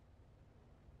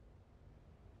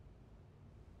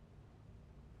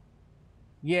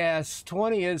 Yes,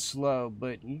 20 is slow,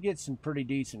 but you get some pretty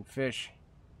decent fish.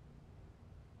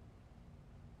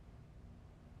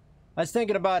 I was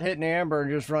thinking about hitting amber and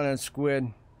just running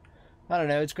squid. I don't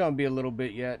know, it's going to be a little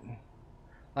bit yet.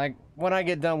 Like, when I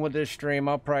get done with this stream,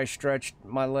 I'll probably stretch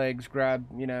my legs, grab,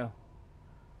 you know,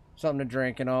 something to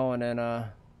drink and all, and then,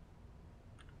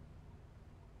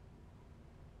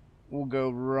 we'll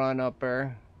go run up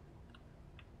there.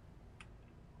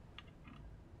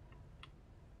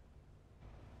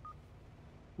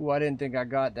 Ooh, I didn't think I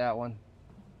got that one.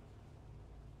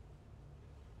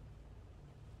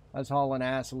 I was hauling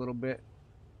ass a little bit.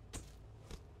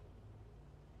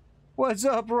 What's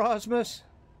up, Rasmus?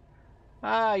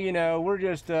 Ah, you know, we're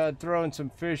just throwing some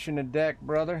fish in the deck,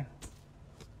 brother.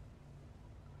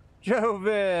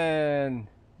 Joven,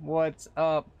 what's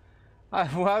up? I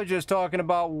was just talking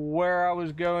about where I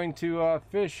was going to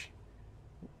fish.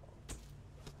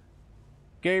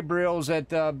 Gabriel's at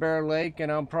Bear Lake,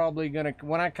 and I'm probably gonna,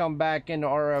 when I come back into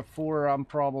RF4, I'm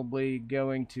probably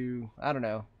going to, I don't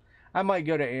know, I might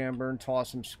go to Amber and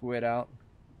toss some squid out.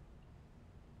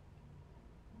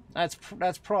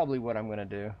 That's probably what I'm gonna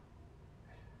do.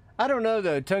 I don't know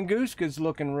though, Tunguska's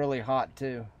looking really hot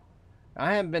too.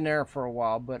 I haven't been there for a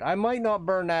while, but I might not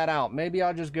burn that out. Maybe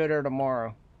I'll just go there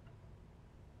tomorrow.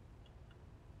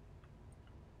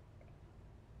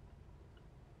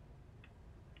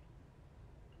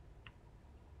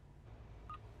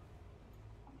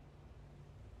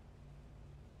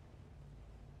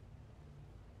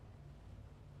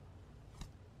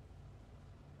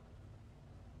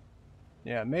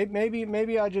 Yeah,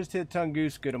 maybe I'll just hit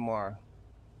Tunguska tomorrow.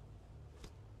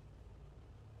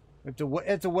 If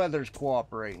the weather's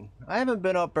cooperating. I haven't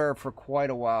been up there for quite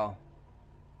a while.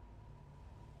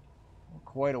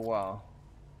 Quite a while.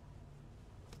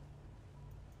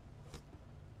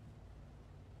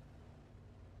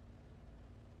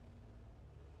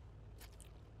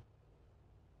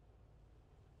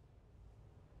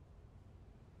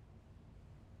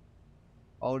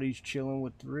 All these chilling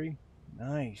with 3.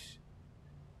 Nice.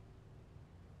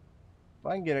 If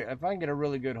I can get a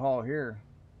really good haul here.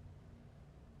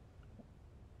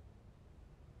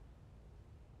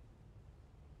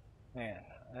 Man,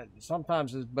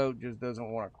 sometimes this boat just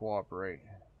doesn't want to cooperate.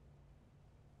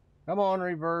 Come on,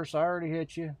 reverse. I already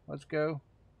hit you. Let's go.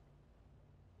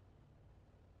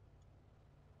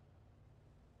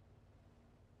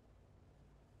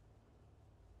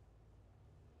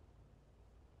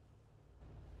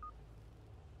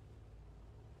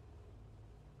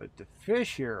 But the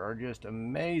fish here are just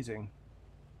amazing.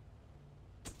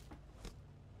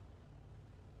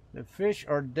 The fish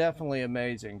are definitely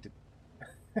amazing.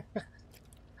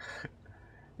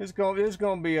 It's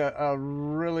gonna be a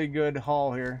really good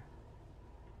haul here.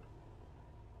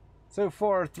 So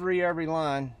far, 3 every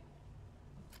line.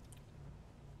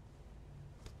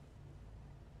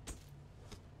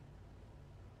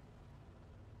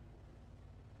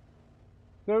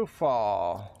 So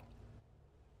far.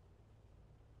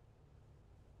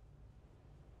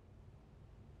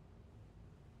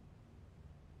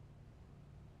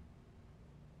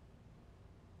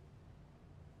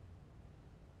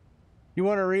 You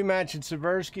want a rematch in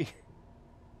Seversky?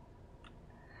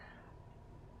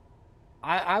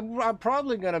 I'm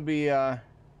probably gonna be I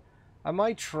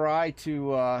might try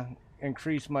to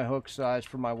increase my hook size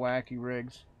for my wacky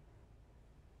rigs.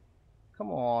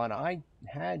 Come on,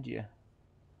 Had you.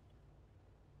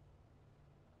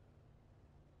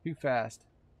 Too fast.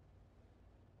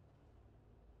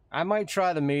 I might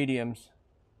try the mediums.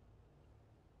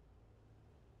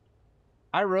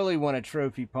 I really want a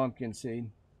trophy pumpkin seed.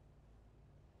 In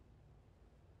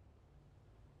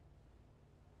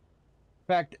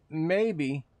fact,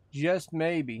 maybe, just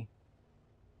maybe,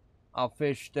 I'll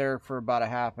fish there for about a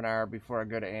half an hour before I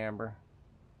go to Amber.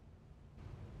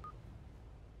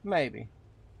 Maybe.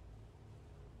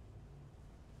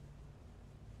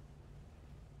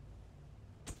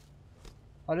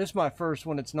 Oh, this is my first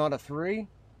one. It's not a 3?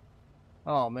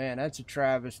 Oh, man, that's a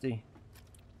travesty.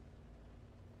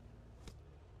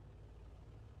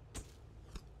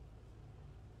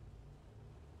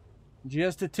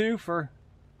 Just a twofer.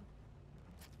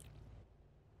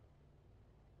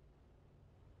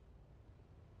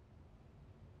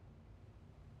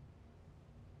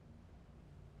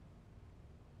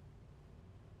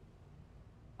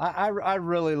 I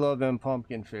really love them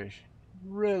pumpkin fish.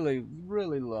 Really,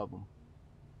 really love them.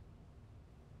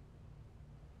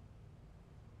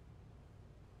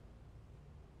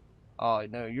 Oh,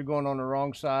 no, you're going on the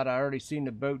wrong side. I already seen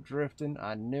the boat drifting.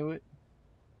 I knew it.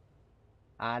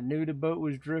 I knew the boat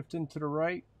was drifting to the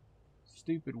right.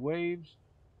 Stupid waves.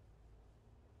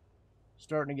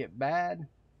 Starting to get bad.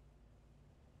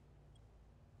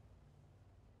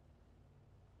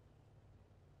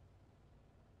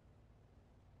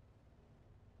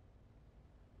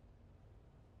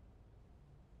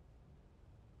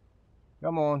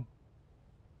 Come on.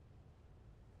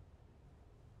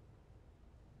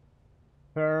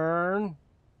 Turn.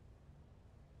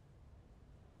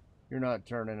 You're not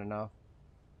turning enough.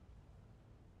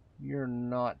 You're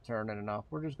not turning enough.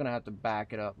 We're just going to have to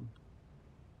back it up.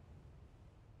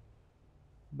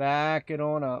 Back it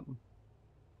on up.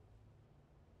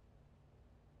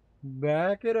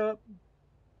 Back it up.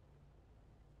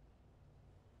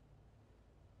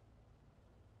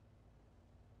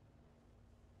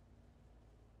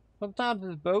 Sometimes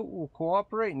this boat will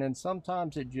cooperate, and then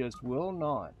sometimes it just will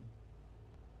not.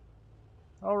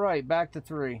 All right, back to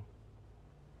 3.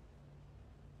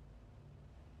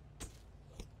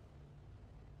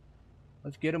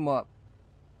 Let's get him up.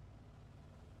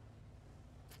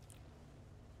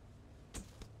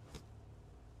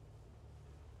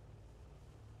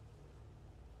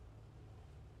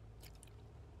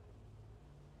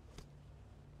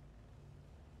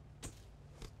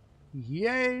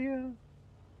 Yeah.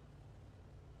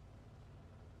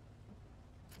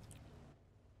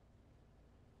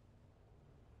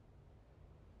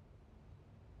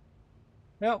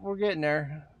 Yep, we're getting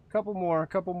there. A couple more,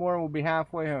 and we'll be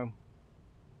halfway home.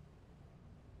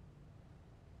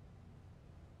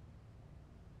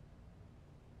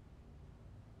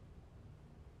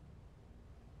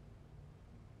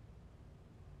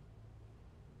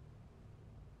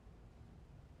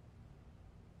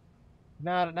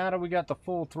 Now that we got the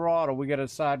full throttle, we got to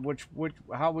decide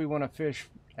how we want to fish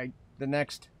the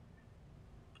next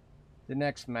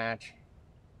match.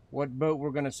 What boat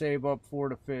we're going to save up for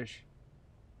to fish.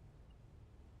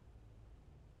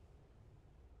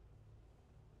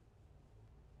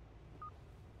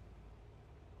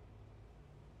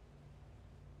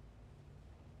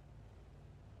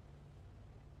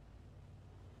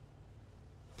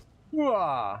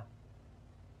 Wah!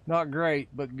 Not great,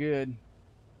 but good.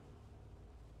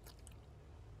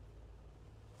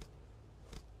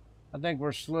 I think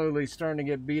we're slowly starting to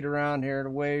get beat around here. The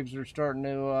waves are starting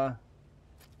to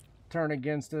turn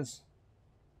against us.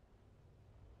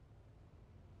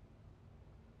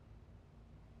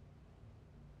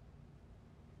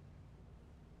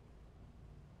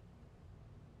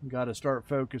 Got to start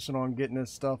focusing on getting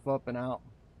this stuff up and out.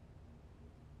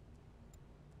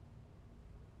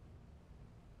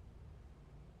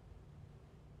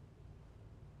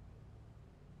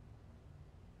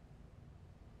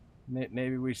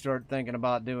 Maybe we start thinking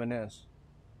about doing this.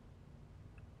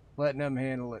 Letting them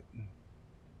handle it.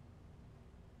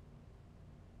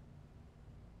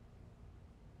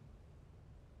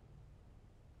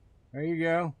 There you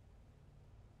go.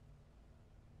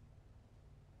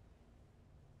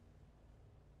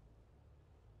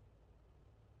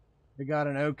 We got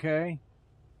an okay.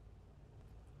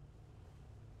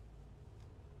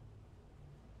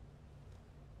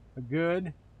 A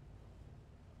good.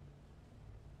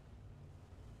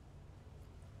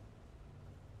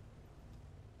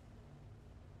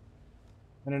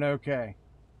 And an okay.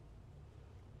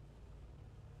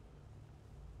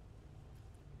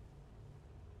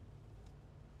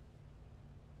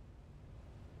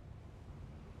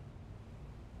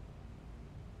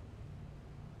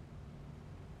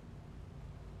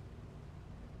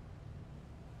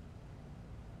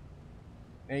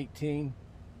 18.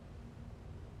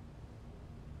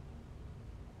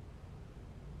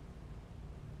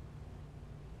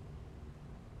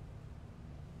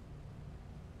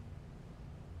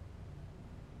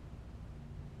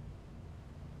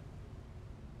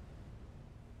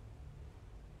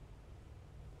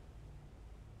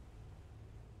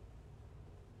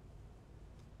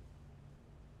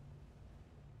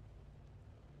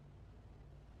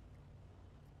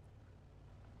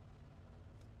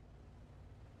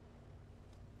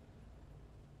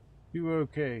 Two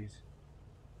okays.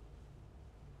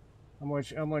 How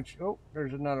much? Oh,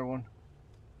 there's another one.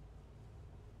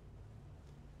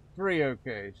 3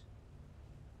 okays.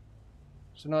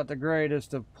 So not the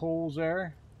greatest of pulls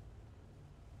there.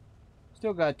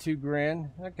 Still got 2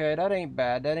 grand. Okay, that ain't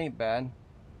bad. That ain't bad.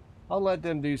 I'll let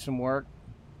them do some work.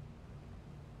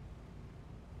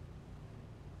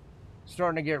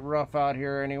 Starting to get rough out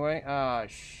here anyway. Ah,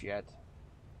 shit.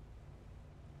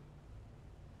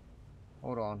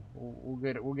 Hold on. We'll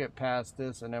get it. We'll get past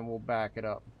this and then we'll back it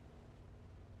up.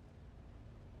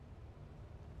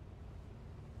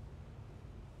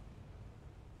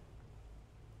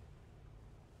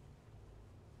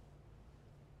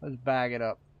 Let's bag it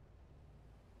up.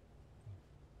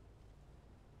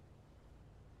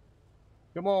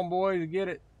 Come on, boys, get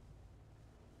it.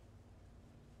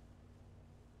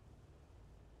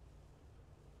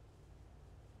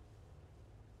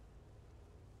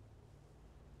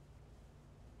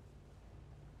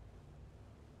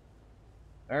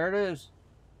 There it is.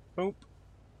 Boop.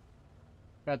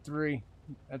 Got 3.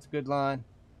 That's a good line.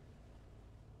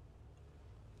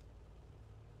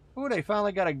 Oh, they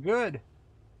finally got a good.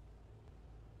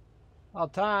 All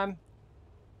time.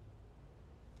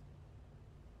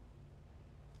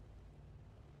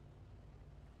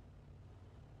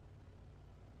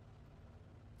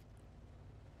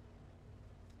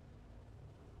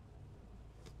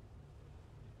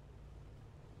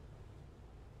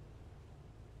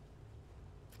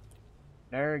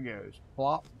 There it goes.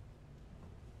 Plop.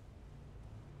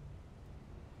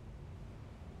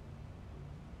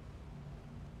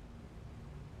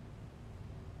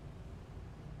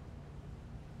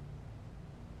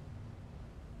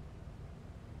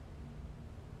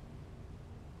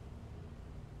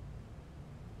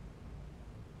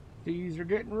 These are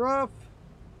getting rough.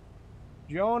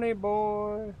 Johnny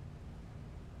boy.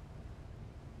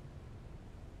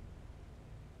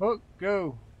 Hook,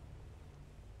 go.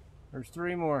 There's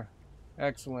 3 more.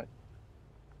 Excellent.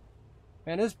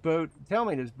 And this boat, tell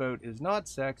me this boat is not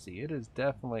sexy. It is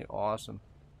definitely awesome.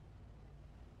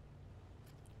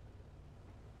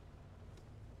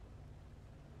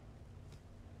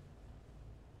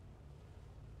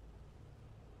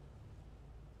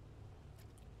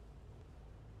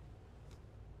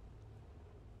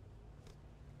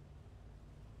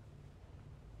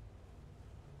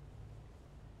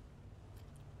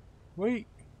 Wait.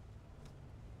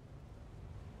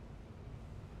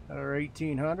 Another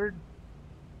 1800.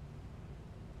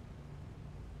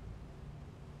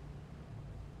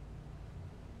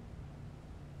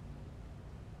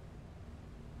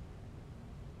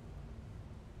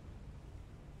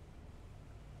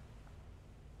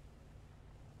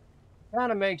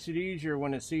 Kind of makes it easier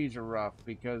when the seas are rough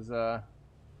because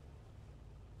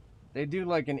they do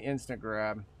like an instant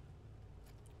grab.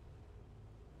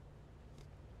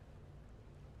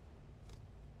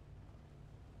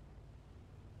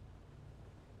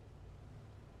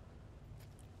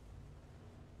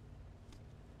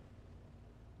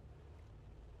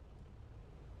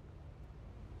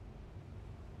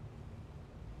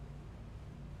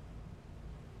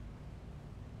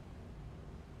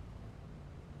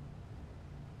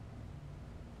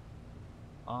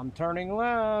 I'm turning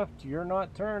left. You're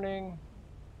not turning.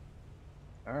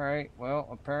 Alright, well,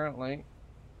 apparently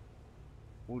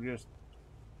we'll just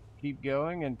keep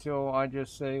going until I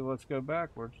just say let's go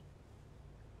backwards.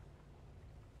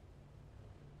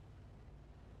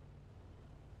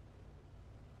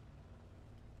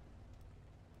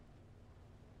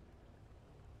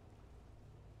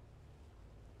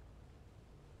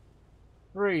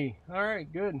 Three.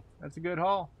 Alright, good. That's a good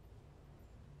haul.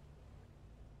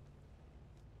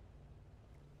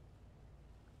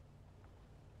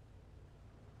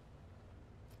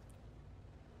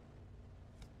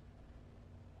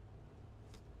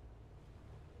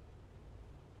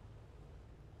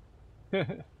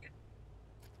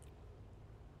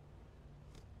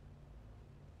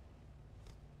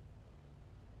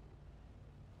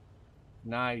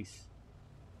 Nice.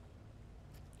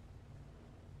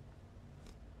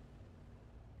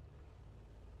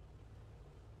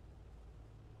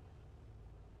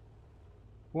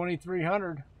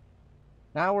 $2,300.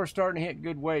 Now we're starting to hit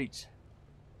good weights.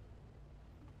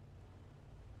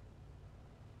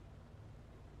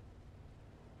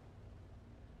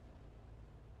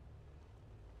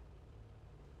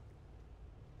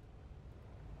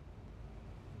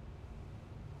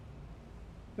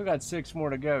 Still got 6 more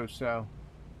to go, so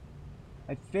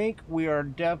I think we are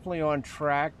definitely on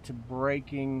track to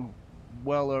breaking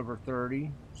well over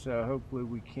 30, so hopefully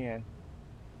we can.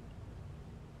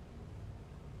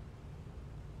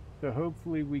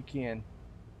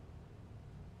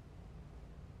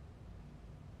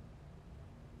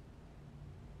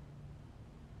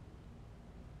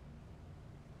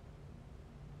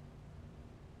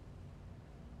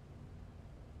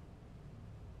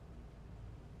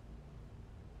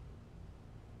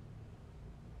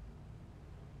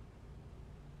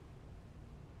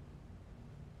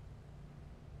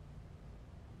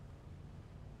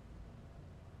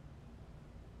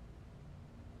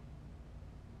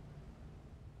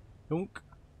 Dunk.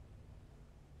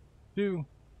 2.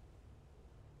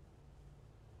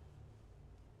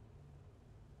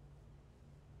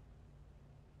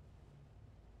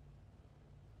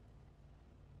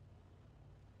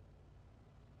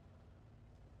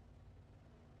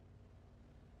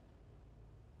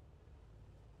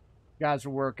 Guys are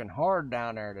working hard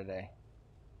down there today.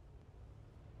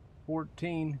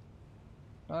 14.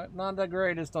 Not the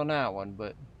greatest on that one,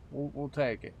 but we'll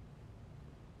take it.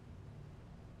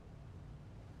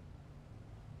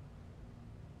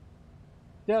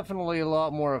 Definitely a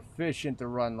lot more efficient to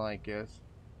run like this.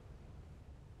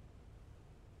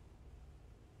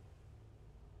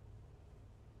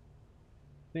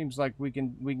 Seems like we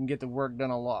can get the work done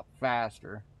a lot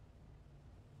faster.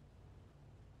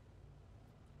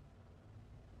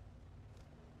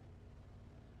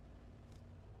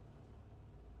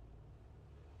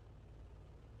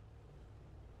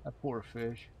 That poor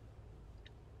fish.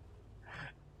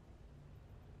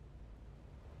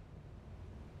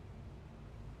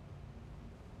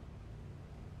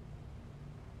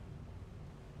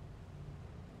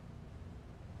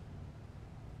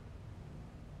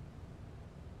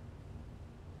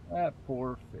 That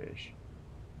poor fish.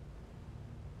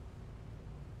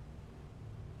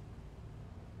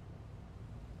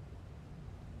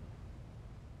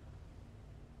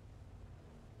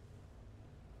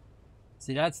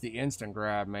 See, that's the instant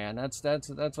grab, man. That's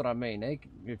what I mean.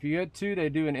 If you get 2, they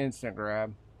do an instant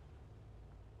grab.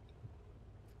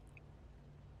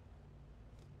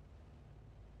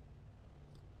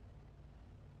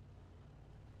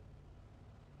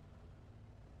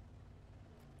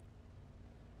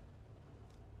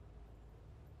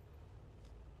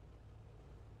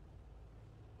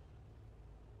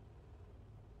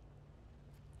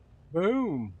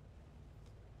 Boom.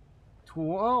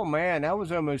 Oh man, that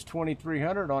was almost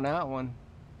 2,300 on that one.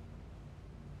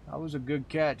 That was a good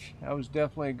catch. That was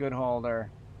definitely a good haul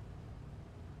there.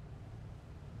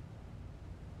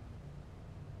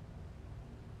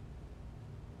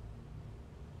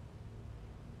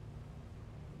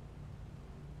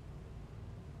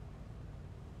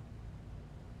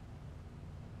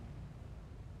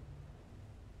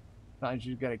 Sometimes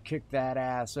you got to kick that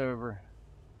ass over.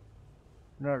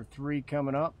 Another 3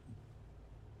 coming up.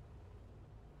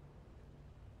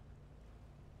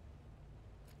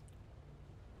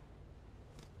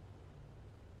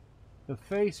 The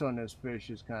face on this fish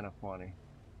is kind of funny.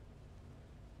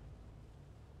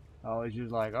 Oh, he's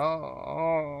just like,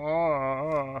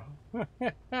 oh.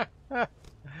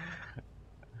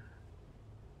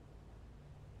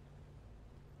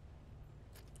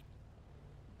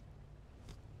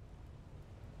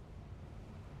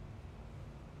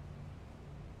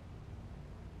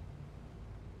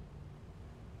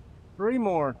 3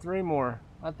 more, 3 more.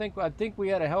 I think we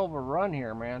had a hell of a run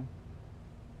here, man.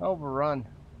 Hell of a run.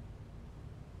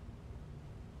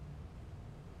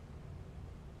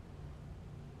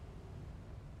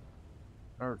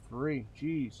 Or 3,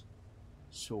 jeez.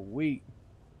 Sweet.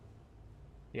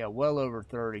 Yeah, well over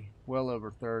 30. Well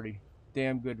over 30.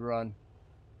 Damn good run.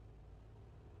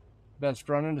 Best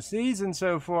run of the season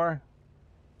so far.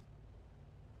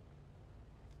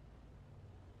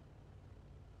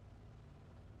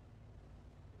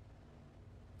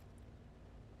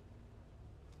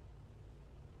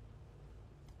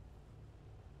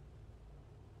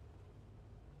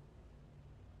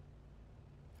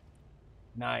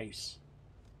 Nice.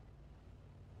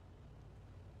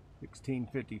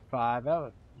 1655.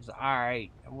 That was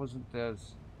alright. It wasn't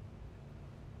this.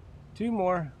 2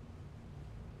 more.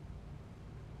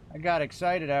 I got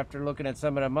excited after looking at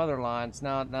some of them other lines.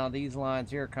 Now these lines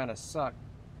here kind of suck.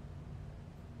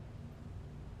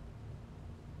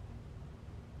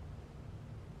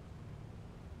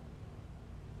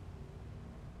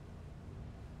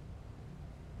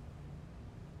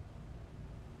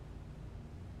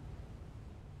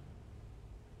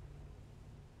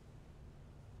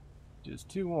 Just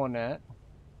 2 on that.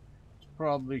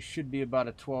 Probably should be about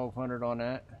a 1200 on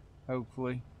that,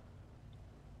 hopefully.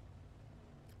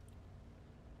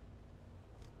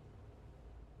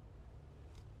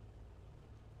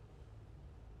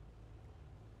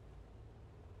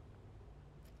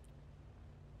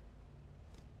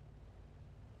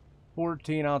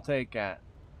 $14, I'll take that.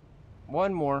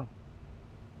 One more.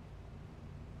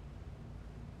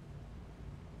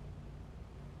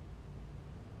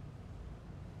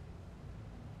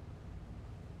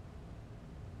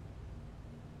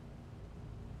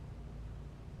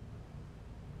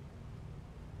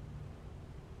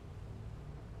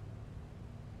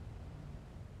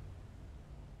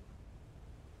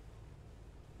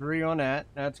 Three on that.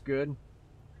 That's good.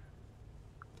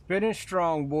 Finish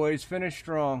strong, boys. Finish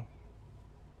strong.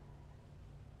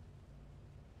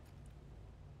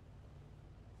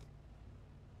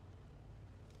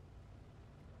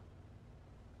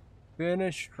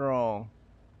 Finish strong.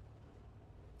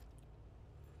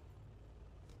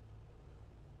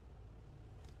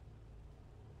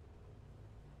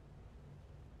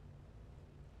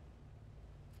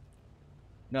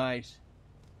 Nice.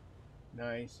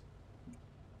 Nice.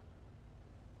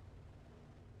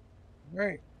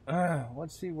 Great.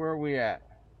 Let's see where we at.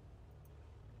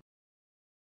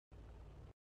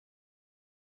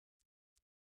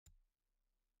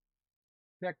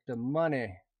 Check the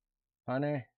money,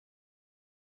 honey.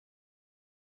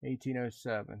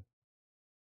 1807.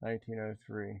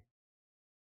 1903.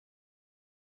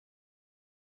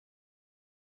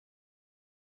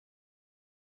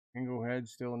 Englehead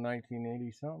still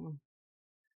 1980 something.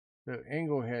 So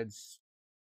Englehead's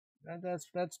that's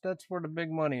where the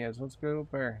big money is. Let's go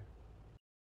up there.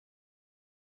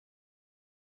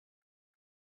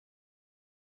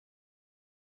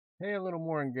 Pay a little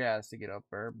more in gas to get up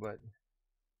there, but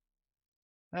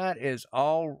that is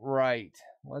all right.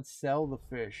 Let's sell the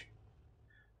fish.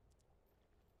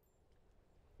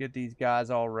 Get these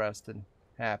guys all rested.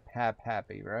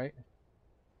 Happy, right?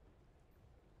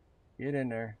 Get in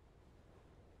there.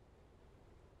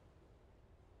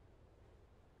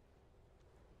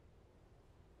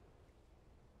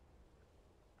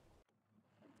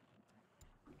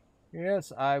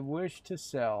 Yes, I wish to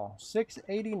sell.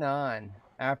 $6.89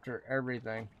 after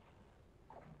everything.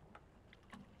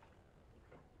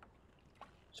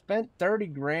 Spent 30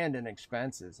 grand in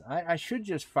expenses. I should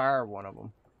just fire one of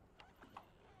them.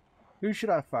 Who should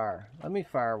I fire? Let me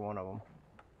fire one of them.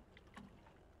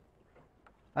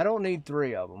 I don't need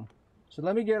 3 of them. So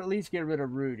let me at least get rid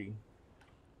of Rudy.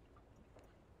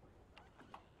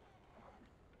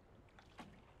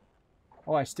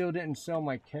 Oh, I still didn't sell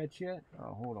my catch yet?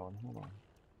 Oh, hold on.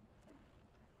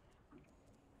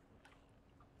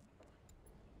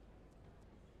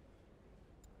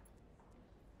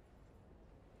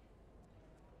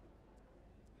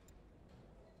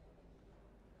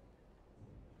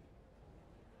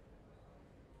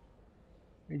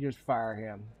 Let me just fire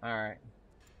him. Alright.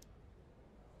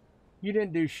 You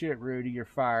didn't do shit, Rudy. You're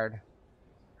fired.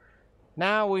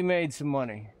 Now we made some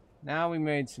money.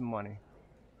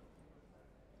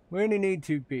 We only need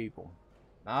 2 people.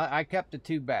 I kept the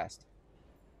 2 best.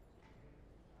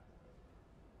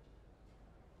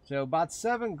 So about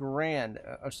 7 grand,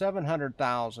 or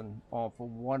 700,000 off of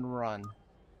one run.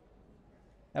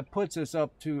 That puts us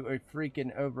up to a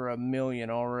freaking over $1 million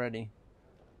already.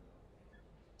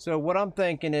 So what I'm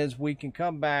thinking is we can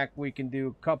come back, we can do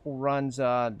a couple runs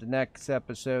the next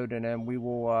episode, and then we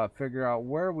will figure out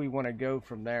where we want to go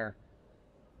from there.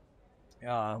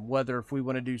 Whether if we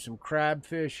want to do some crab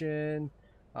fishing,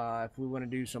 if we want to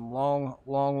do some long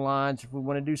lines, if we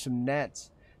want to do some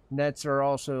nets. Nets are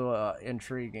also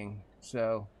intriguing.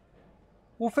 So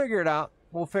we'll figure it out.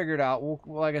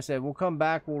 Like I said, we'll come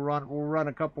back. We'll run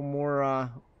a couple more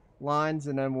lines,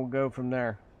 and then we'll go from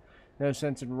there. No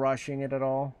sense in rushing it at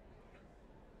all.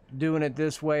 Doing it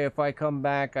this way, if I come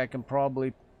back, I can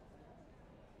probably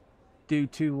do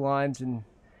 2 lines and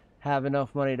have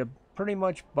enough money to pretty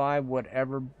much buy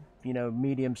whatever,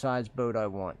 medium-sized boat I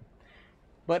want.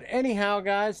 But anyhow,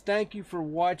 guys, thank you for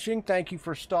watching. Thank you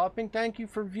for stopping. Thank you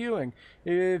for viewing.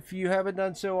 If you haven't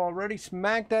done so already,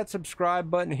 smack that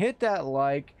subscribe button, hit that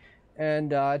like,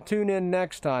 and tune in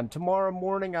next time. Tomorrow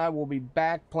morning, I will be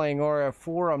back playing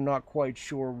RF4. I'm not quite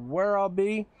sure where I'll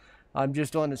be. I'm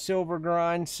just on the silver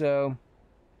grind, so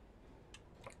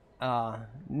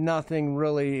nothing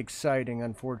really exciting,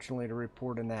 unfortunately, to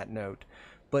report in that note.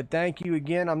 But thank you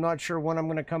again. I'm not sure when I'm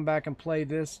going to come back and play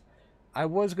this. I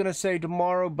was going to say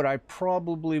tomorrow, but I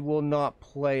probably will not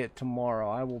play it tomorrow.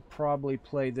 I will probably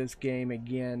play this game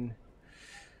again.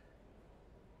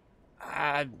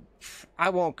 I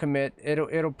won't commit.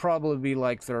 It'll probably be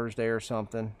like Thursday or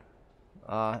something.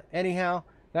 Anyhow,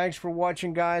 thanks for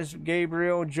watching, guys.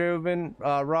 Gabriel, Joven,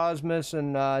 Rosmus,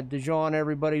 and Dijon,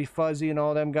 everybody, Fuzzy, and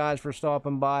all them guys for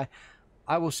stopping by.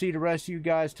 I will see the rest of you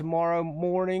guys tomorrow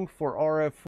morning for RF